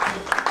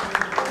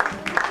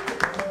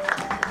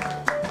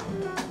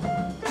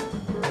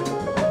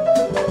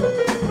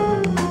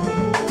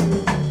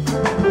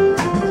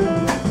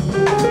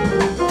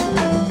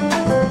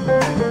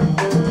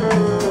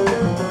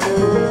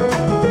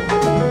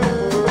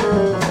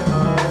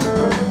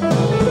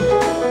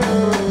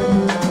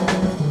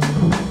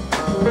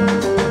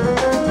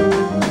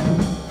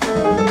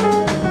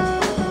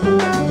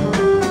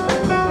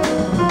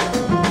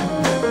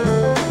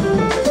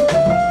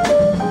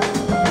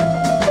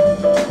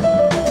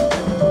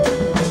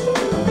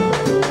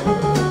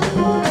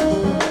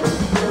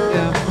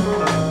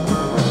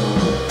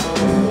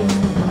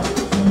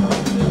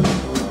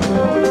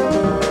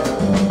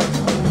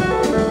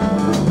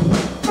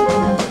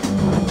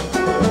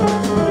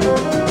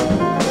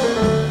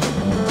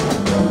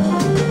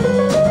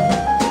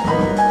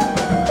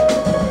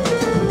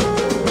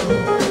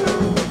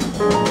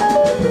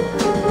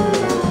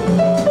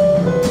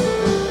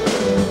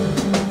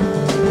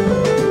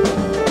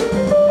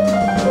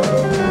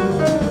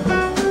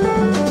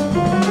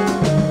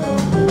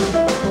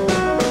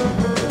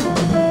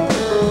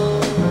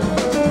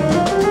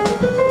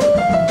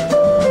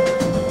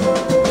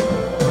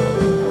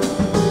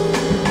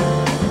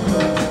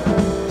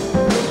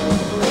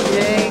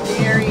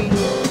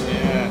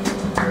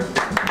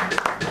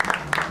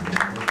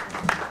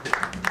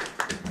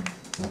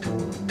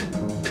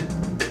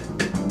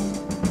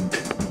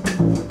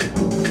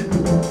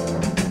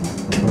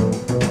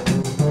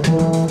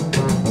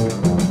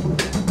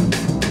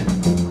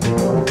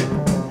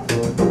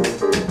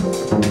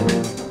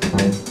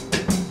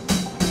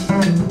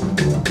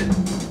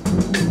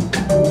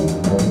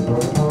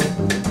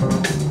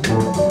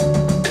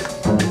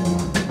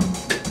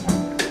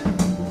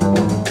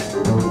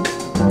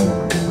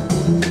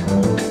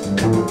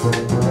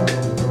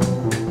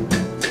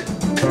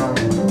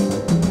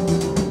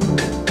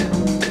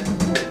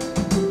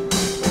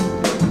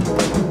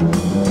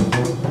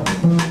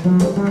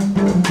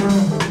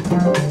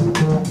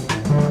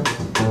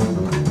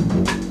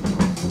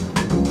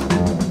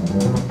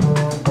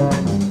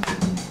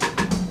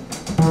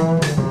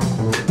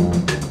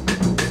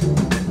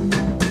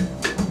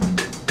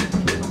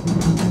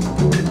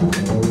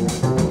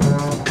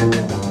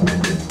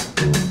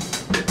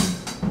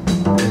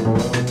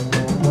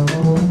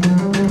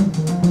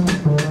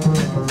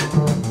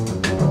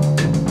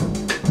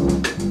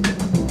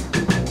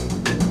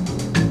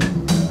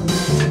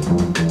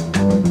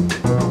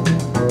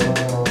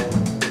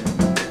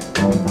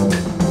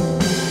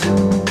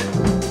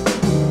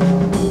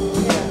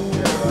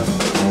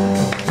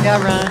 Yeah,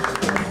 Ron.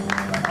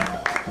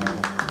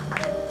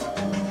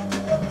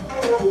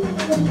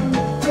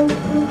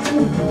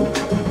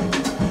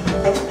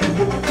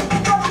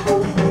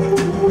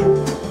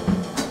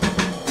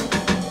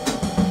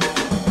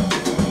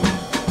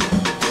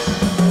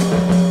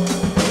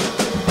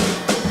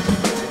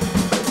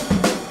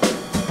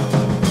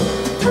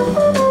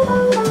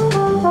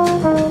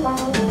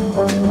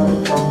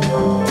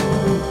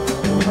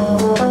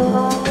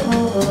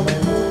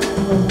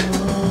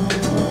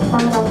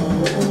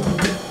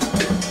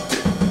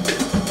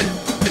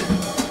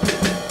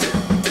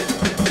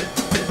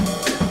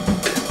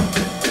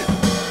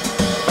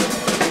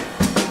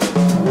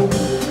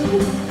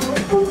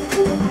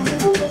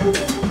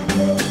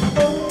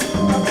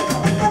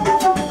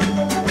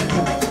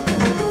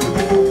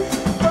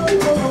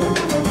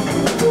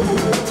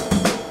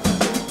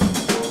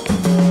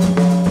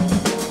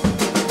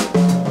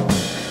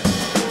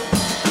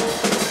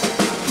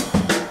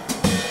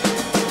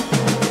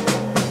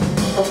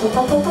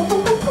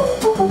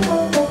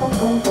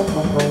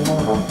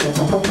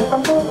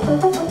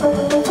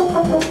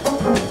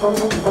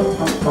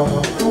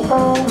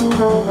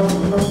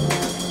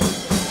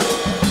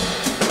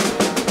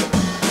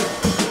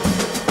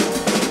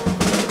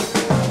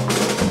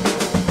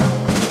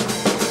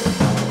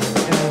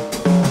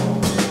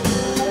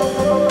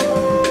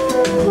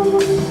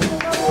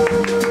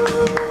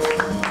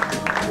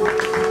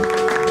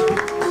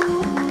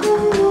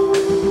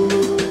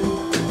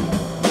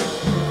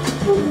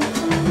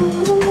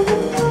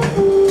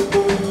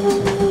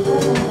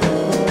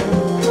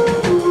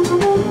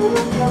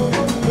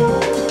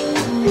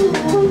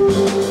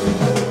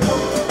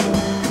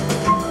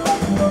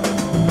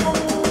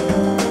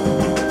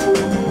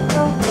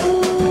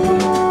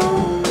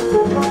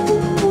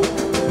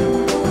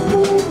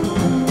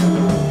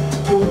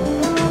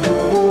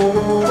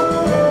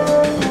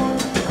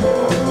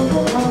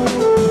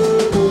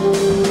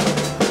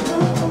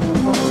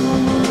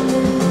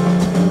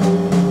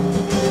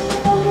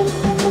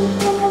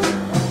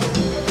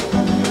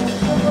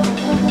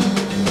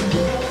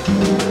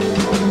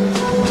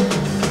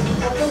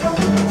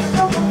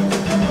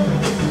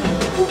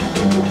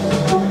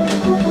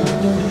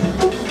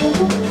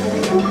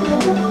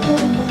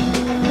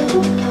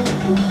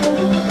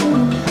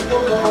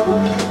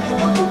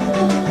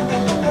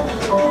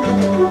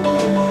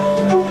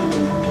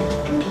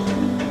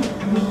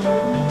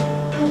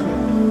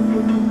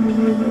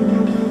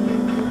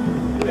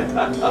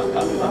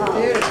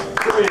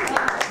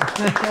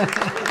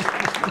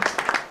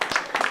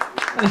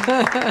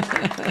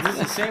 Does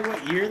it say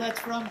what year that's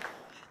from?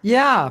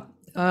 Yeah,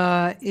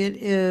 it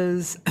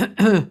is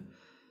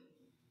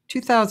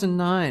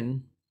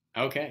 2009.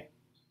 Okay.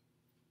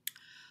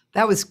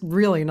 That was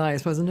really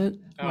nice, wasn't it?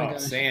 Oh, my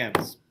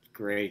Sam's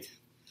great.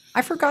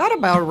 I forgot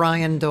about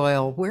Ryan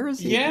Doyle. Where is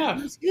he? Yeah.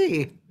 Where is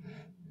he?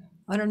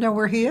 I don't know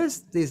where he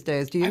is these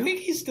days. Do you? I think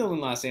he's still in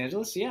Los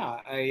Angeles. Yeah,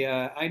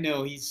 I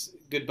know he's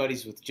good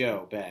buddies with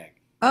Joe Bagg.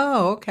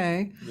 Oh,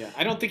 okay. Yeah,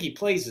 I don't think he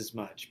plays as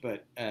much,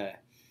 but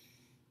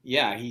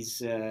yeah, he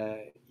was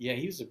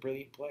a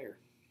brilliant player.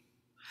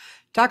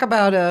 Talk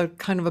about a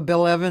kind of a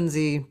Bill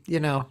Evans-y,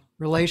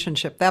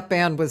 relationship. That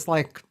band was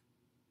like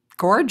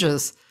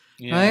gorgeous,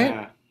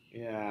 right?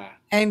 Yeah.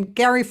 And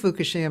Gary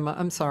Fukushima,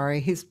 I'm sorry,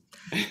 he's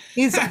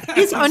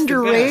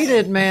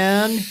underrated,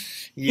 man.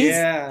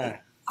 Yeah.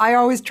 I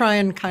always try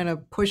and kind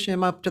of push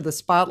him up to the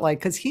spotlight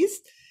because he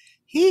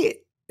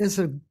is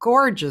a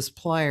gorgeous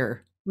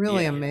player,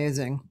 really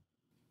amazing.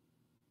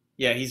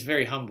 Yeah, he's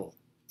very humble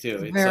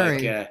too. It's very,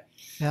 like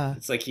yeah.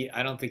 It's like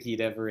I don't think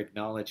he'd ever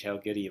acknowledge how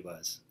good he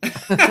was.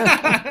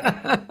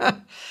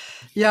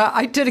 Yeah,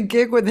 I did a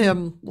gig with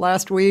him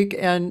last week,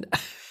 and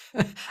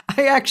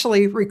I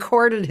actually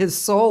recorded his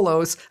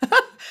solos.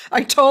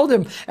 I told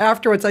him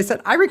afterwards, I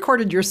said, I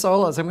recorded your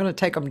solos. I'm going to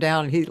take them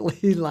down. And he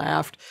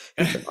laughed.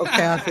 He said, oh,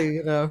 Cathy,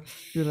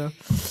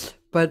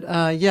 But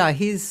yeah,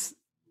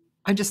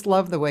 I just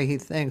love the way he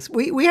thinks.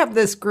 We have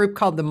this group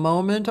called The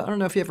Moment. I don't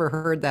know if you ever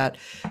heard that.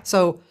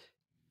 So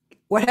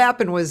what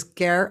happened was,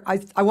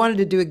 I wanted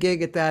to do a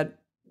gig at that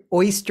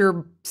Oyster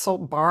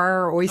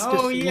Bar.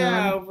 Oh,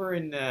 yeah, over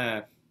in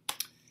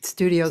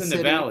Studio City. In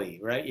the Valley,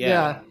 right?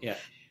 Yeah.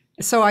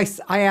 So I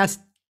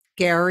asked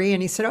Gary,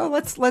 and he said, "Oh,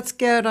 let's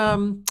get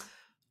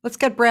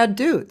Brad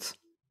Dutz."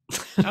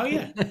 Oh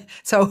yeah.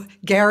 So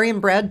Gary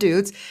and Brad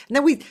Dutz, and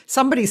then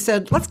somebody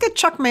said, "Let's get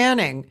Chuck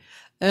Manning,"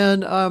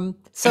 and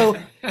so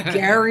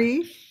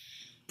Gary,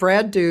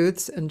 Brad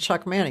Dutz, and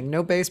Chuck Manning,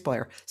 no bass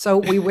player. So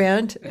we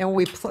went and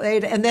we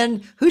played, and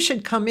then who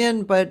should come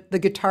in but the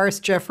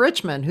guitarist Jeff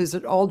Richmond, who's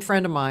an old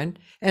friend of mine,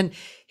 and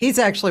he's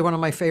actually one of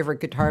my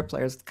favorite guitar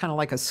players, kind of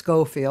like a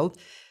Schofield.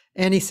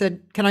 And he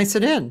said, "Can I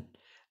sit in?"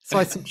 So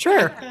I said,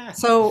 "Sure."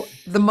 So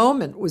The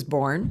Moment was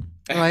born,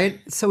 right?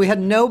 So we had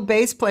no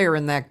bass player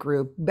in that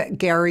group. But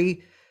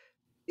Gary,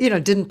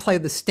 didn't play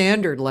the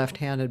standard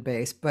left-handed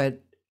bass,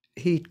 but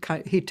he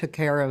took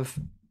care of,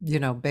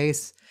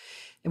 bass.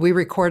 And we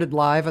recorded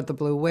live at the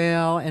Blue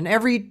Whale, and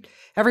every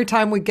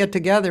time we get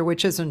together,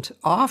 which isn't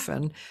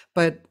often,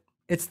 but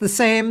it's the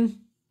same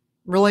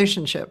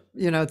relationship.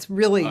 It's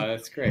really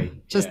that's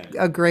great. Just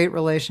a great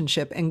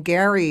relationship. And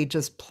Gary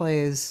just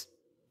plays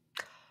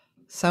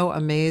so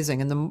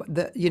amazing. And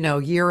the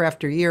year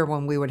after year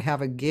when we would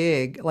have a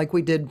gig, like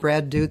we did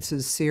Brad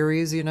Dutz's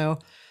series, a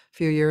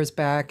few years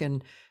back,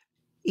 and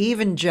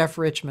even Jeff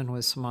Richmond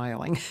was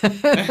smiling.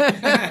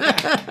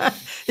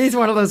 He's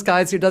one of those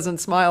guys who doesn't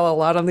smile a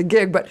lot on the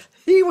gig, but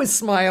he was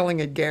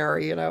smiling at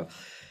Gary, Oh,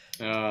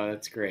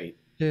 that's great.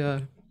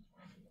 Yeah.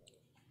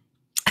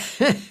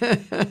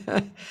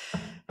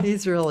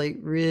 He's really,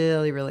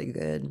 really, really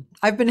good.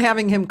 I've been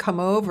having him come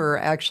over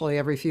actually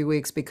every few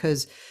weeks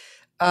because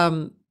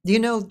do you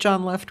know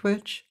John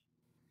Leftwich?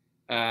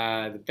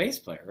 The bass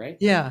player, right?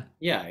 Yeah.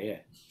 Yeah.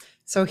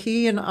 So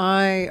he and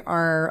I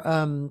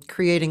are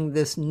creating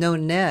this No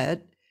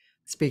Net,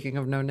 speaking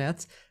of No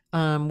Nets,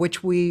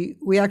 which we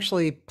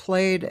actually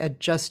played at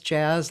Just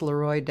Jazz,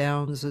 Leroy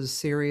Downs'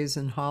 series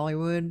in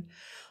Hollywood.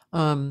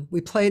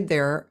 We played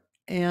there,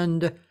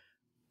 and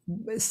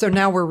so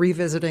now we're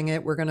revisiting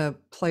it. We're going to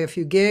play a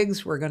few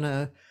gigs. We're going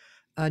to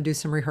do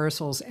some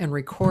rehearsals and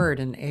record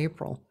in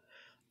April.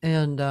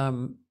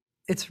 And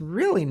it's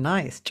really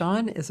nice.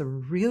 John is a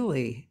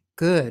really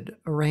good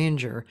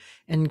arranger,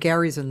 and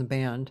Gary's in the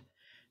band.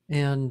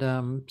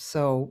 And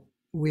so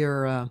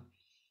we're,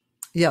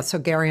 so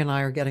Gary and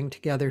I are getting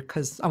together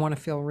because I want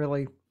to feel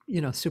really,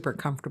 super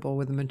comfortable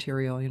with the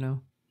material,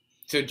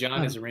 So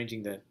John is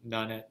arranging the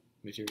non-net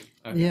material?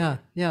 Okay.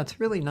 Yeah, it's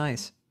really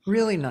nice.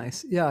 Really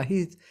nice. Yeah,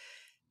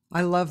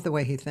 I love the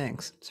way he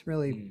thinks. It's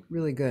really,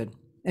 really good.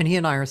 And he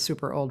and I are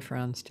super old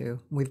friends too.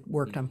 We've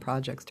worked on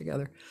projects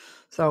together.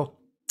 So,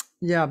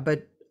 yeah,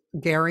 but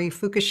Gary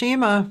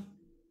Fukushima.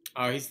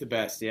 Oh, he's the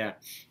best. Yeah,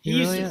 He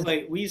used really to is.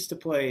 play. We used to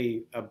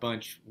play a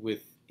bunch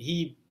with.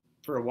 He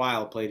for a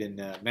while played in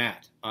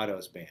Matt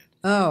Otto's band.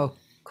 Oh,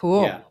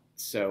 cool. Yeah,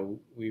 so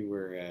we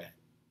were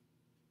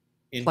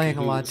in Playing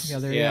a lot cahoots.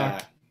 together. Yeah,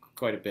 Yeah.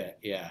 quite a bit.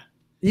 Yeah.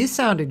 You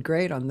sounded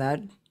great on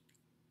that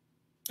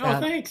Oh,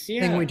 thanks.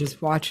 Yeah. thing we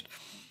just watched.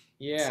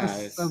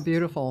 Yeah. So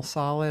beautiful,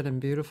 solid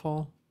and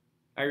beautiful.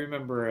 I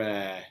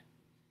remember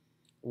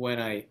when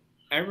I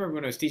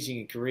was teaching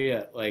in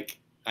Korea, like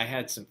I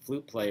had some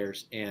flute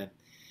players and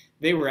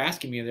they were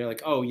asking me, they're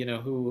like, "Oh,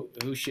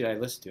 who should I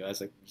listen to?" I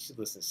was like, "You should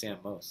listen to Sam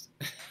most."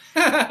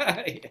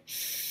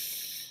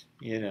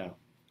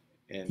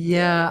 And,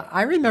 Yeah,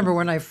 I remember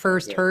when I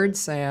first heard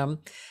Sam,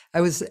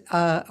 I was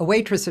a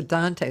waitress at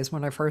Dante's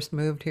when I first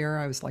moved here.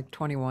 I was like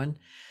 21.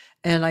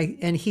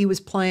 and he was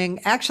playing.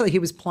 Actually, he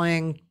was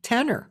playing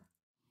tenor,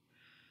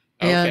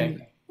 and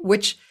Okay.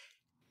 which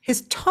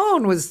his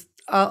tone was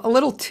a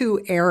little too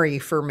airy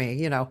for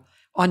me,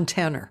 on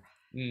tenor,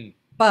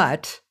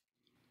 but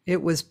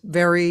it was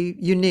very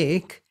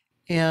unique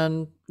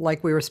and,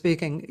 like we were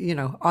speaking,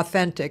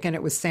 authentic, and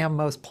it was Sam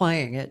Most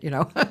playing it,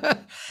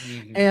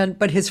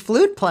 but his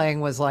flute playing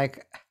was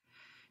like,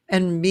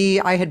 and me,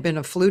 I had been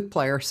a flute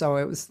player, so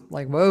it was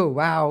like, whoa,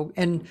 wow.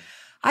 And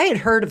I had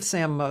heard of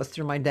Sam Most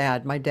through my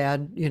dad,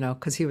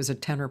 because he was a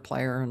tenor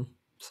player, and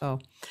so,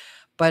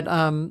 but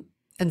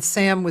and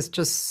Sam was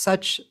just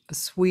such a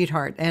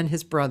sweetheart, and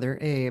his brother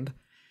Abe.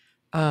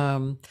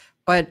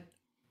 But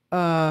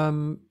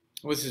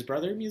Was his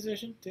brother a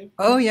musician too?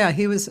 oh yeah,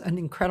 he was an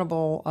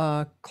incredible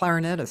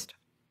clarinetist.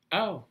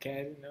 Oh, okay,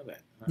 I didn't know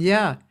that.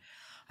 Yeah,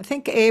 I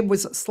think Abe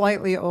was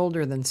slightly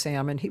older than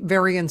Sam, and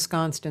very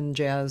ensconced in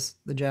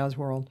the jazz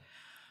world.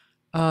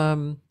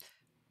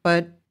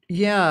 But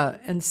yeah,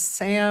 and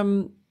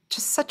Sam,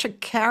 just such a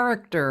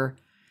character,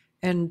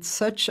 and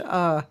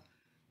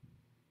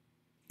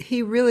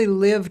he really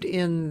lived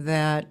in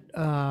that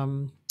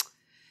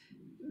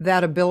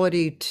that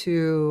ability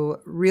to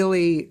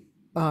really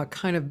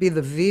kind of be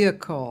the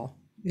vehicle,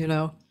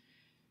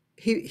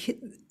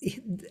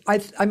 I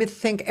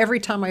think every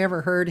time I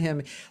ever heard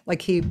him,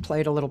 like, he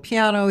played a little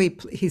piano,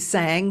 he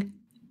sang.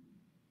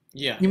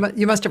 Yeah.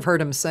 You must have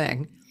heard him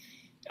sing.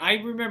 I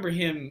remember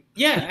him.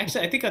 Yeah,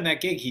 actually, I think on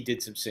that gig he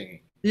did some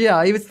singing.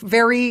 Yeah, he was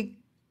very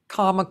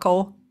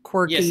comical,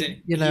 quirky. Yes,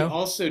 and he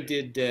also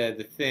did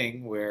the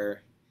thing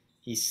where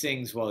he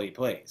sings while he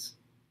plays.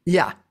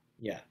 Yeah.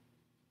 Yeah.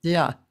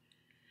 Yeah.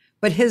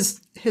 But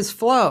his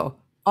flow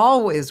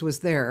always was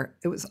there.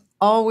 It was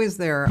always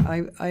there.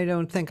 I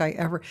don't think I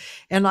ever,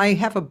 and I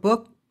have a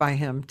book by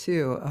him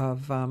too,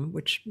 of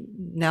which,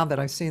 now that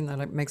I've seen that,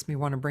 it makes me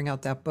want to bring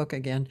out that book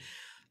again.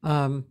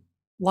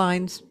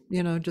 Lines,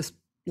 just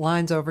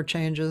lines over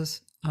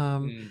changes,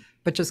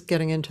 but just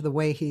getting into the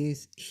way he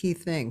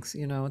thinks,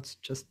 it's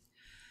just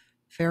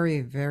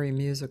very, very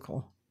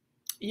musical.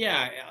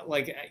 Yeah,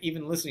 like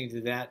even listening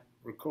to that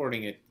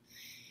recording,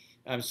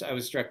 I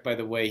was struck by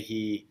the way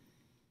he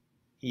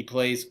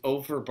plays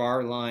over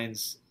bar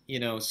lines,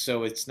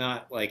 so it's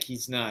not like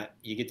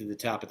you get to the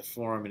top of the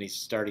form and he's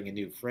starting a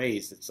new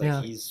phrase. It's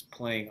like he's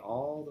playing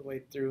all the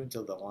way through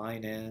until the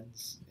line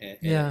ends. And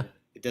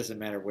it doesn't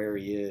matter where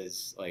he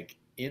is, like,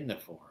 in the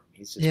form.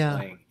 He's just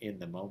playing in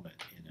the moment.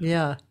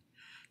 Yeah,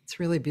 it's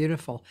really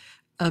beautiful.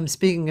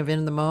 Speaking of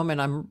in the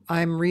moment,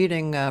 I'm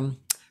reading,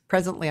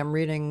 presently I'm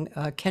reading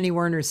Kenny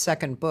Werner's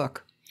second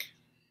book.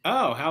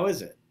 Oh, how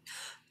is it?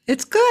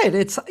 It's good.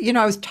 It's,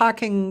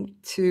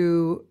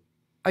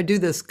 I do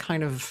this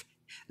kind of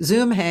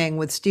Zoom hang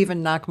with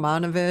Stephen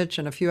Nachmanovich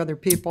and a few other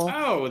people.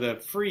 Oh, the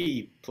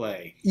free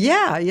play.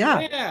 Yeah.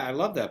 Yeah, I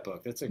love that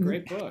book. That's a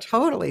great book.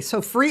 Totally. So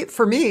free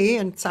for me,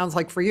 and it sounds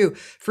like for you,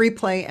 Free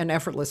Play and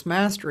Effortless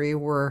Mastery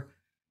were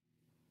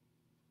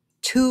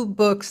two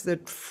books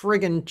that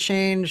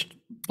friggin'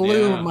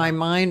 blew my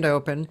mind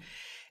open.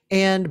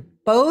 And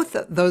both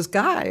those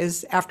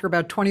guys, after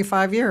about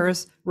 25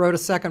 years, wrote a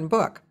second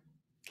book.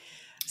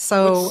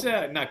 So what's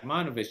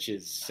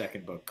Nachmanovich's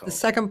second book called? The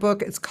second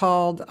book, it's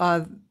called,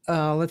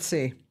 let's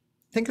see, I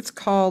think it's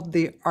called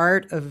The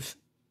Art of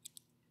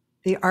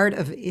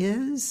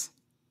Is.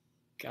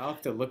 I'll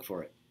have to look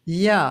for it.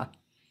 Yeah.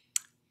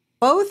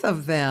 Both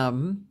of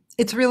them,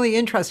 it's really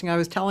interesting. I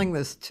was telling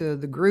this to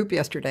the group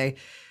yesterday.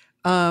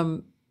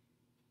 The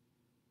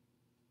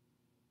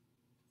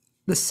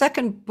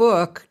second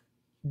book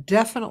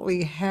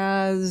definitely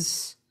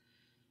has,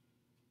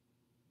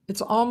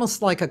 it's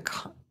almost like a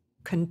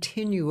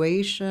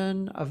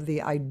continuation of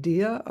the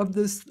idea of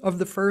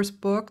the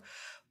first book,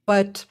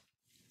 but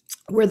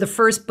where the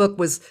first book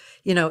was,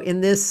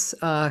 in this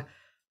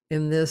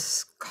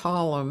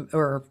column,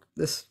 or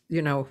this,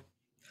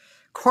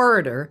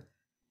 corridor,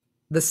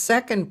 the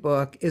second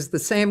book is the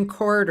same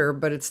corridor,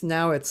 but it's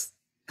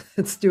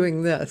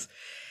doing this.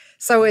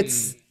 So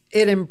it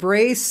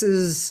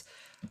embraces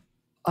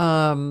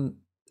how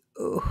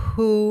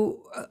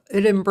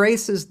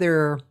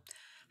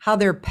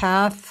their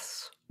paths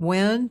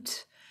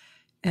went,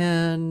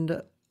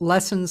 and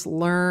lessons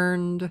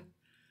learned,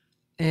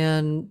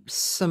 and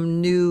some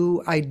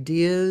new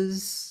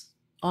ideas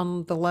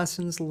on the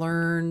lessons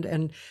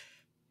learned,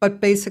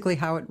 but basically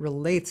how it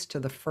relates to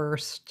the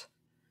first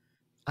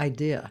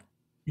idea.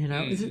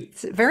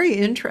 It's very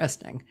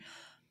interesting.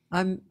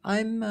 I'm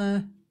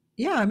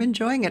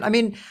enjoying it. I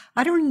mean,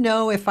 I don't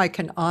know if I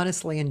can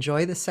honestly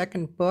enjoy the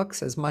second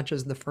books as much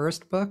as the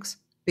first books,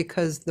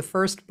 because the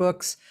first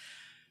books,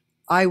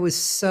 I was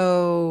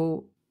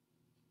so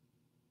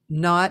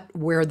not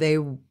where they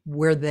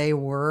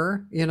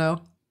were,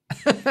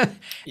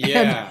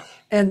 Yeah.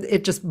 And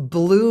it just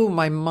blew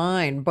my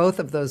mind, both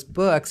of those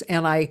books.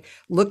 And I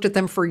looked at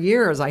them for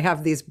years. I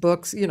have these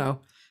books,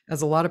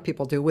 as a lot of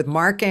people do, with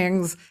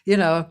markings,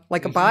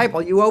 like a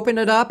Bible. You open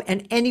it up,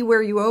 and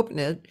anywhere you open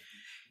it,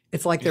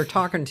 it's like they're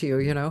talking to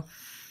you,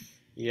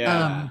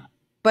 Yeah.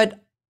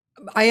 But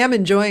I am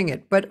enjoying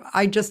it, but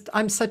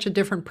I'm such a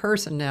different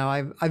person now.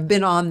 I've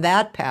been on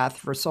that path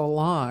for so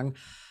long,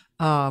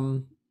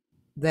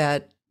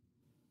 that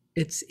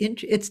it's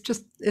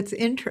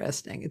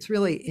interesting. It's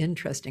really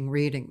interesting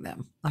reading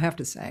them, I have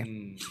to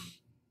say.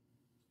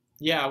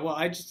 Yeah, well,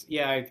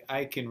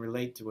 I can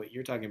relate to what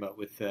you're talking about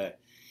with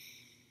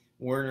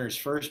Werner's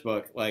first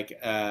book. Like,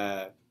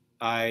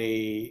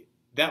 I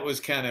that was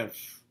kind of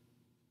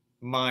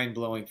mind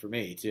blowing for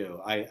me too.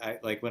 I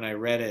like when I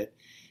read it,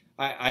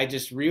 I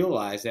just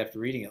realized after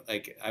reading it,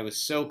 like I was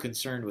so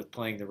concerned with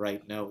playing the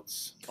right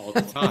notes all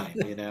the time,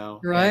 you know?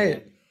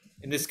 Right.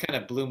 And this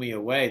kind of blew me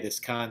away, this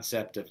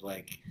concept of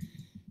like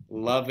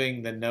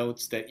loving the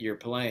notes that you're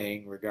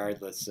playing,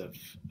 regardless of,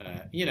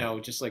 you know,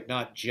 just like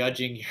not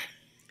judging,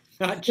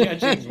 not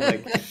judging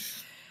like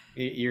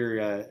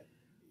your,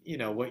 you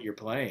know, what you're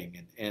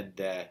playing.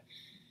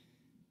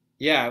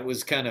 Yeah, it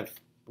was kind of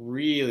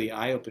really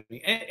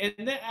eye-opening.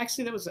 And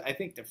actually that was, I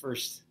think, the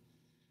first,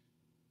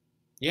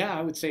 yeah,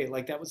 I would say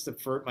like that was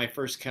my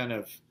first kind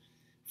of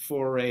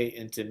foray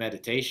into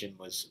meditation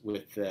was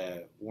with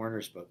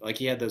Warner's book. Like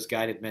he had those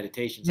guided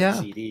meditations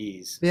on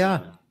CDs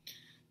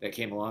that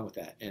came along with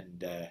that.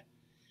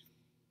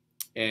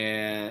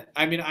 And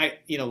I mean,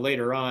 you know,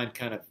 later on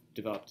kind of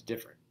developed a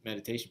different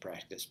meditation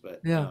practice,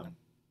 but yeah.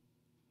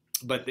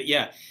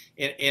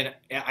 And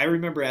I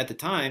remember at the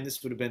time,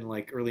 this would have been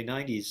like early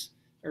 90s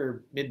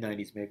or mid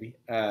 90s maybe.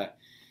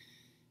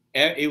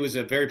 It was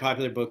a very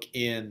popular book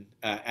in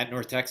at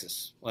North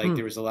Texas. Like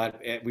there was a lot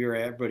of,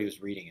 everybody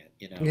was reading it,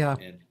 you know. Yeah.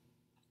 And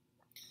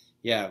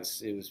yeah,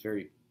 it was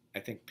very,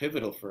 I think,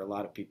 pivotal for a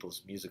lot of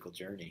people's musical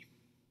journey.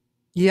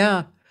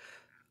 Yeah.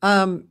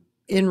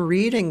 In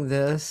reading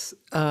this,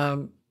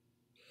 you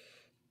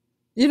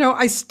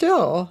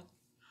know,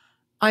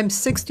 I'm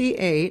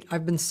 68.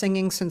 I've been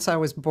singing since I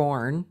was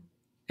born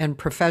and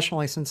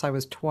professionally since I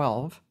was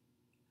 12.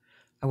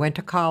 I went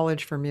to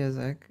college for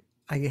music.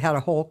 I had a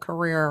whole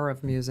career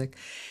of music,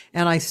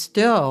 and I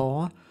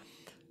still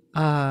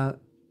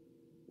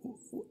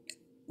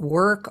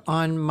work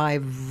on my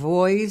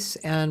voice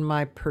and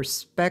my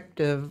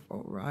perspective,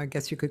 or I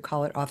guess you could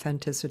call it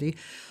authenticity,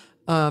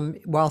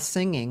 while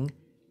singing,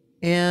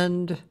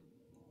 and,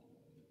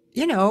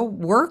 you know,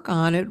 work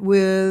on it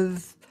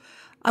with,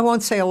 I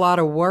won't say a lot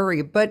of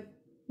worry, but,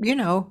 you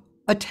know,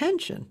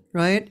 attention,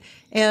 right?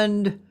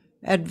 And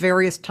at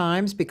various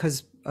times,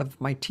 because of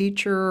my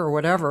teacher or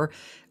whatever,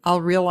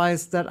 I'll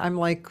realize that I'm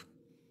like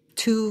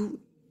too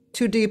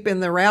deep in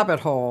the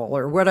rabbit hole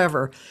or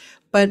whatever.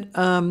 But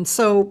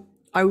so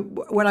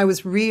when I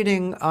was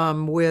reading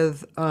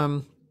with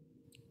the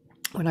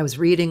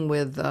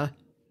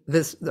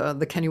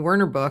Kenny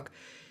Werner book,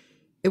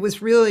 it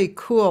was really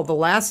cool. The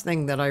last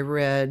thing that I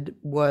read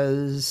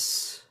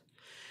was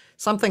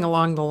something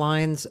along the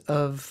lines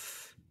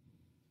of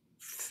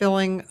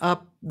filling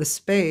up the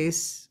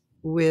space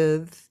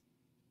with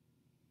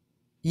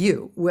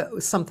you,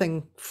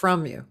 something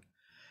from you.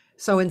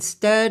 So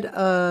instead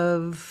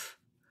of,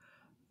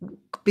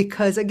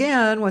 because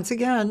once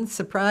again,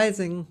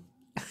 surprising,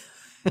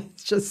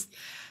 it's just,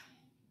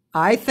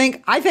 I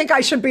think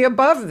I should be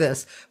above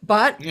this,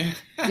 but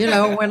you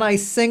know, when I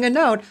sing a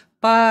note,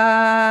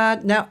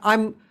 but now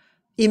I'm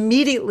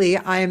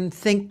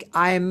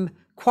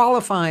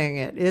qualifying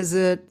it. Is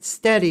it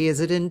steady? Is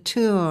it in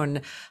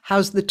tune?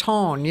 How's the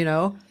tone, you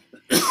know?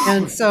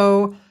 And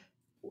so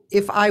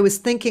if I was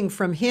thinking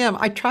from him,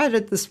 I tried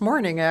it this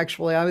morning,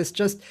 actually.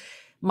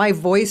 My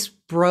voice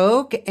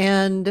broke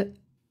and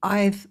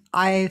I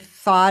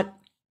thought,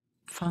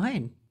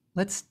 fine,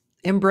 let's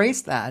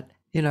embrace that,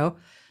 you know,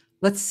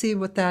 let's see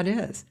what that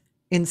is.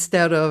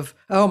 Instead of,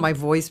 oh, my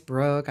voice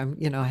broke, I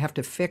have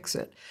to fix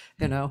it,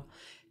 you know.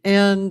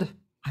 And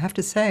I have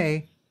to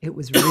say, it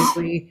was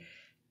really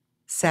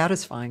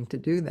satisfying to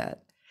do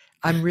that.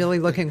 I'm really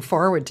looking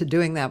forward to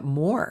doing that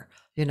more,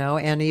 you know,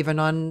 and even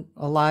on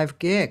a live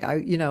gig,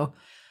 I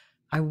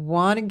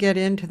want to get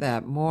into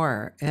that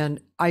more. And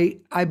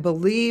I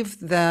believe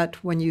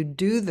that when you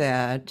do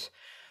that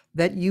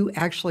you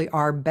actually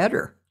are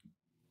better.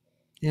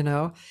 You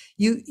know,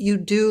 you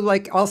do,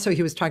 like, also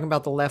he was talking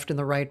about the left and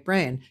the right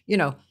brain, you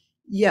know,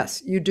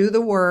 yes, you do the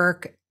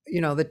work,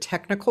 you know, the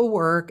technical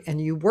work,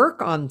 and you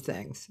work on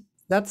things.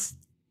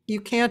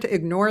 You can't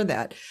ignore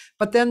that.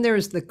 But then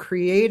there's the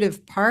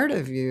creative part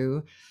of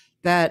you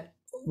that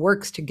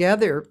works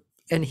together.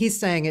 And he's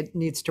saying it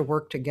needs to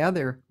work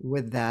together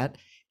with that.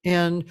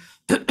 And,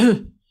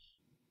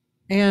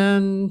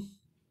 and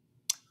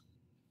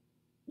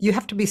you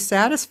have to be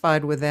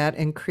satisfied with that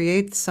and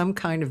create some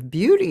kind of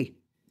beauty,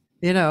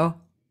 you know.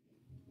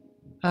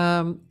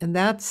 And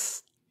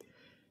that's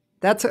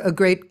a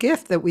great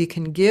gift that we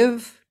can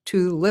give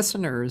to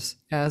listeners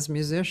as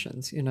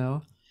musicians, you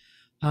know.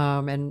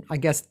 And I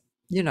guess,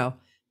 you know,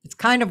 it's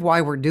kind of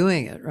why we're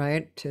doing it,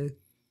 right?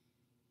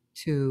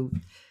 To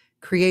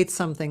create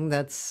something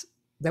that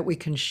we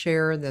can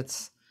share,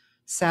 that's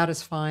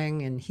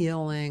satisfying and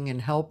healing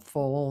and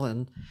helpful.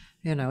 And,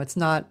 you know, it's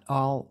not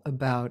all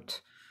about,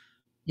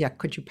 yeah,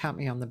 could you pat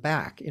me on the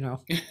back, you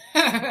know?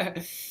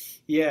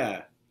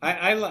 Yeah.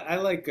 I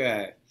like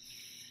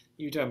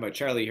you were talking about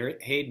Charlie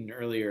Hayden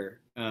earlier.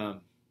 I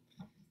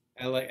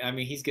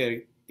mean,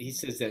 he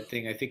says that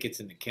thing. I think it's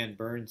in the Ken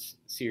Burns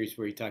series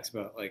where he talks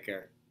about like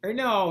or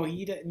no,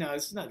 no,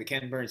 this is not the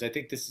Ken Burns. I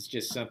think this is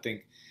just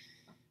something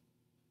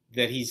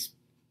that he's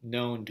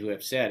known to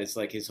have said. It's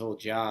like his whole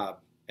job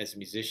as a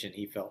musician,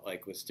 he felt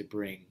like was to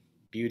bring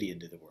beauty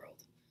into the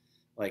world.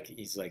 Like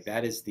he's like,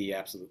 that is the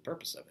absolute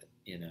purpose of it,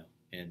 you know?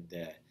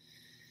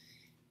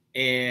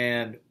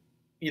 And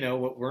you know,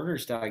 what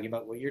Werner's talking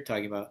about, what you're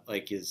talking about,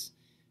 like is,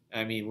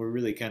 I mean, we're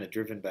really kind of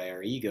driven by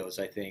our egos,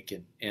 I think.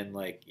 And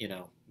like, you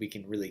know, we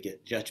can really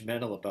get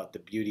judgmental about the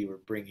beauty we're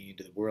bringing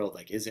into the world.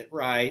 Like, is it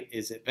right?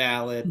 Is it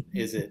valid?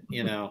 Is it,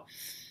 you know,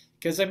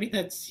 because I mean,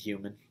 that's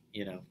human,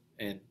 you know,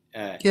 and,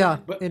 yeah,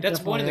 but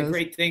that's one of the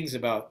great things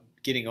about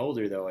getting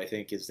older, though, I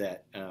think, is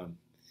that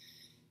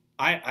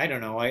I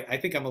don't know. I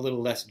think I'm a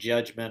little less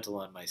judgmental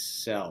on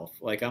myself.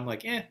 Like I'm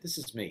like, this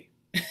is me.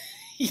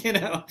 You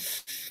know,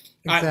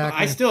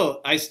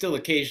 exactly. I still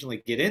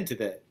occasionally get into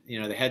the,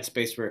 you know, the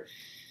headspace where,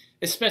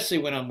 especially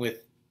when I'm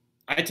with,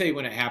 I tell you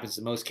when it happens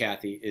the most,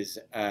 Cathy, is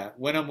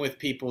when I'm with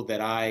people that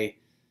I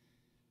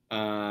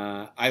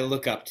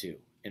look up to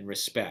and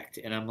respect,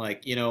 and I'm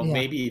like, you know, Yeah.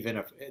 maybe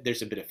even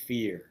there's a bit of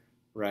fear,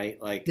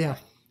 right? Like, Yeah.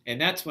 and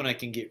that's when I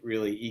can get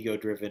really ego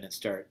driven and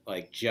start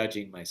like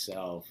judging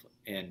myself.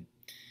 And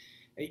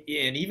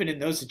even in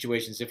those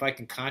situations, if I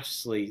can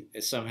consciously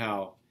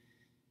somehow,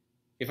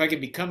 if I can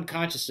become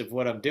conscious of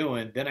what I'm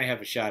doing, then I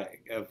have a shot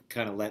of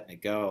kind of letting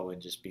it go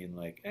and just being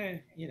like,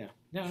 you know,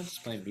 no, I'm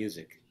just playing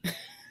music.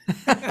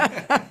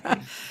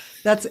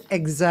 That's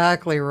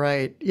exactly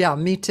right. Yeah,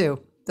 me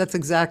too. That's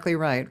exactly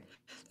right.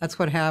 That's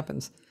what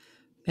happens.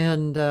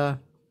 And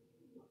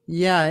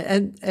yeah,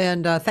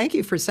 and thank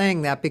you for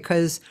saying that,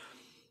 because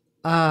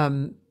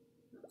I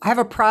have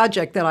a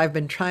project that I've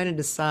been trying to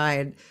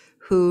decide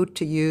who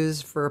to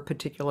use for a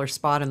particular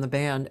spot in the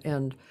band,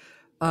 and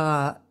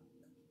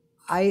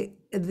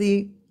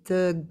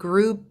the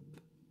group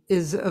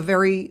is a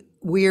very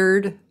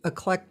weird,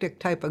 eclectic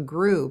type of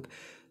group.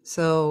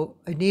 So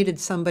I needed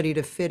somebody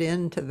to fit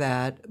into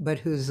that, but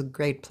who's a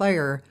great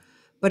player.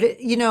 But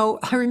you know,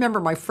 I remember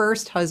my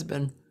first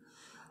husband.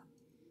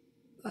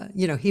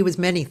 You know, he was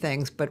many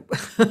things, but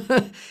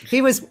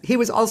he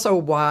was also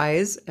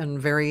wise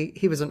and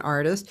he was an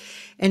artist.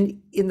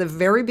 And in the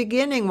very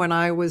beginning, when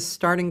I was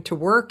starting to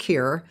work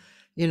here,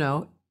 you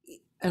know,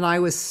 and I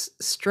was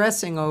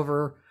stressing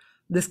over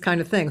this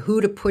kind of thing,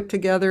 who to put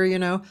together, you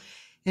know,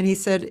 and he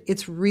said,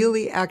 it's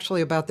really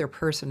actually about their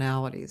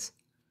personalities,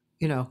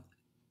 you know,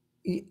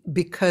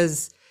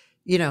 because,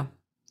 you know,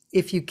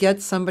 if you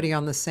get somebody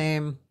on the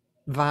same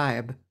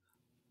vibe,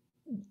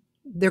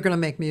 they're going to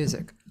make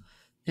music.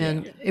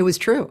 And it was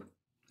true.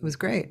 It was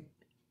great.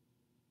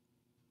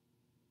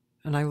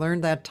 And I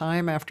learned that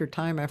time after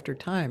time after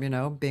time, you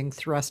know, being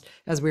thrust,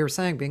 as we were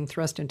saying, being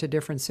thrust into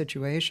different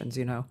situations,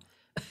 you know.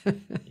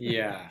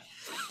 Yeah.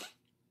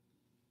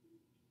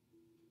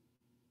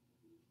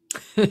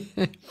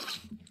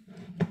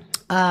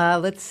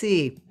 Let's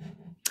see.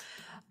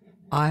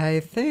 I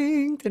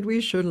think that we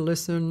should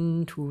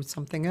listen to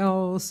something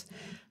else.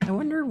 I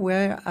wonder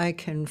where I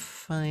can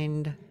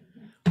find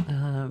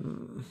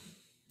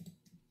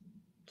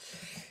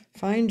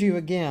you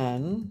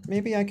again.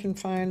 Maybe I can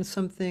find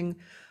something.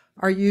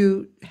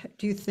 Do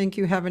you think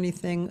you have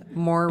anything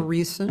more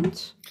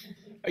recent?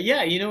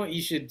 Yeah, you know what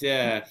you should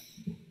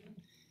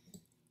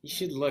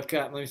look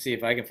up. Let me see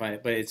if I can find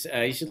it. But it's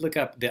you should look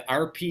up the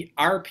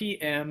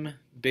RPM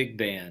Big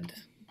Band,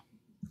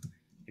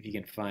 if you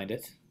can find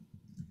it.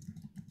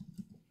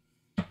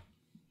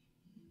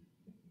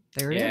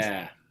 There it is.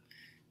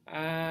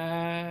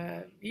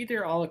 Yeah.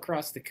 Either all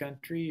across the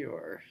country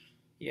or,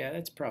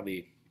 that's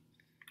probably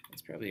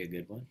a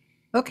good one.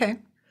 Okay.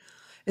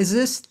 Is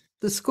this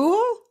the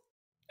school?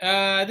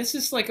 This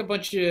is like a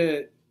bunch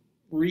of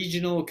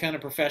regional kind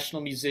of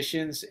professional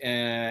musicians,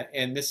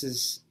 and this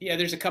is,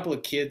 there's a couple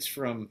of kids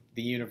from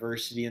the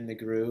university in the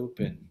group,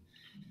 and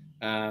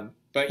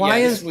but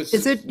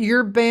is it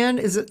your band?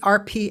 Is it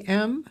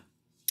RPM?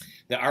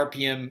 The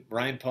RPM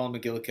Ryan Paul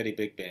McGillicuddy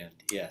Big Band.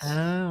 Yes.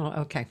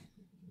 Oh, okay.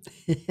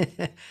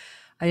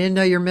 I didn't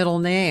know your middle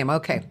name.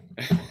 Okay.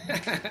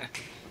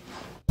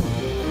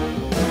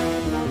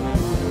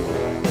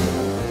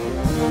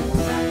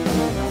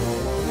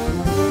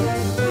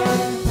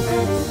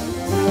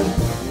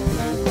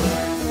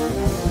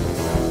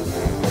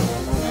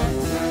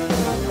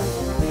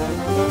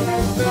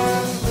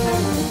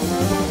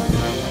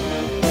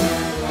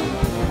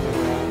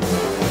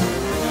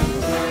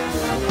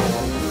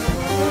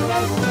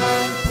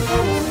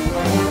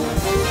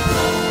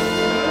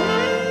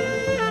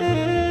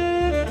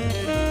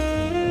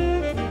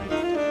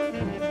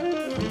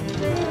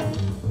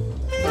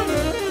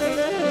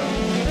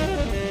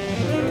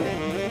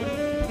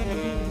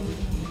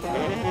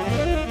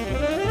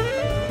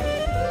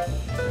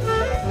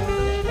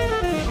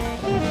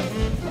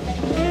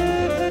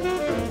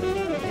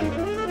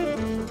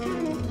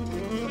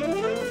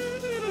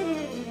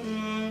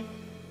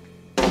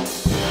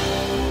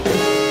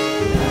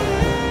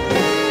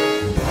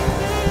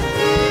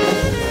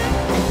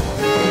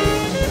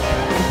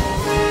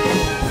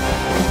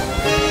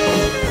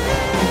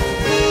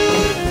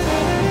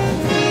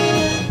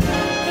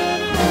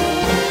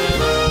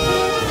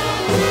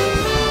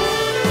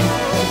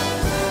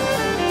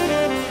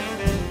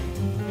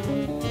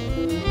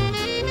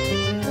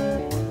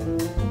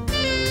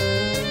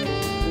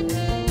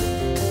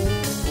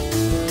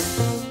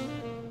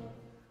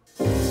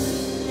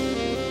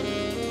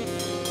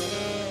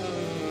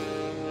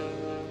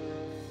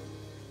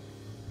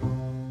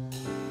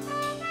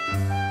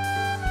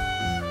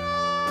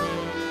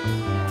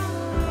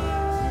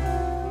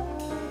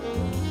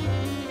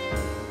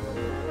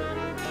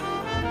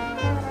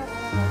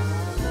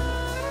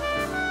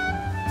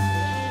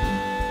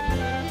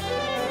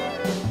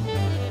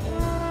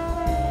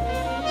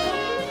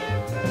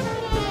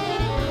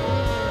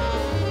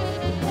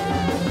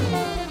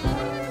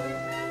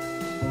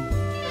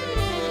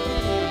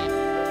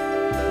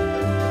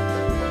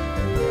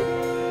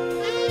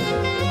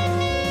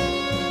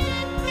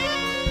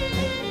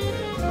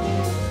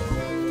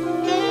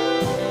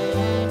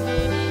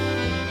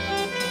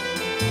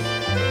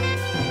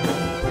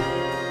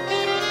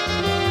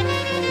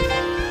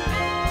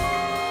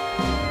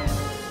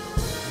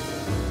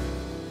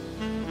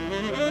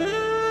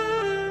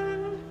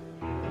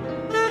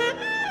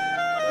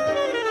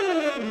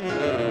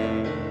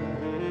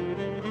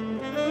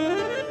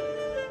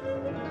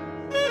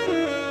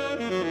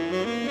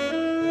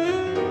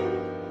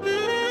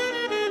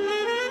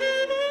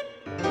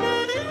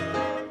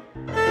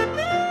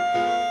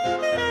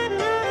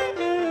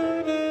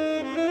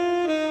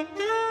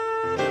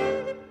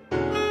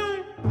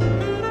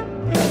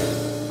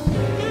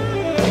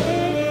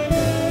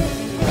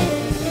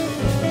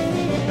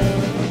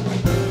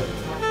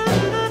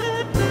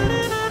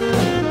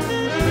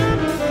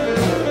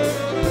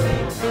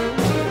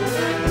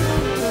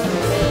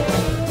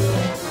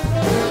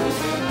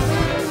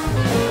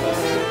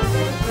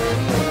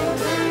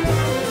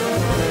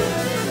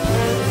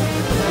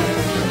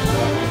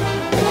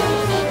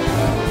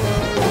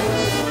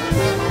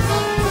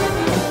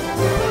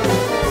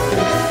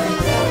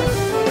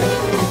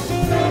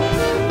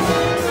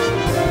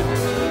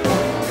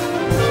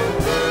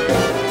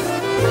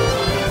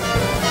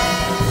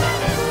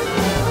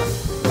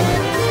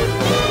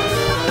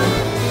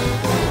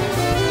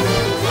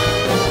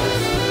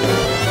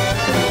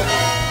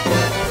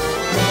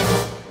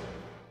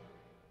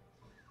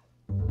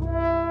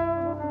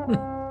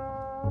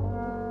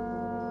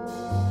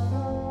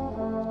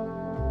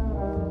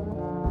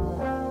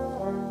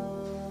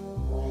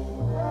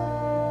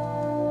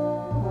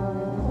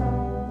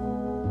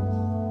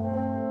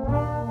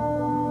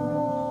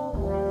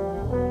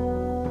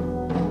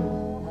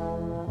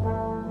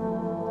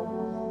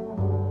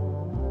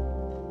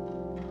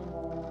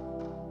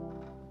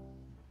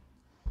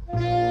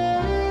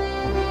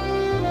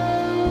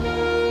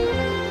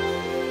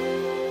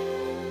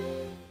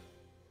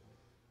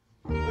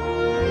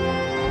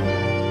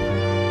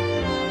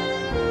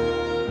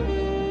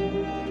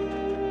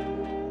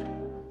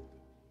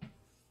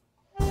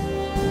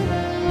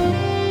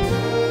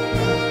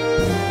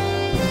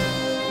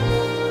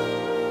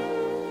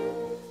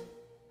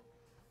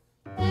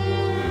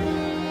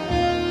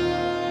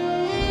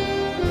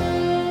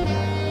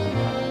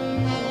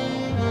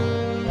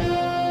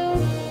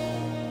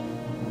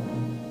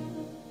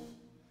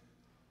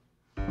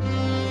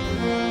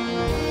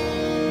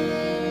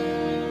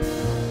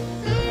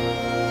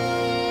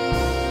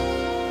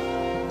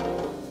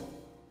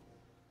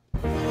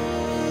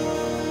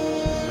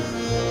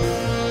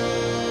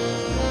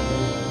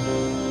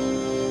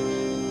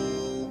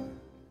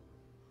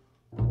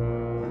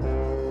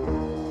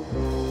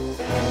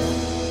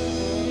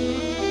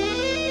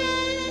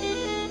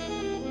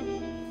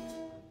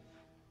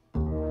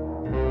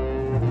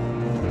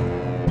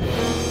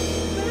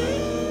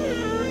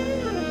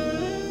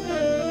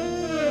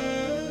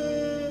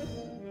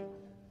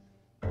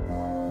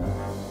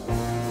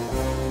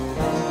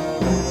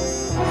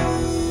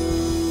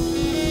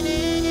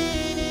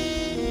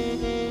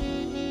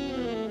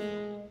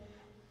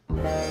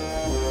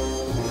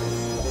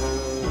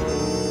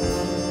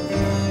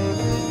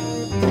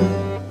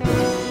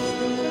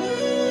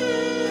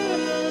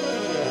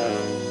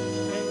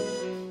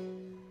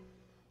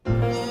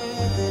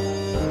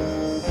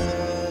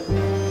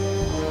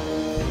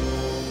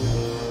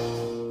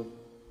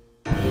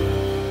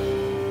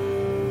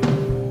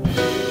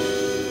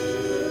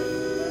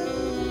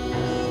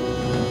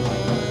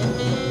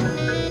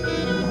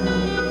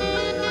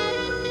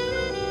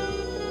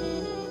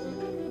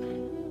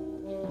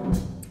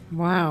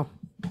 Wow.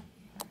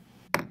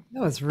 That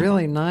was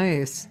really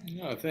nice.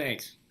 Oh,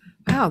 thanks.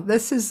 Wow,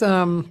 this is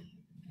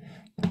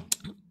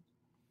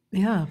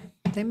yeah,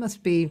 they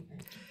must be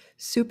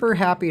super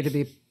happy to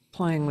be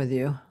playing with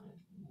you.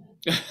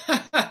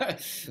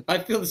 I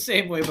feel the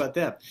same way about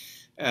them.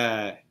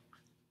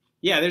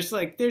 Yeah, there's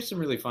some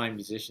really fine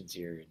musicians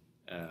here.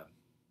 I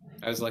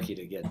was lucky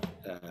to get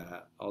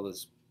all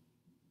those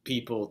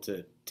people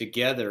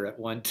together at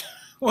one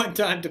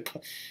time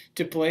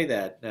to play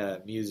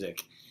that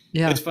music.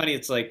 Yeah. It's funny.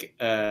 It's like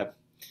I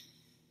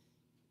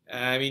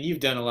mean, you've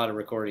done a lot of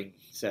recording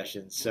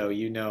sessions, so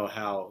you know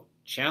how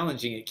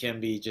challenging it can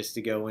be just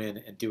to go in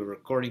and do a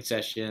recording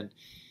session,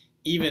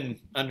 even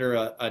under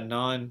a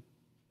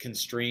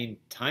non-constrained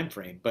time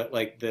frame. But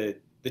like the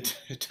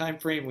time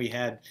frame we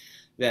had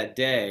that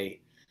day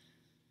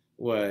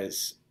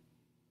was,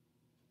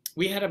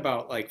 we had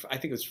about like, I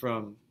think it was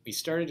we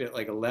started at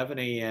like 11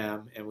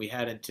 a.m. and we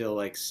had until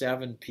like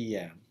 7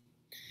 p.m.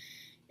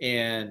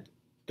 And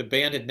the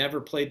band had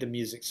never played the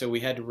music, so we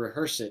had to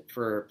rehearse it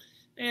for,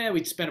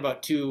 we'd spent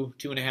about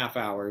 2.5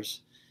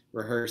 hours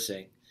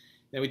rehearsing.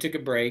 Then we took a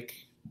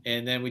break,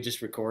 and then we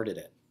just recorded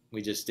it.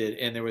 We just did,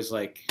 and there was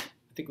like,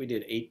 I think we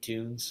did 8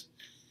 tunes.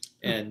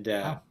 And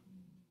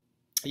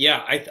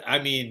yeah, I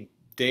mean,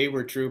 they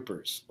were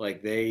troopers.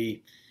 Like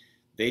they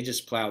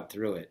just plowed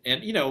through it,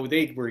 and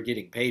they were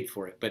getting paid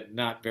for it, but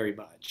not very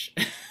much.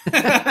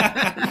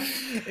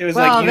 It was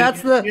well, like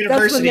that's the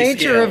nature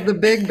scale. of the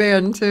big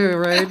band too,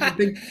 right?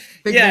 The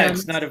big yeah,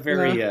 bands. It's not a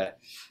very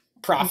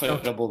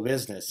profitable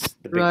business.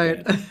 The big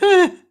right.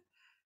 band.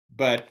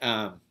 But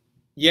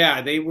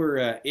yeah, they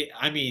were.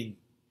 I mean,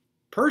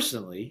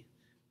 personally,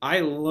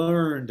 I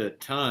learned a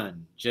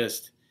ton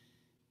just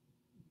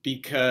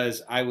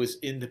because I was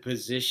in the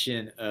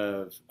position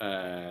of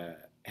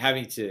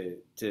having to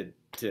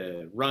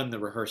run the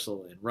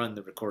rehearsal and run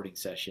the recording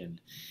session.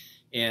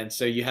 And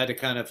so you had to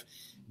kind of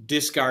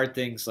discard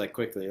things like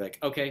quickly, like,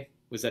 okay,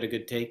 was that a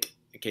good take?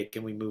 Okay,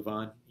 can we move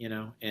on?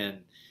 And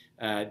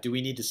do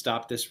we need to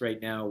stop this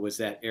right now? Was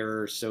that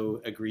error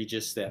so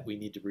egregious that we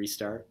need to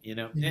restart?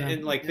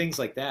 And like things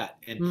like that.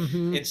 And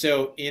and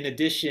so in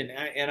addition,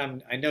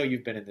 and I know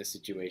you've been in this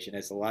situation,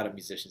 as a lot of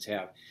musicians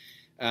have,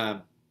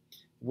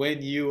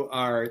 when you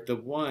are the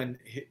one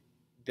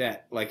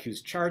that like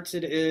whose charts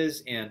it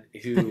is and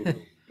who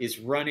is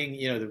running,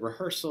 the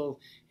rehearsal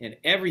and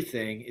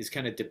everything is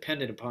kind of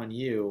dependent upon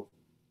you,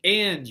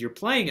 and you're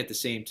playing at the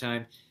same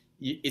time,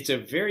 it's a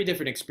very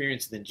different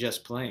experience than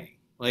just playing.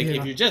 Like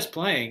if you're just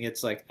playing,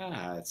 it's like,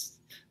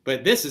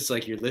 but this is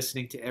like you're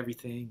listening to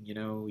everything,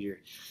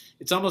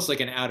 it's almost like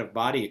an out of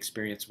body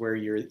experience where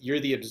you're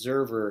the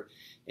observer,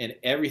 and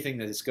everything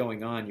that is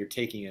going on, you're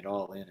taking it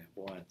all in at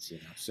once,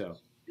 so.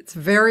 It's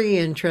very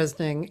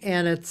interesting.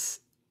 And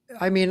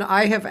I mean,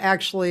 I have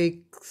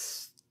actually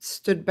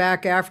stood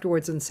back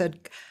afterwards and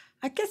said,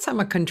 I guess I'm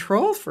a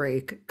control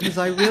freak, because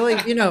I really,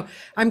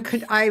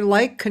 I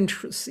like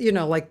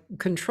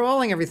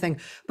controlling everything.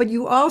 But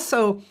you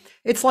also,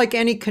 it's like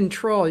any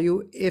control.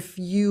 If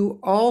you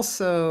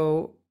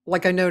also,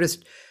 like I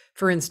noticed,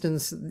 for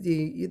instance,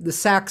 the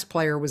sax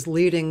player was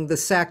leading the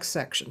sax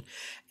section,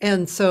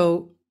 and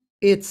so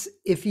it's,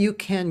 if you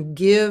can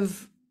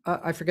give,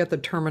 I forget the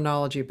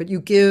terminology, but you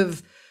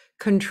give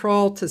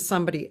control to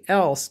somebody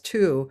else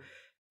too.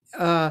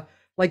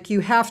 Like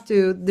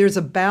there's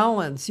a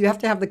balance. You have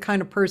to have the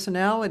kind of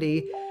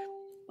personality.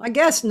 I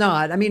guess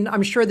not. I mean,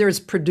 I'm sure there's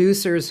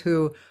producers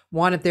who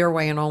want it their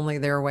way and only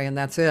their way, and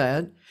that's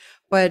it.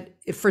 But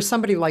for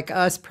somebody like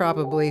us,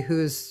 probably,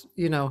 who's,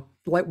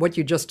 like what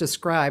you just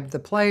described, the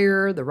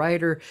player, the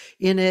writer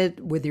in it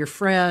with your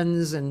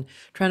friends and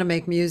trying to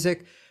make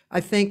music,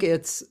 I think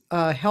it's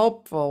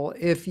helpful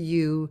if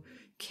you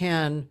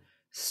can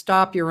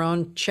stop your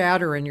own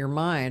chatter in your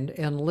mind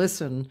and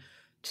listen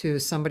to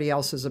somebody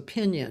else's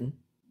opinion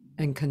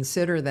and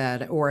consider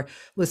that, or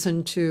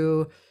listen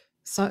to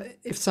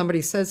if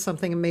somebody says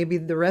something and maybe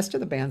the rest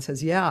of the band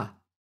says, yeah,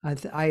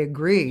 I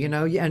agree,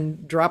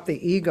 and drop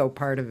the ego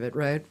part of it,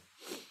 right?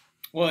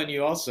 Well, and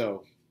you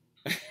also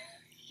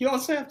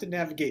have to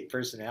navigate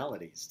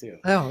personalities too.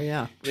 Oh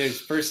yeah.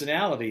 There's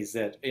personalities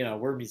that,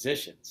 we're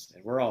musicians,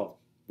 and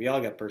we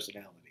all got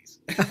personalities.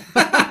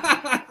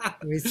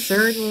 We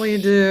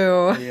certainly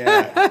do.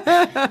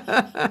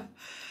 Yeah.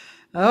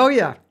 Oh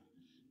yeah.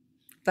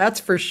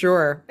 That's for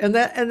sure. And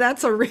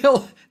that's a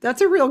real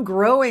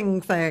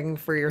growing thing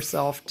for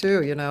yourself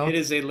too, It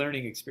is a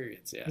learning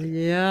experience, yeah.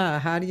 Yeah,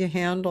 how do you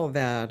handle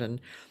that? And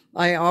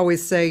I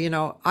always say,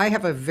 I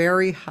have a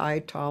very high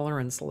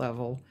tolerance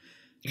level,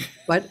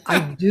 but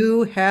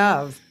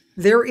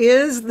there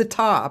is the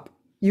top.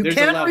 There's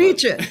can't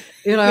reach it,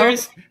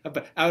 There's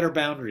an outer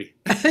boundary.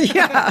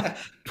 Yeah,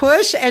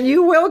 push and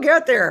you will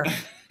get there.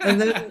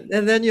 And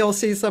then you'll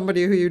see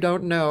somebody who you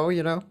don't know,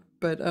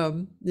 but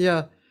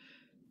yeah.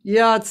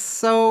 Yeah, it's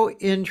so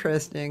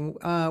interesting.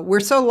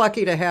 We're so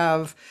lucky to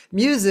have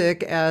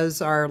music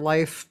as our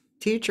life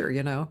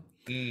teacher,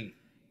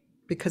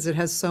 because it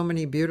has so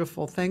many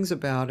beautiful things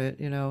about it,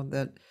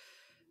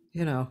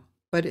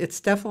 but it's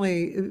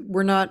definitely,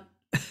 we're not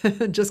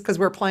Just because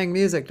we're playing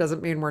music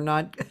doesn't mean we're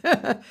not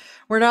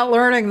we're not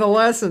learning the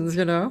lessons,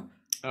 you know.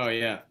 Oh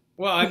yeah.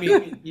 Well, I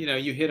mean,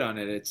 you hit on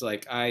it. It's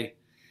like I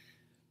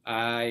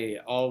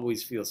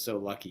always feel so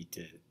lucky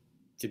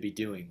to be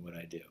doing what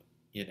I do.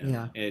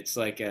 Yeah. It's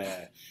like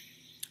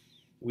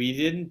we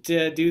didn't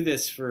do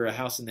this for a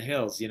house in the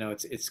hills.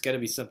 It's got to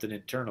be something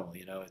internal.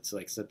 It's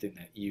like something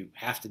that you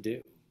have to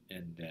do.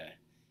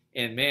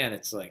 And man,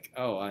 it's like,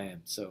 oh, I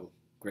am so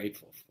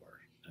grateful for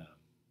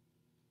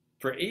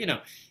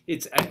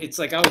it's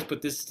like I always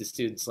put this to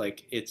students,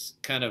 like it's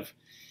kind of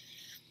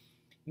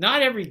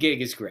not every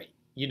gig is great.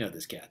 You know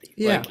this, Cathy.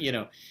 Yeah.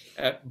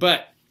 Like,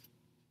 but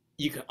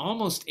you can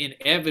almost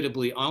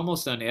inevitably,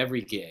 almost on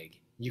every gig,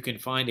 you can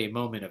find a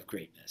moment of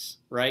greatness,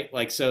 right?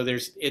 Like, so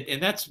there's it,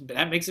 and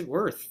that makes it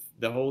worth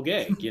the whole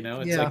gig. It's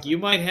Yeah. like you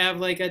might have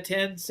like a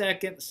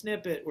 10-second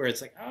snippet where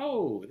it's like,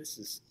 oh, this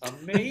is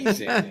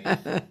amazing.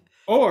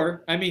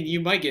 Or, I mean, you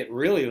might get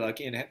really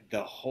lucky and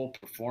the whole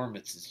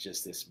performance is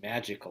just this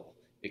magical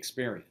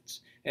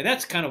experience. And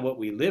that's kind of what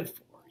we live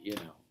for,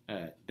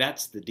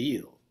 that's the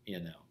deal,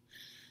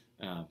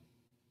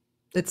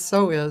 It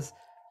so is.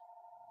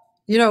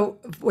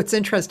 What's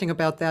interesting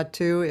about that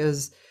too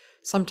is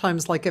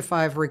sometimes, like, if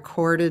I've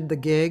recorded the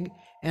gig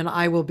and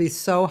I will be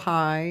so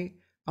high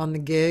on the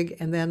gig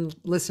and then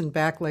listen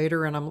back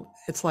later and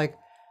it's like,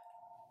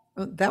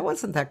 "Oh, that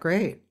wasn't that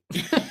great."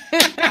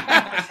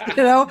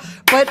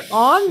 But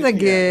on the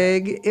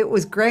gig, it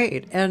was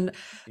great. And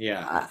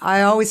Yeah.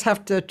 I always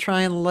have to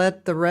try and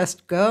let the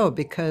rest go,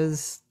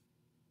 because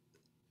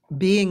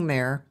being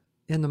there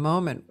in the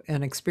moment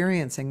and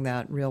experiencing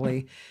that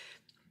really,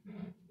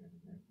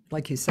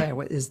 like you say,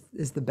 what is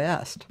the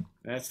best.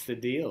 That's the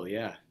deal.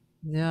 Yeah.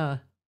 Yeah.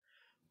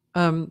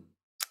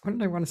 What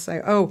did I want to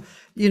say? Oh,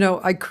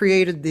 I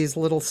created these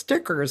little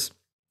stickers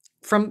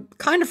from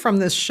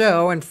this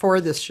show and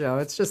for this show.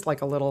 It's just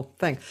like a little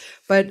thing.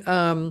 But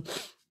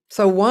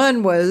so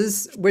one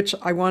was, which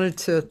I wanted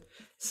to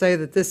say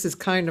that this is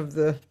kind of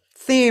the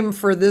theme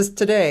for this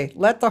today.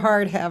 Let the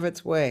heart have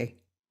its way.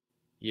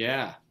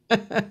 Yeah.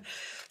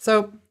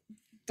 So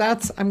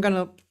that's, I'm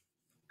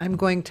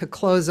going to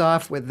close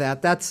off with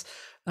that. That's,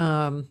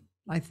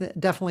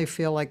 definitely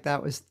feel like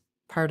that was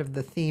part of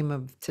the theme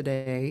of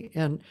today.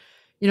 And,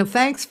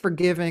 thanks for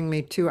giving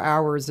me 2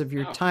 hours of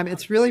your time.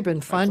 It's really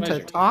been fun to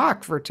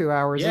talk for 2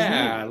 hours.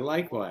 Yeah, isn't it?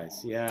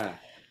 likewise. Yeah.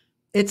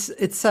 It's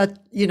such,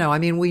 I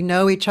mean, we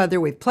know each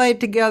other, we've played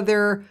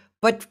together,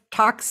 but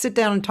sit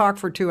down and talk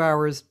for 2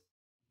 hours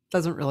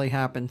doesn't really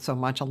happen so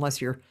much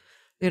unless you're,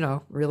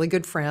 really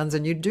good friends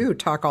and you do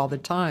talk all the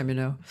time,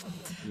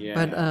 Yeah.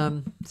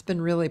 But it's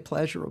been really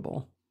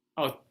pleasurable.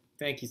 Oh,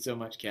 thank you so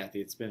much, Cathy.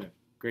 It's been a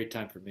great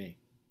time for me.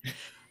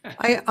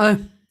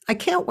 I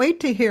can't wait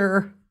to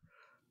hear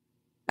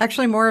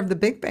actually more of the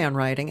big band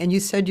writing. And you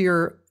said,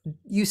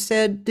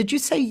 did you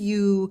say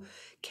you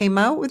came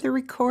out with a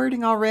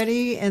recording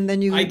already and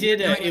then you I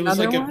did it was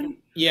like one?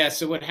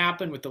 So what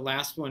happened with the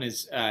last one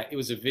is it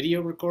was a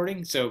video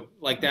recording, so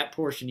like that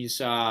portion you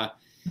saw,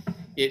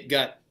 it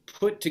got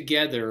put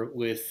together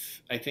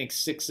with I think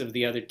 6 of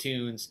the other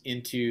tunes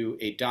into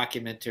a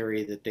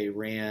documentary that they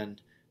ran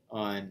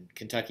on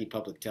Kentucky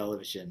Public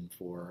Television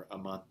for a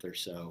month or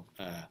so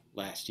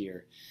last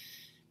year.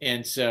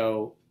 And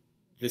so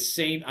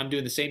I'm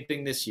doing the same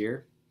thing this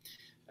year.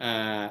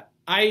 I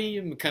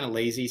am kind of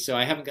lazy, so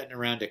I haven't gotten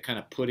around to kind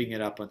of putting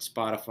it up on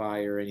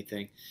Spotify or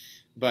anything.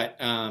 But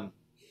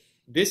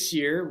this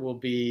year will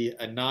be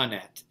a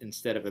nonet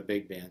instead of a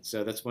big band.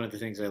 So that's one of the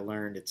things I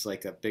learned. It's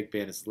like a big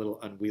band is a little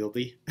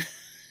unwieldy.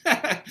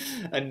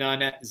 A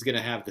nonet is going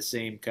to have the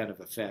same kind of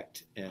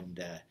effect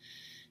and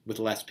with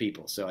less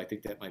people. So I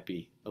think that might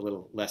be a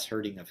little less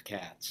hurting of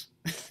cats.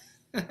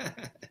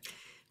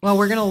 Well,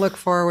 we're going to look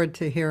forward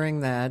to hearing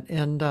that.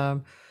 And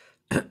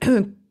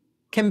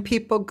can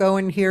people go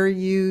and hear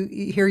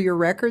your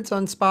records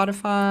on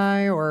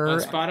Spotify or on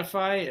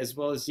Spotify, as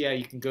well as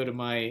you can go to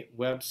my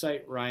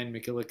website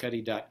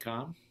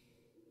ryanmcgillicuddy.com,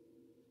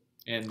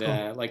 and cool.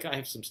 I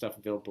have some stuff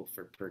available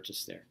for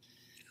purchase there.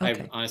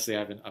 Okay. I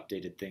haven't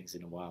updated things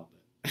in a while,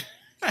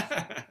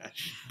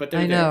 but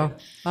they're I know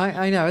there.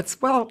 I know it's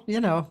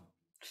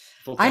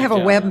I have a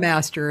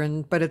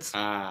webmaster but it's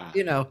I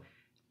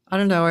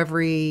don't know,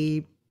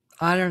 every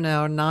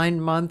 9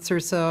 months or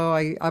so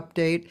I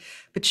update,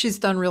 but she's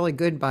done really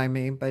good by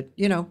me. But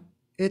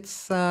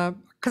it's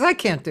because I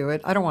can't do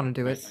it. I don't want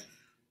to do it.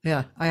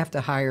 Yeah, I have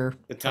to hire.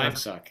 The time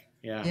suck.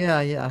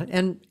 Yeah. Yeah,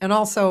 and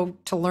also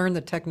to learn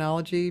the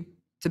technology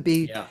to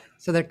be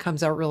so that it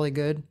comes out really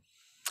good.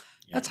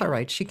 Yeah. That's all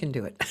right. She can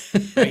do it.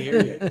 I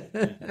hear you.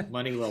 Yeah.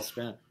 Money well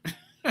spent.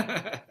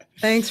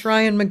 Thanks,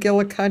 Ryan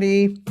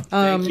McGillicuddy.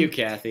 Thank you,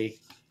 Cathy.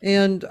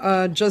 And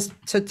just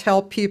to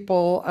tell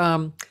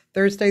people,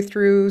 Thursday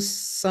through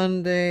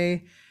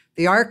Sunday,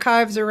 the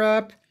archives are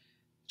up.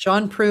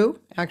 John Prue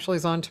actually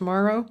is on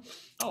tomorrow.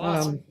 Oh,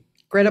 awesome.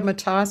 Greta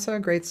Matassa,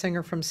 great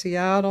singer from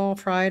Seattle,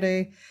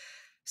 Friday.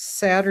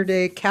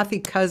 Saturday, Cathy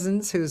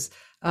Cousins, who's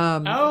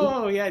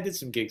Oh, yeah, I did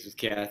some gigs with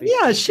Cathy.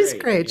 Yeah, she's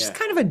great. Yeah. She's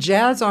kind of a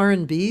jazz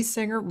R&B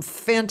singer,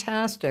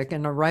 fantastic,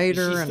 and a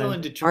writer and still in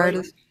an Detroit?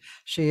 artist.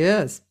 She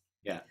is.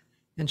 Yeah.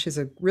 And she's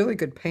a really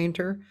good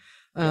painter.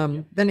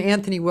 Then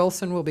Anthony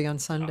Wilson will be on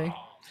Sunday.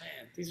 Oh,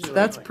 man. These So are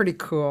that's like pretty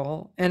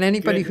cool. And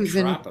anybody good who's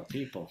crop of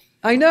people.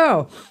 I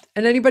know.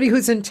 And anybody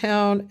who's in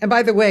town, and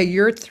by the way,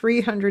 you're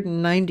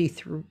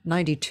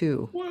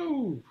 392.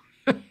 Whoa.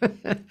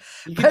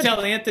 You can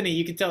tell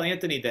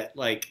Anthony that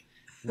like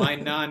my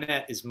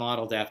nonette is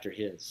modeled after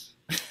his.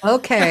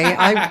 Okay,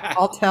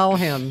 I'll tell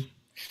him.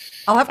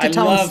 I'll have to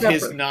tell him I love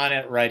his separate.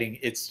 nonette writing.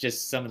 It's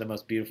just some of the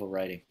most beautiful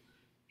writing.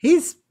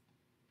 He's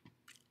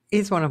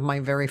one of my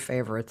very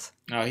favorites.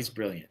 Oh, he's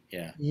brilliant.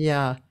 Yeah.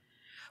 Yeah.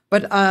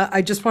 But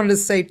I just wanted to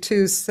say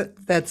too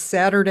that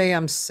Saturday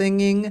I'm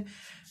singing.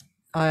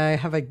 I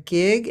have a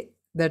gig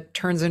that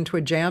turns into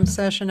a jam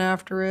session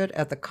after it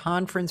at the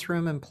conference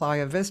room in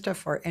Playa Vista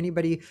for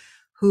anybody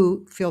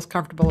who feels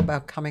comfortable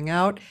about coming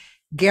out.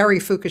 Gary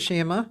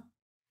Fukushima,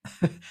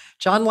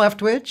 John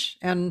Leftwich,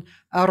 and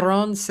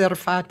Aaron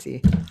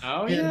Serfati.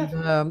 Oh,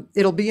 yeah. And,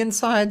 it'll be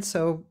inside,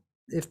 so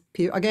if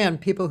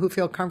people who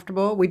feel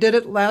comfortable. We did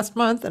it last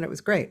month, and it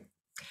was great.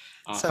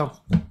 Awesome.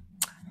 So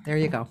there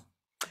you go.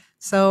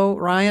 So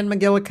Ryan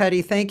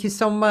McGillicuddy, thank you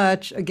so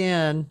much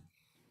again.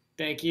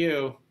 Thank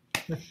you.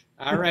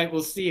 All right,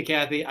 we'll see you,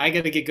 Cathy. I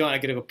got to get going. I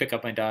got to go pick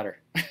up my daughter.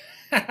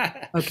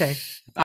 Okay.